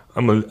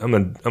 I'm a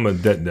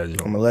debt that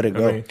joint. I'm gonna let it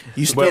go.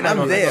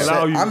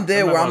 I'm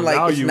there where I'm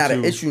like, it's not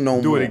an issue no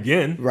more. Do it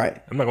again,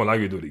 right? I'm not gonna allow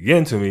you to do it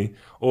again to me,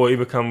 or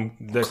even come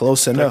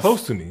close to me. You know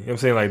what I'm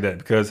saying, like that,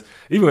 because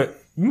even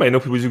you might know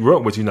people you grew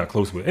up with, you're not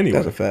close with anyway.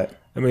 That's a fact.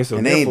 So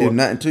and they ain't do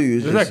nothing to you.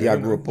 It's exactly, just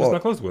y'all grew up. Just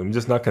not close with them. I'm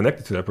just not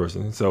connected to that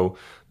person. So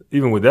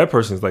even with that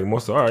person, it's like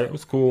most of, all right,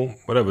 it's cool,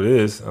 whatever it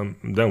is, I'm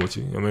done with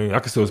you. I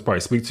can still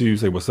probably speak to you,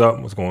 say what's up,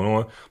 what's going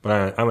on,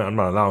 but I'm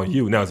not allowing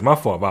you. Now it's my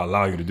fault if I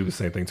allow you to do the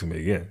same thing to me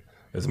again.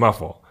 It's my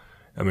fault.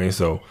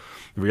 So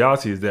the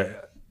reality is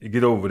that you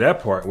get over that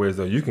part, whereas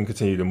though you can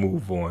continue to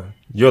move on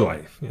your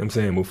life.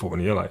 Move forward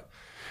in your life.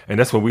 And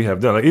that's what we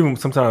have done. Like, even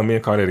sometimes me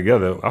and Carter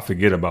together, I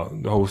forget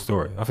about the whole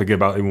story. I forget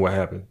about even what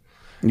happened.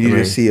 You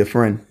just see a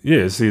friend.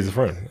 Yeah, see as a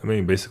friend.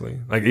 Basically.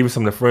 Like, even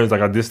some of the friends,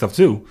 like, I did stuff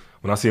too.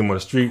 When I see them on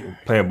the street,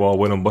 playing ball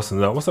with them, busting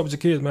it up. What's up with your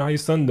kids, man? How your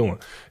son doing?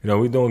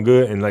 We doing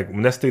good. And, like,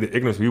 when that state of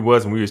ignorance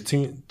when we was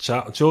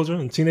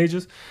children and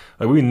teenagers,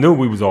 like, we knew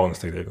we was all in a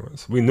state of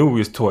ignorance. We knew we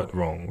was taught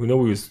wrong. We knew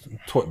we was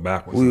taught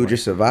backwards. We were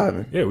just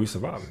surviving. Yeah, we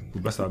surviving. We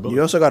best our ability.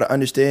 You also got to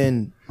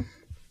understand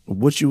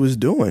what you was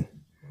doing.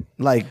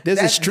 Like, there's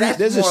a street.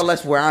 There's more or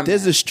less where I'm.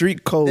 There's a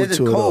street code to it. There's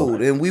a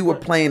code, and we were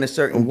playing a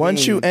certain.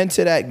 Once game. you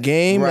enter that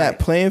game, right. that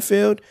playing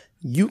field,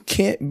 you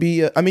can't be.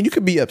 You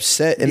could be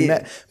upset and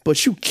mad,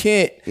 but you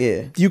can't.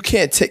 Yeah. You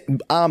can't take.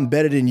 I'm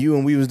better than you,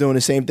 and we was doing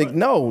the same thing. Right.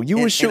 No, you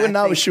was shooting.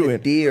 I was shooting.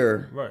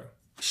 Deer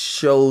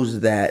shows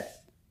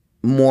that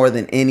more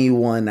than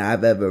anyone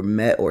I've ever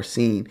met or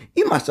seen,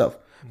 even myself,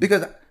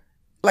 because,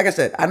 like I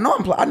said, I know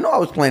I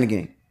was playing a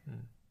game.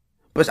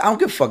 But I don't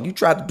give a fuck. You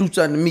tried to do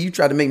something to me. You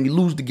tried to make me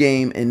lose the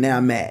game, and now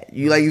I'm mad.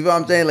 You know what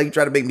I'm saying? Like, you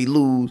try to make me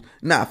lose.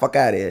 Nah, fuck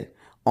out of here.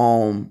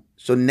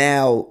 So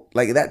now,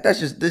 like, that's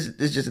just this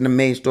just in the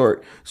main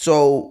story.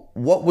 So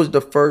what was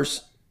the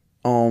first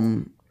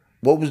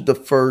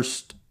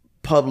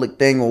public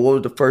thing, or what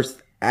was the first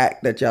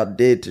act that y'all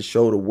did to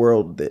show the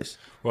world this?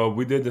 Well,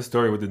 we did the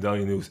story with the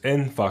Daily News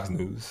and Fox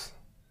News,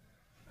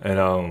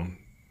 and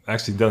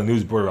actually Daily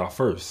News brought it out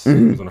first.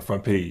 It was on the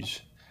front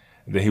page.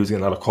 And then he was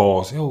getting a lot of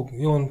calls. Yo,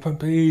 you on the front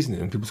page?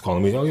 And people was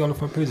calling me, oh, you on the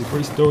front page? A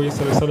great story, et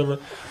cetera, et cetera.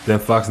 Then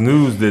Fox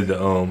News did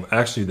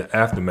the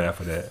aftermath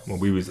of that, when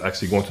we was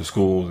actually going to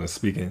schools and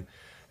speaking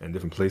in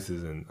different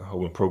places and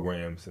holding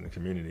programs in the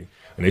community.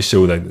 And they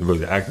showed like really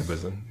the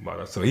activism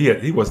about us. So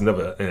he was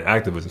never in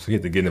activism, so he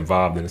had to get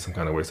involved in it some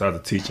kind of way. So I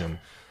had to teach him,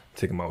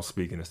 take him out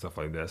speaking and stuff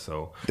like that.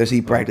 So does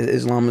he practice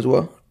Islam as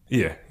well?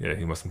 Yeah,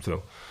 he Muslim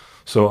too.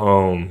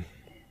 So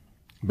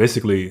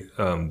basically,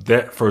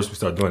 that first we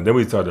started doing. Then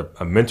we started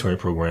a mentoring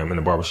program in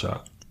the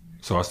barbershop.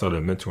 So I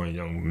started mentoring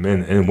young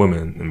men and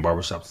women in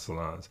barbershops and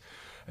salons.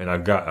 And I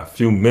got a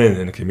few men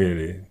in the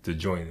community to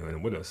join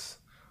in with us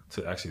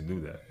to actually do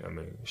that.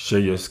 Share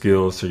your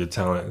skills, share your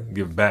talent,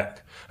 give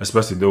back,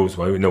 especially those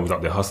who was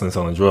out there hustling,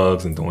 selling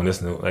drugs and doing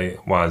this and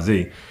like Y,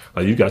 Z.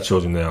 Like, you got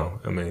children now.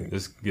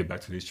 Just give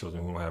back to these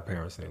children who don't have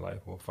parents in their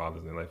life or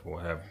fathers in their life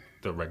or have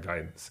direct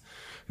guidance.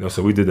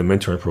 So we did the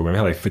mentoring program. We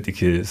had like 50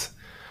 kids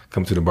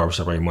come to the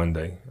barbershop every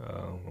Monday.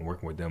 I'm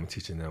working with them and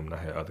teaching them. And I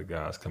had other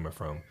guys coming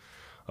from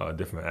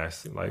different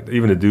aspects. Like,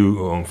 even the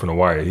dude from The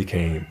Wire, he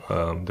came,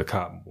 the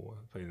cop boy,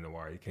 played in The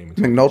Wire. He came.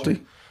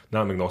 McNulty?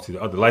 Not McNulty,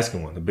 the other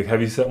light-skinned one, the big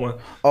heavy-set one.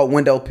 Oh,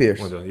 Wendell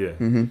Pierce. Yeah.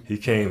 Mm-hmm. He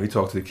came, he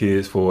talked to the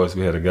kids for us.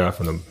 We had a guy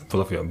from the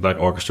Philadelphia Black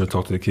Orchestra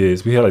talk to the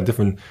kids. We had like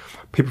different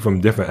people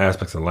from different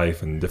aspects of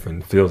life and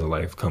different fields of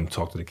life come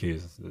talk to the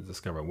kids to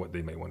discover what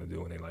they may want to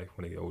do in their life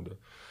when they get older.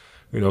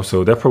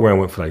 So that program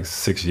went for like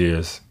 6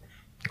 years.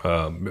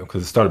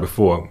 Because it started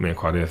before me and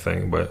Carter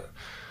thing, but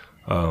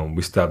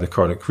we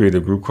created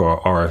a group called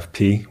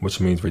RFP, which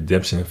means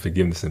Redemption,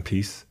 Forgiveness, and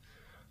Peace.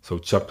 So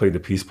Chuck played the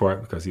peace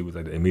part because he was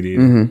like the immediate,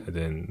 and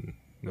then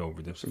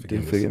redemption,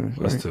 forgiveness,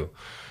 us too.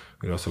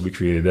 So we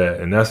created that,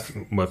 and that's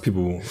what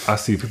I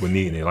see people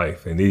need in their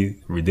life. They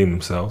need to redeem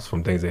themselves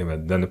from things they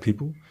haven't done to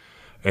people,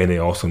 and they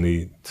also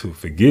need to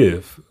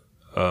forgive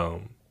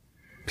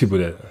people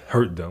that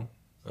hurt them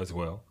as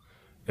well,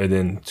 and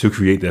then to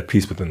create that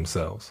peace within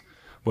themselves.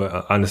 But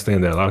I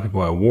understand that a lot of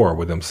people are at war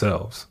with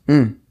themselves,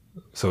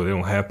 so they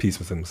don't have peace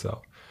within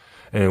themselves,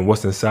 and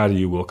what's inside of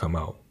you will come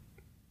out.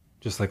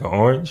 Just like an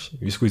orange,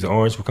 if you squeeze an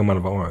orange, will come out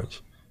of an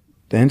orange.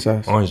 The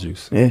inside. Orange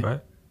juice, right?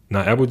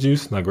 Not apple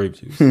juice, not grape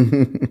juice,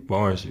 but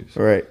orange juice.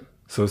 Right.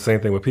 So same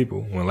thing with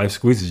people. When life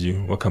squeezes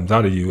you, what comes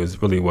out of you is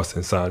really what's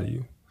inside of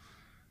you.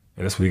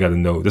 And that's what you got to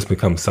know. This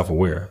becomes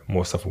self-aware.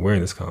 More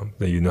self-awareness comes.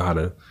 Then you know how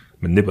to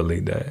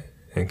manipulate that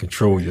and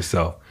control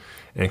yourself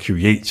and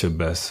create your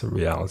best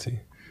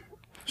reality.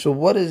 So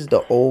what is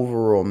the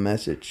overall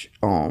message?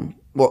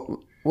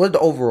 What's the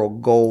overall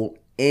goal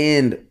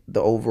and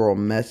the overall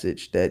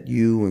message that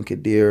you and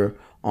Kadir,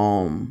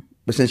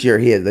 but since you're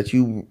here, that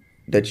you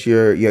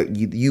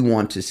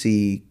want to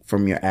see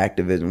from your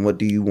activism? What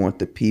do you want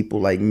the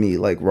people like me,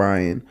 like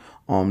Ryan,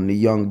 the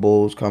young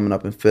bulls coming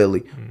up in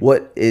Philly?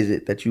 What is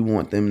it that you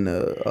want them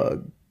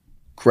to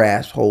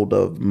grasp hold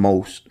of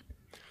most?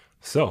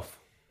 Self.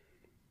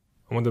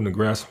 I want them to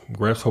grasp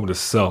hold of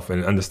self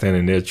and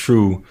understanding their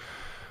true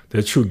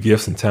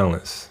gifts and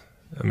talents.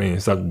 I mean,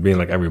 it's not being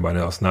like everybody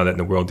else, not letting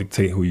the world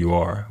dictate who you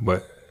are,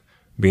 but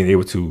being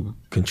able to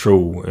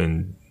control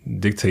and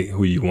dictate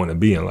who you want to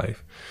be in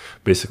life,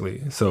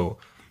 basically. So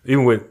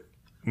even with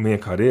me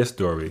and Kadir's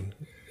story,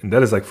 and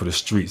that is like for the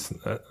streets,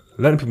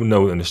 letting people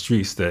know in the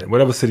streets that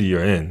whatever city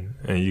you're in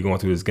and you're going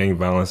through this gang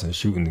violence and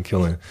shooting and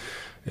killing,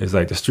 it's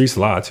like the streets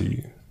lie to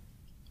you.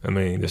 I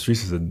mean, the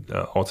streets is an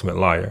ultimate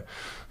liar.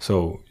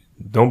 So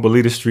don't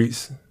believe the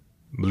streets,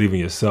 believe in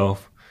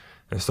yourself,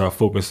 and start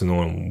focusing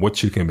on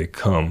what you can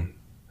become.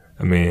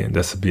 I mean,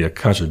 that's to be a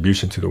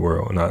contribution to the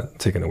world, not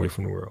taken away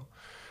from the world.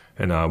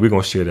 And we're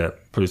going to share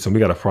that pretty soon.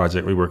 We got a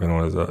project we're working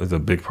on. It's a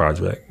big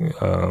project.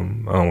 I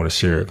don't want to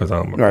share it because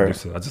I'm a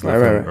producer. I just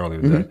left it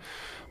earlier today.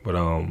 But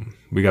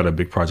we got a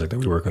big project that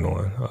we're working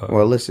on.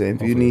 Well, listen,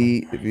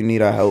 if you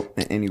need our help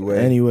in any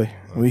way,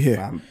 we here.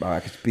 I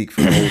can speak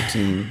for the whole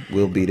team.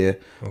 We'll be there.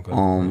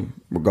 Okay.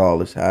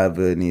 Regardless,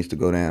 however it needs to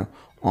go down.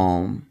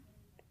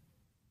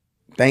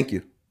 Thank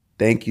you.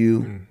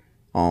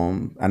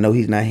 I know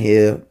he's not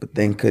here, but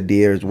thank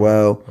Kadir as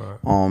well.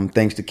 Right.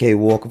 Thanks to Kay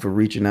Walker for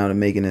reaching out and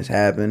making this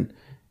happen.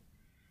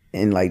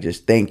 And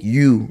just thank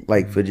you,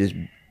 for just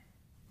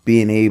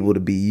being able to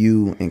be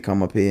you and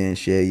come up here and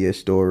share your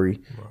story.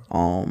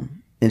 Right.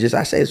 And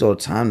I say this all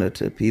the time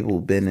to people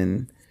who've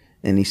been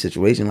in these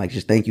situations,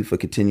 just thank you for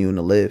continuing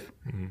to live.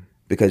 Mm-hmm.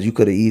 Because you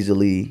could have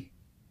easily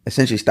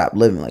essentially stopped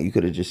living. You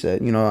could have just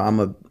said, I'm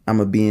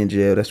a be in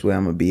jail, that's where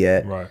I'm gonna be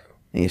at. Right.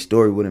 And your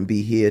story wouldn't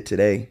be here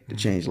today to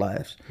change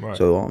lives. Right.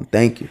 So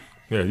thank you.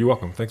 Yeah, you're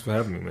welcome. Thanks for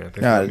having me, man.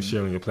 Thanks for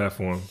sharing your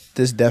platform.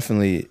 This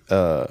definitely,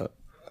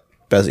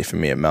 especially for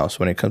me at Mouse,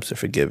 when it comes to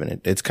forgiving,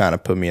 it's kind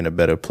of put me in a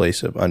better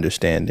place of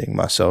understanding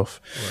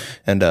myself. Right.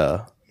 And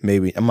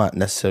maybe, I'm not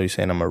necessarily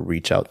saying I'm going to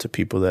reach out to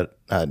people that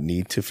I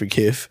need to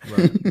forgive.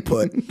 Right.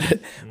 But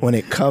when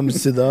it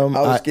comes to them.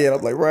 I was scared.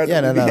 I'm like, right. Yeah,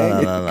 no.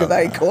 Because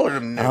I ain't calling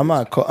them names. I'm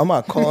not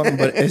calling them,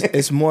 but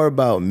it's more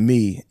about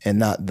me and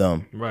not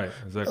them. Right,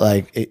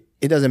 exactly.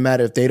 It doesn't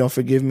matter if they don't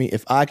forgive me.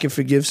 If I can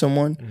forgive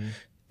someone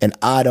and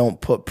I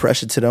don't put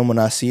pressure to them when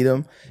I see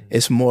them,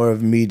 it's more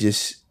of me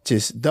just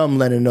them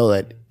letting know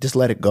that just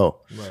let it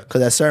go.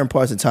 Because at certain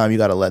parts of time, you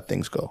got to let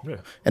things go. Yeah.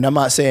 And I'm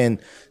not saying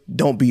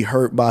don't be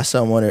hurt by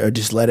someone or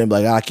just let him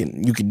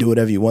you can do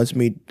whatever you want to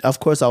me.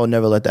 Of course, I would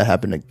never let that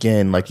happen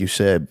again, like you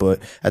said.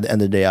 But at the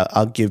end of the day,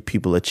 I'll give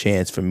people a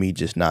chance for me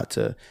just not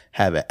to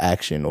have an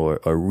action or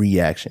a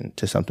reaction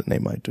to something they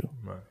might do.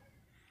 Right.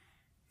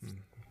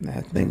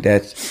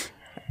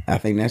 I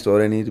think that's all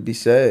that needs to be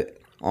said.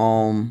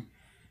 You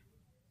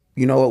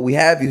know what? We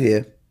have you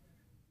here.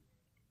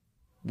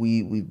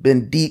 We've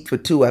been deep for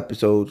 2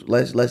 episodes.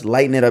 Let's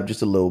lighten it up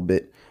just a little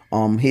bit.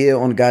 Here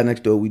on The Guy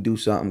Next Door, we do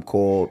something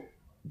called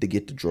the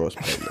Get the Drawers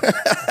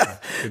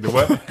playlist. The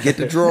what? Get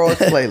the Drawers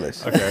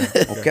playlist.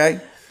 Okay.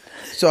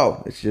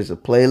 So it's just a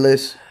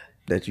playlist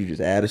that you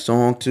just add a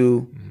song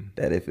to.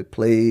 That if it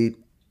played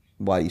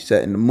while you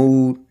set in the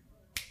mood,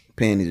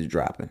 panties is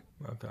dropping.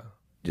 Okay.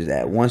 Just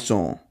add one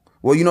song.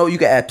 Well, you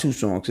can add 2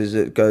 songs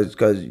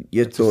because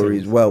your story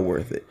is well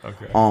worth it.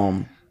 Okay.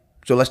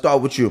 So let's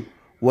start with you.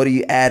 What are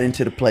you adding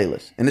to the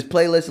playlist? And this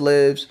playlist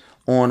lives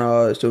on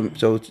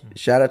so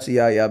shout out to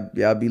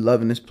y'all be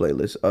loving this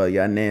playlist.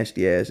 Y'all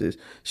nasty asses.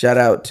 Shout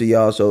out to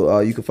y'all. So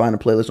you can find a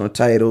playlist on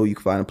Tidal, you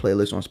can find a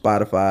playlist on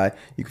Spotify,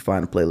 you can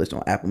find a playlist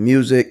on Apple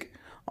Music.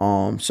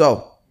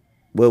 So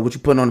what you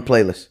putting on the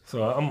playlist?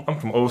 So I'm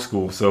from old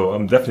school, so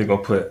I'm definitely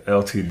gonna put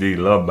LTD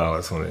Love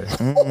Ballads on it.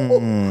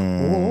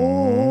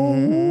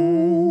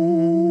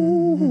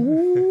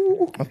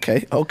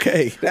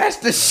 Okay. That's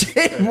the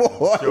shit,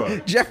 boy. Sure.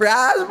 Jeffrey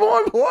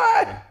Osborne,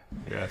 boy.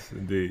 Yes,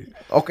 indeed.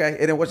 Okay,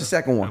 and then what's the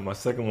second one? My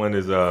second one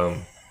is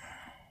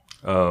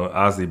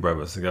Ozzy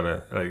Brothers. I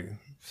gotta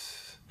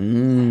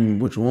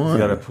Which one? You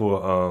gotta pull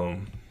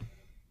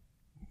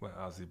what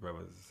Ozzy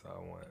Brothers I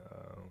want.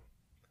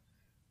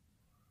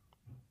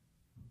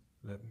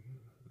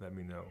 Let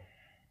me know.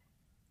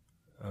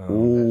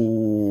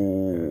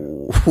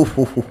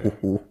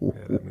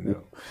 Let me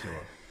know.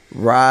 Sure.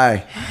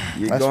 Right.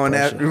 You're going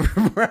after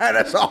right.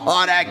 That's a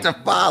hard act to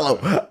follow.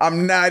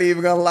 I'm not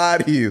even gonna lie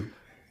to you.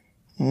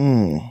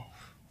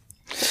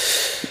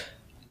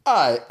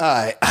 All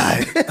right.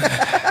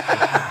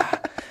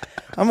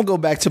 I'm gonna go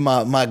back to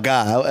my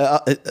guy,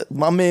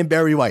 my man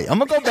Barry White. I'm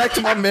gonna go back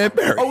to my man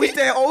Barry. Oh, we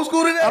staying old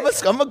school today? I'm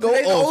gonna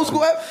go old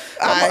school.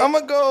 I'm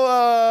gonna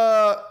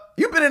go.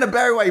 You've been in a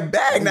Barry White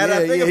bag now.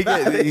 That I think about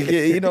it.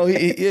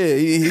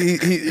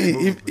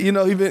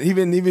 He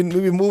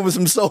been moving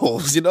some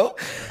souls. You know,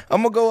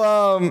 I'm gonna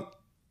go.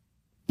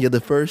 You're the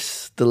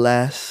first, the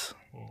last,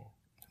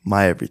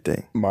 my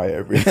everything,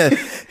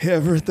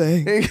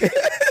 everything.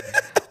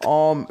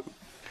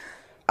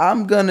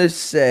 I'm gonna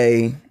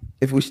say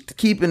if we're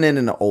keeping it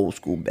in the old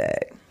school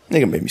bag.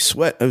 Nigga made me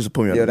sweat. That was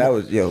put me on. That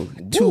was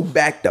two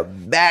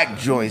back-to-back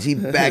joints. He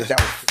backed out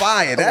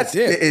fire. That's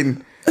it.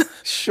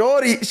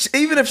 Shorty,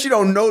 even if she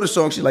don't know the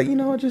song, she's like,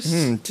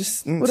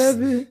 just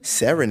whatever,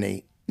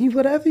 serenade.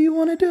 Whatever you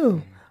want to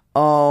do.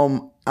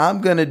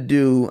 I'm gonna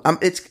do.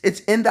 It's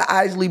in the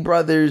Isley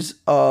Brothers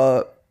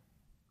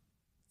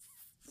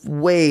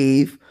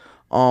wave.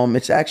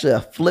 It's actually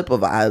a flip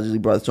of an Isley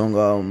Brothers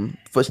song.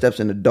 Footsteps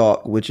in the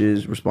Dark, which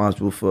is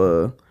responsible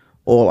for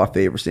all our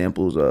favorite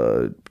samples.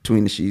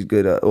 Between the She's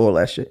Good, all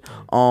that shit.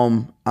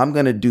 I'm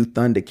gonna do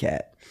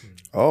Thundercat.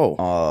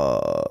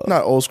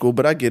 Not old school,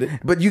 but I get it.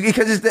 But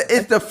because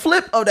it's the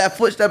flip of that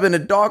Footstep in the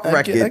Dark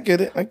record. I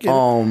get it.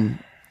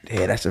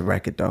 Yeah, that's a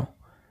record though.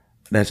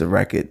 That's a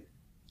record.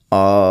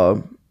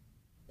 I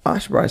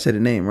should probably say the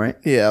name, right?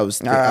 Yeah,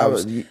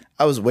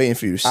 I was waiting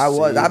for you to say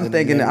I'm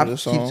thinking I keep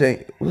song.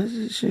 saying, what is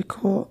this shit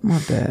called? My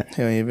bad. I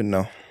don't even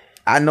know.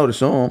 I know the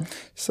song.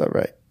 It's all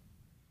right.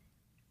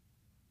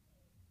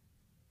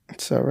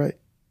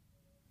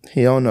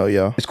 He don't know,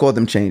 y'all. It's called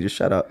Them Changes.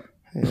 Shut up.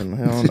 He don't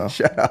know.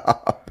 Shut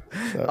up.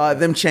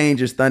 Them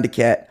Changes,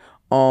 Thundercat.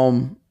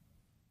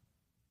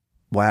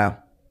 Wow.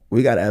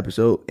 We got an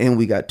episode and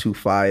we got two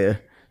fire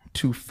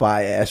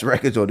ass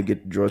records on to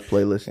get the Drawers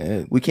playlist.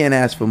 Yeah. We can't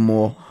ask for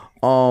more.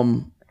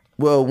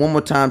 Well, one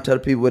more time, tell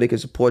the people where they can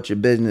support your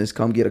business.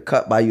 Come get a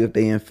cut by you if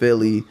they in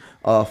Philly.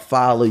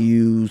 Follow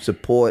you,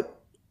 support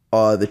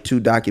the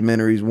two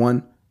documentaries,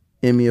 one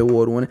Emmy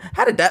Award winner.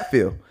 How did that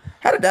feel?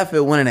 How did that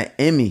feel winning an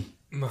Emmy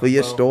for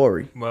your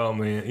story? Well,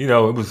 man, it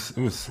was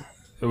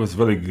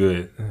really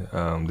good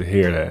to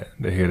hear that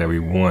we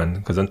won,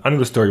 because I knew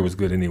the story was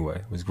good anyway.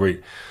 It was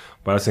great,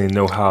 but I just didn't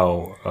know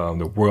how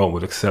the world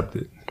would accept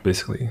it,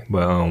 basically.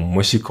 But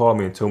when she called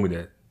me and told me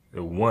that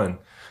it won,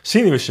 she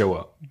didn't even show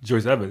up.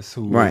 Joyce Evans,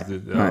 who was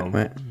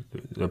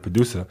the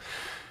producer,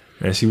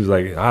 and she was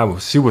like,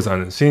 she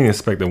didn't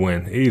expect to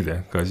win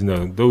either, because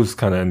those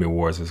kind of Emmy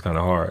Awards is kind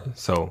of hard.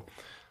 So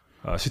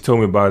she told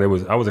me about it.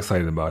 I was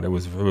excited about it. It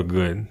was real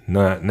good.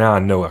 Now I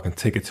know I can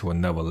take it to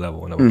another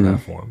level, another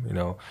platform,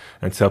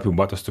 and tell people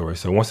about the story.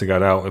 So once it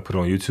got out, I put it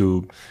on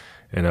YouTube,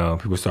 and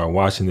people started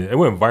watching it. It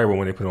went viral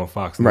when they put it on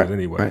Fox News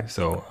anyway. Right.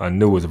 So I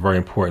knew it was a very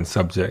important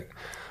subject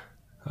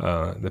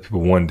that people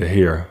wanted to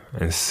hear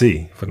and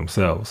see for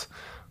themselves.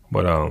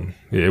 But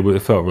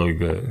it felt really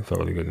good. It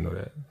felt really good to know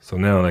that. So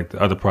now, like the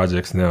other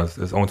projects, now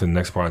it's on to the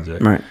next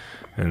project, right?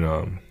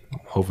 And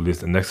hopefully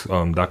it's the next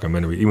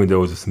documentary. Even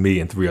though it's just me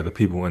and 3 other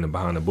people in the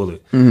Behind the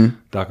Bullet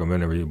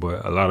documentary,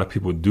 but a lot of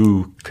people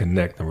do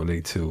connect and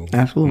relate to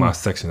my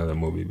section of the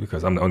movie,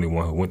 because I'm the only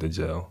one who went to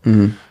jail,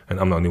 and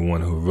I'm the only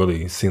one who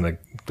really seemed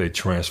like they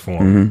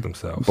transformed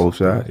themselves. Both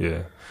sides,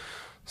 yeah.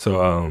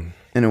 So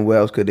and then where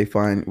else could they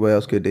find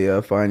you? They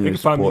can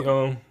find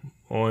me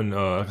on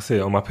like I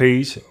said, on my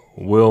page,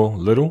 Will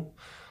Little.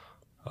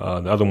 The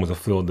other ones are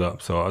filled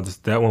up, so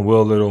that one,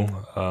 Will Little.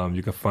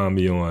 You can find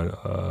me on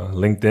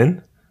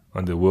LinkedIn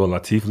under Will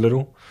Latif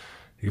Little.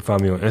 You can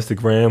find me on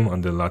Instagram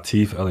under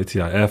Latif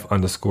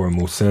 _Muhsin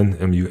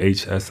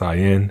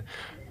Muhsin.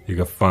 You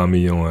can find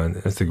me on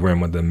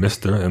Instagram under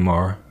Mr.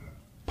 MR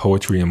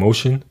Poetry in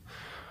Motion.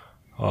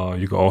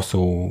 You can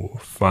also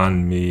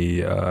find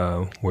me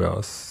where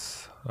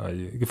else?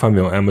 You can find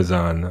me on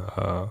Amazon.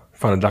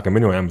 Find a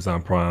documentary on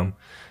Amazon Prime,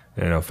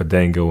 and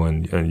Fandango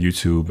and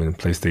YouTube and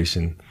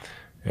PlayStation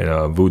and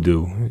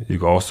Vudu. You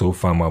can also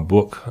find my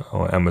book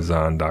on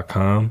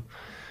Amazon.com.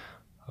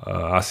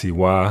 I See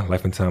Why,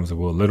 Life and Times of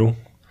Will Little.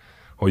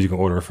 Or you can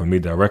order it from me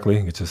directly,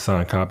 get your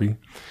signed copy.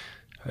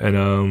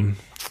 And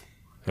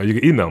you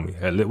can email me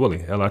at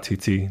litwilly,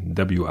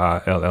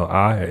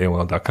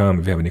 LITTWILLI@AOL.com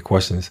if you have any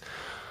questions,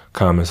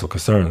 comments, or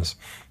concerns.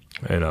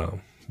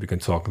 And we can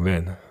talk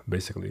then,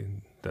 basically.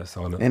 That's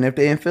all. And if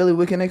they're in Philly,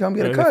 where can they come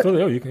get a cut?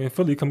 In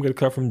Philly, come get a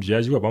cut from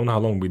Jazz You Up. I don't know how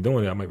long we'll be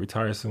doing it. I might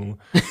retire soon.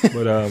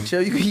 But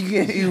Chill,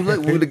 you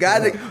look, the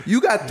guy that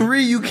you got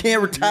 3, you can't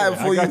retire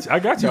before I got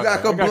y'all. You got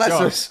to come bless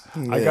us.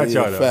 I got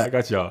y'all. I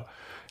got y'all.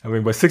 I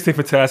mean, but 16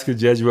 Fantastic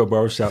Jazz You Up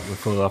Barbershop in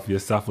Philadelphia,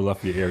 South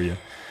Philadelphia area.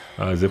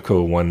 Zip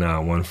code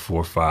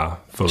 19145.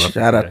 Philadelphia.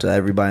 Shout out to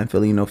everybody in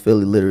Philly. You know,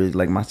 Philly literally is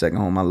like my second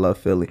home. I love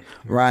Philly.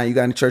 Ryan, you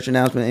got any church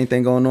announcement?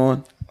 Anything going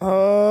on?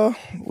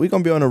 We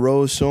gonna be on the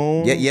road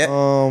soon.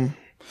 Yeah.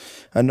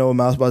 I know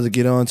Mouse about to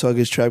get on, talk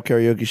his trap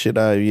karaoke shit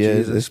out. Yeah,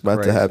 it's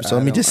about to happen. So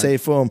let me just say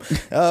for him,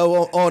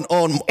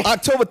 on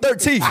October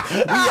 13th,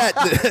 we at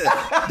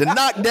the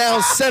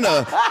Knockdown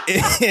Center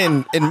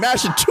in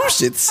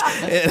Massachusetts.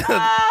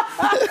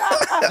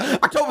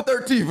 October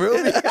 13th,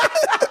 really?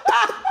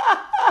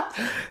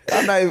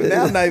 I'm not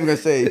even gonna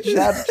say it.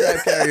 Shout out to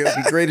Trap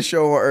Karaoke, greatest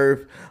show on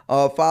earth.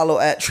 Follow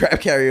at Trap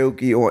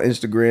Karaoke on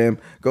Instagram.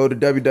 Go to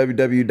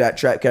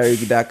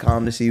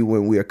www.trapkaraoke.com to see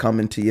when we are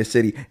coming to your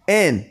city.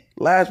 And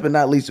last but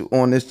not least,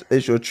 on this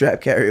issue of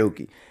Trap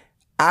Karaoke,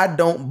 I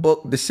don't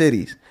book the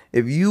cities.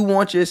 If you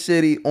want your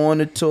city on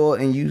the tour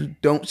and you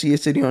don't see your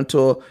city on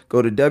tour,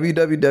 go to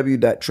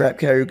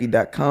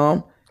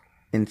www.trapkaraoke.com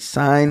and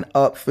sign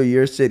up for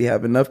your city.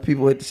 Have enough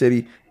people hit the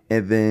city,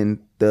 and then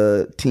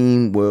the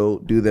team will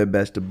do their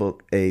best to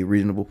book a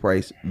reasonable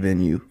price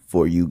venue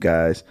for you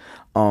guys.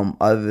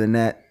 Other than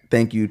that,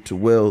 thank you to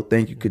Will.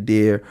 Thank you,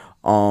 Kadir.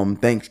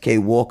 Thanks Kay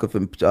Walker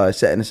for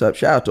setting us up.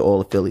 Shout out to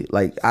all of Philly.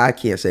 Like, I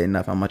can't say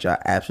enough how much I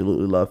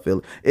absolutely love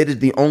Philly. It is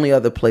the only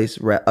other place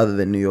other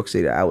than New York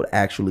City that I would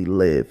actually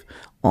live.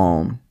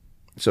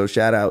 So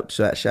shout out.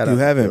 You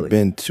haven't Philly.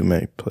 been to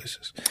many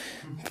places.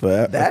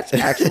 But That's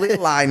actually a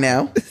lie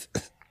now.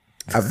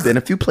 I've been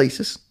a few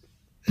places.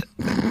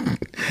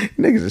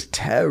 Niggas is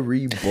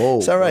terrible.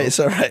 It's all right. It's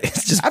all right.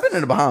 It's just I've been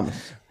in the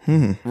Bahamas.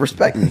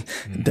 Respect me.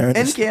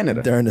 In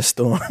Canada. During the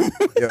storm.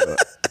 Yo,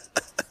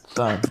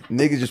 son,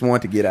 niggas just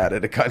want to get out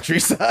of the country,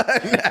 son.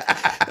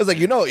 I was like,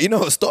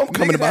 a storm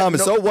coming to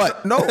Bahamas. So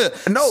what? No.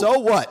 So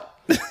what?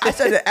 I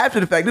said that after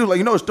the fact. Dude,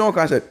 like, a storm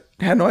coming. I said,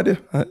 I had no idea.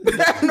 I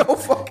had no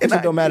fucking idea.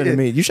 It don't matter to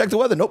me. You checked the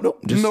weather? Nope.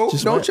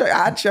 Just don't check.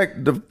 I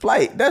checked the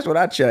flight. That's what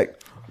I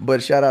checked.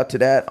 But shout out to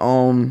that.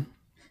 I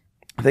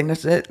think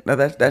that's it.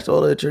 That's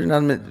all the church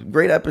announcement.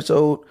 Great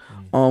episode.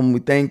 We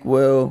thank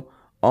Will.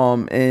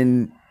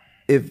 And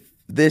if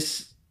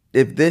this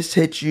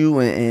hit you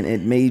and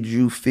it made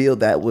you feel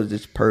that was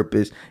its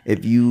purpose,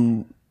 if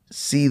you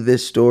see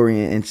this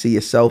story and see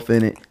yourself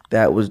in it,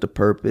 that was the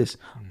purpose.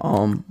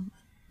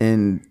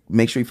 And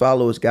make sure you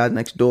follow us, Guys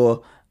Next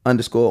Door _ on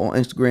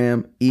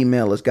Instagram.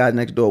 Email us,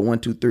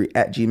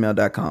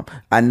 guysnextdoor123@gmail.com.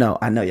 I know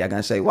y'all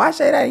gonna say, why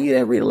say that? You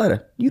didn't read a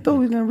letter. You thought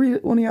we was gonna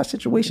read one of y'all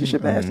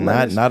situationship ass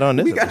letters. Not on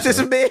this. We got this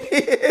in bed.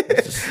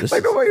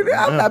 Like,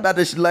 I'm not about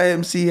to let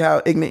him see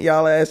how ignorant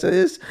y'all ass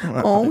is.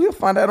 We'll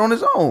find out on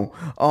his own.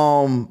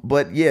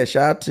 But yeah,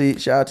 shout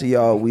out to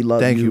y'all. We love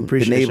Thank you.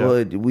 Appreciate the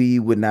neighborhood. Y'all. We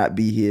would not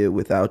be here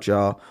without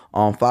y'all.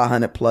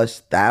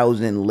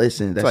 500,000+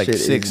 listens. That it's like shit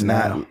 6 is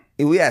now. not.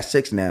 We at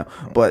 6 now,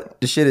 but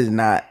the shit is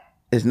not.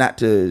 It's not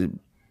to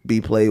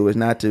be played with. It's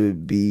not to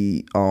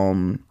be.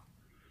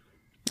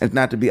 It's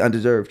not to be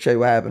undeserved. Che,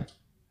 what happened?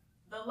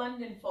 The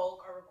London folk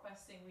are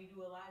requesting we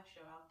do a live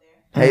show out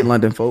there. Hey,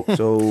 London folk.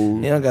 So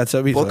you don't got to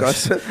tell me book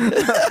us.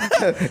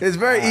 It's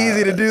very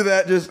easy to do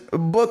that. Just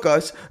book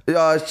us.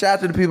 Shout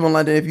out to the people in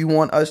London. If you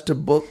want us to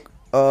book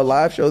a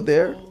live show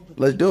there,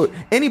 let's do it.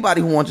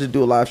 Anybody who wants to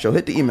do a live show,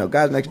 hit the email,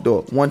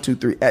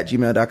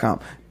 guysnextdoor123@gmail.com.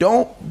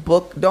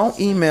 Don't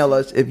email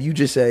us if you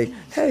just say,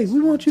 hey, we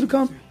want you to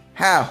come.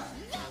 How?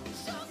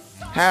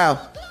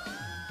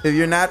 If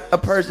you're not a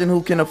person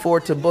who can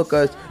afford to book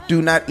us,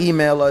 do not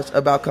email us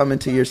about coming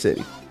to your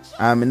city.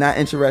 I'm not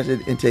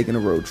interested in taking a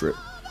road trip.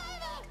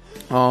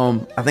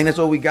 I think that's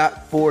all we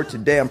got for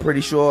today. I'm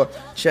pretty sure.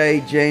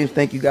 Che, James,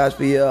 thank you guys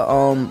for your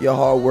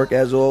hard work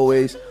as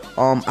always.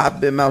 I've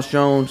been Mouse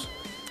Jones.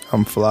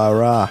 I'm Fly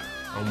Ra.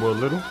 I'm Will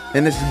Little.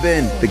 And this has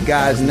been The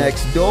Guys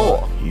Next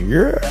Door.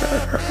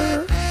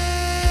 Yeah.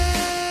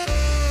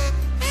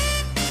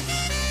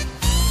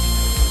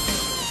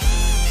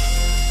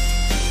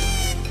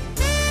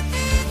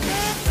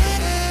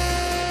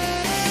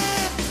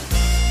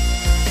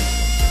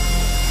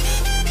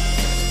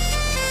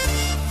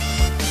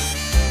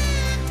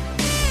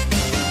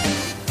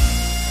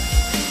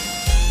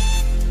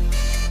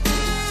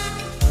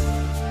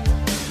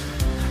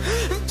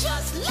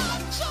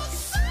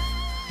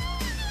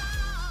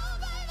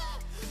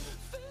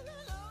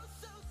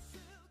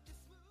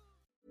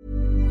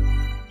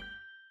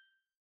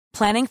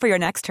 Planning for your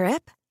next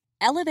trip?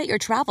 Elevate your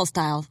travel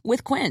style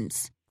with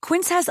Quince.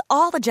 Quince has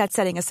all the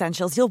jet-setting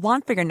essentials you'll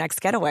want for your next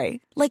getaway,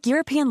 like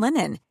European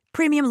linen,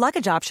 premium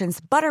luggage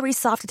options, buttery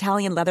soft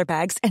Italian leather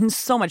bags, and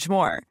so much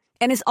more.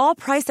 And is all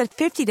priced at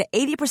 50 to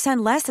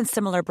 80% less than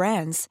similar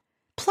brands.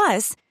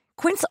 Plus,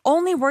 Quince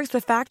only works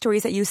with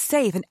factories that use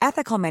safe and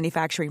ethical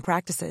manufacturing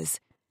practices.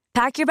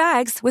 Pack your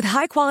bags with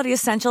high-quality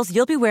essentials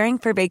you'll be wearing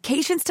for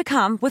vacations to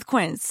come with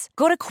Quince.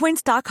 Go to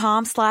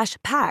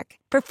quince.com/pack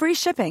for free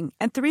shipping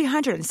and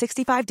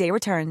 365-day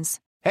returns.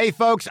 Hey,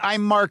 folks,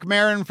 I'm Mark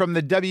Maron from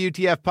the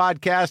WTF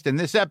Podcast, and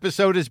this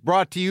episode is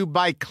brought to you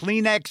by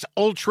Kleenex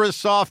Ultra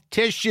Soft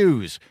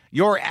Tissues,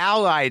 your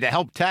ally to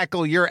help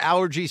tackle your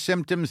allergy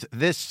symptoms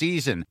this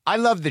season. I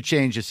love the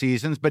change of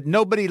seasons, but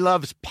nobody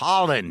loves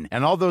pollen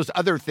and all those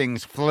other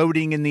things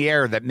floating in the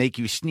air that make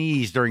you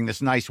sneeze during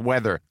this nice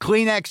weather.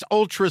 Kleenex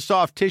Ultra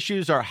Soft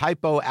Tissues are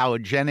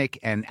hypoallergenic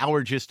and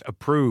allergist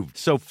approved.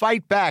 So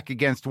fight back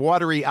against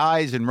watery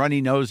eyes and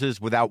runny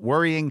noses without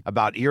worrying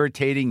about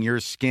irritating your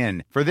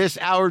skin. For this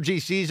allergy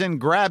season,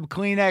 grab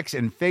Kleenex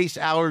and face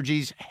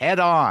allergies head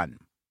on.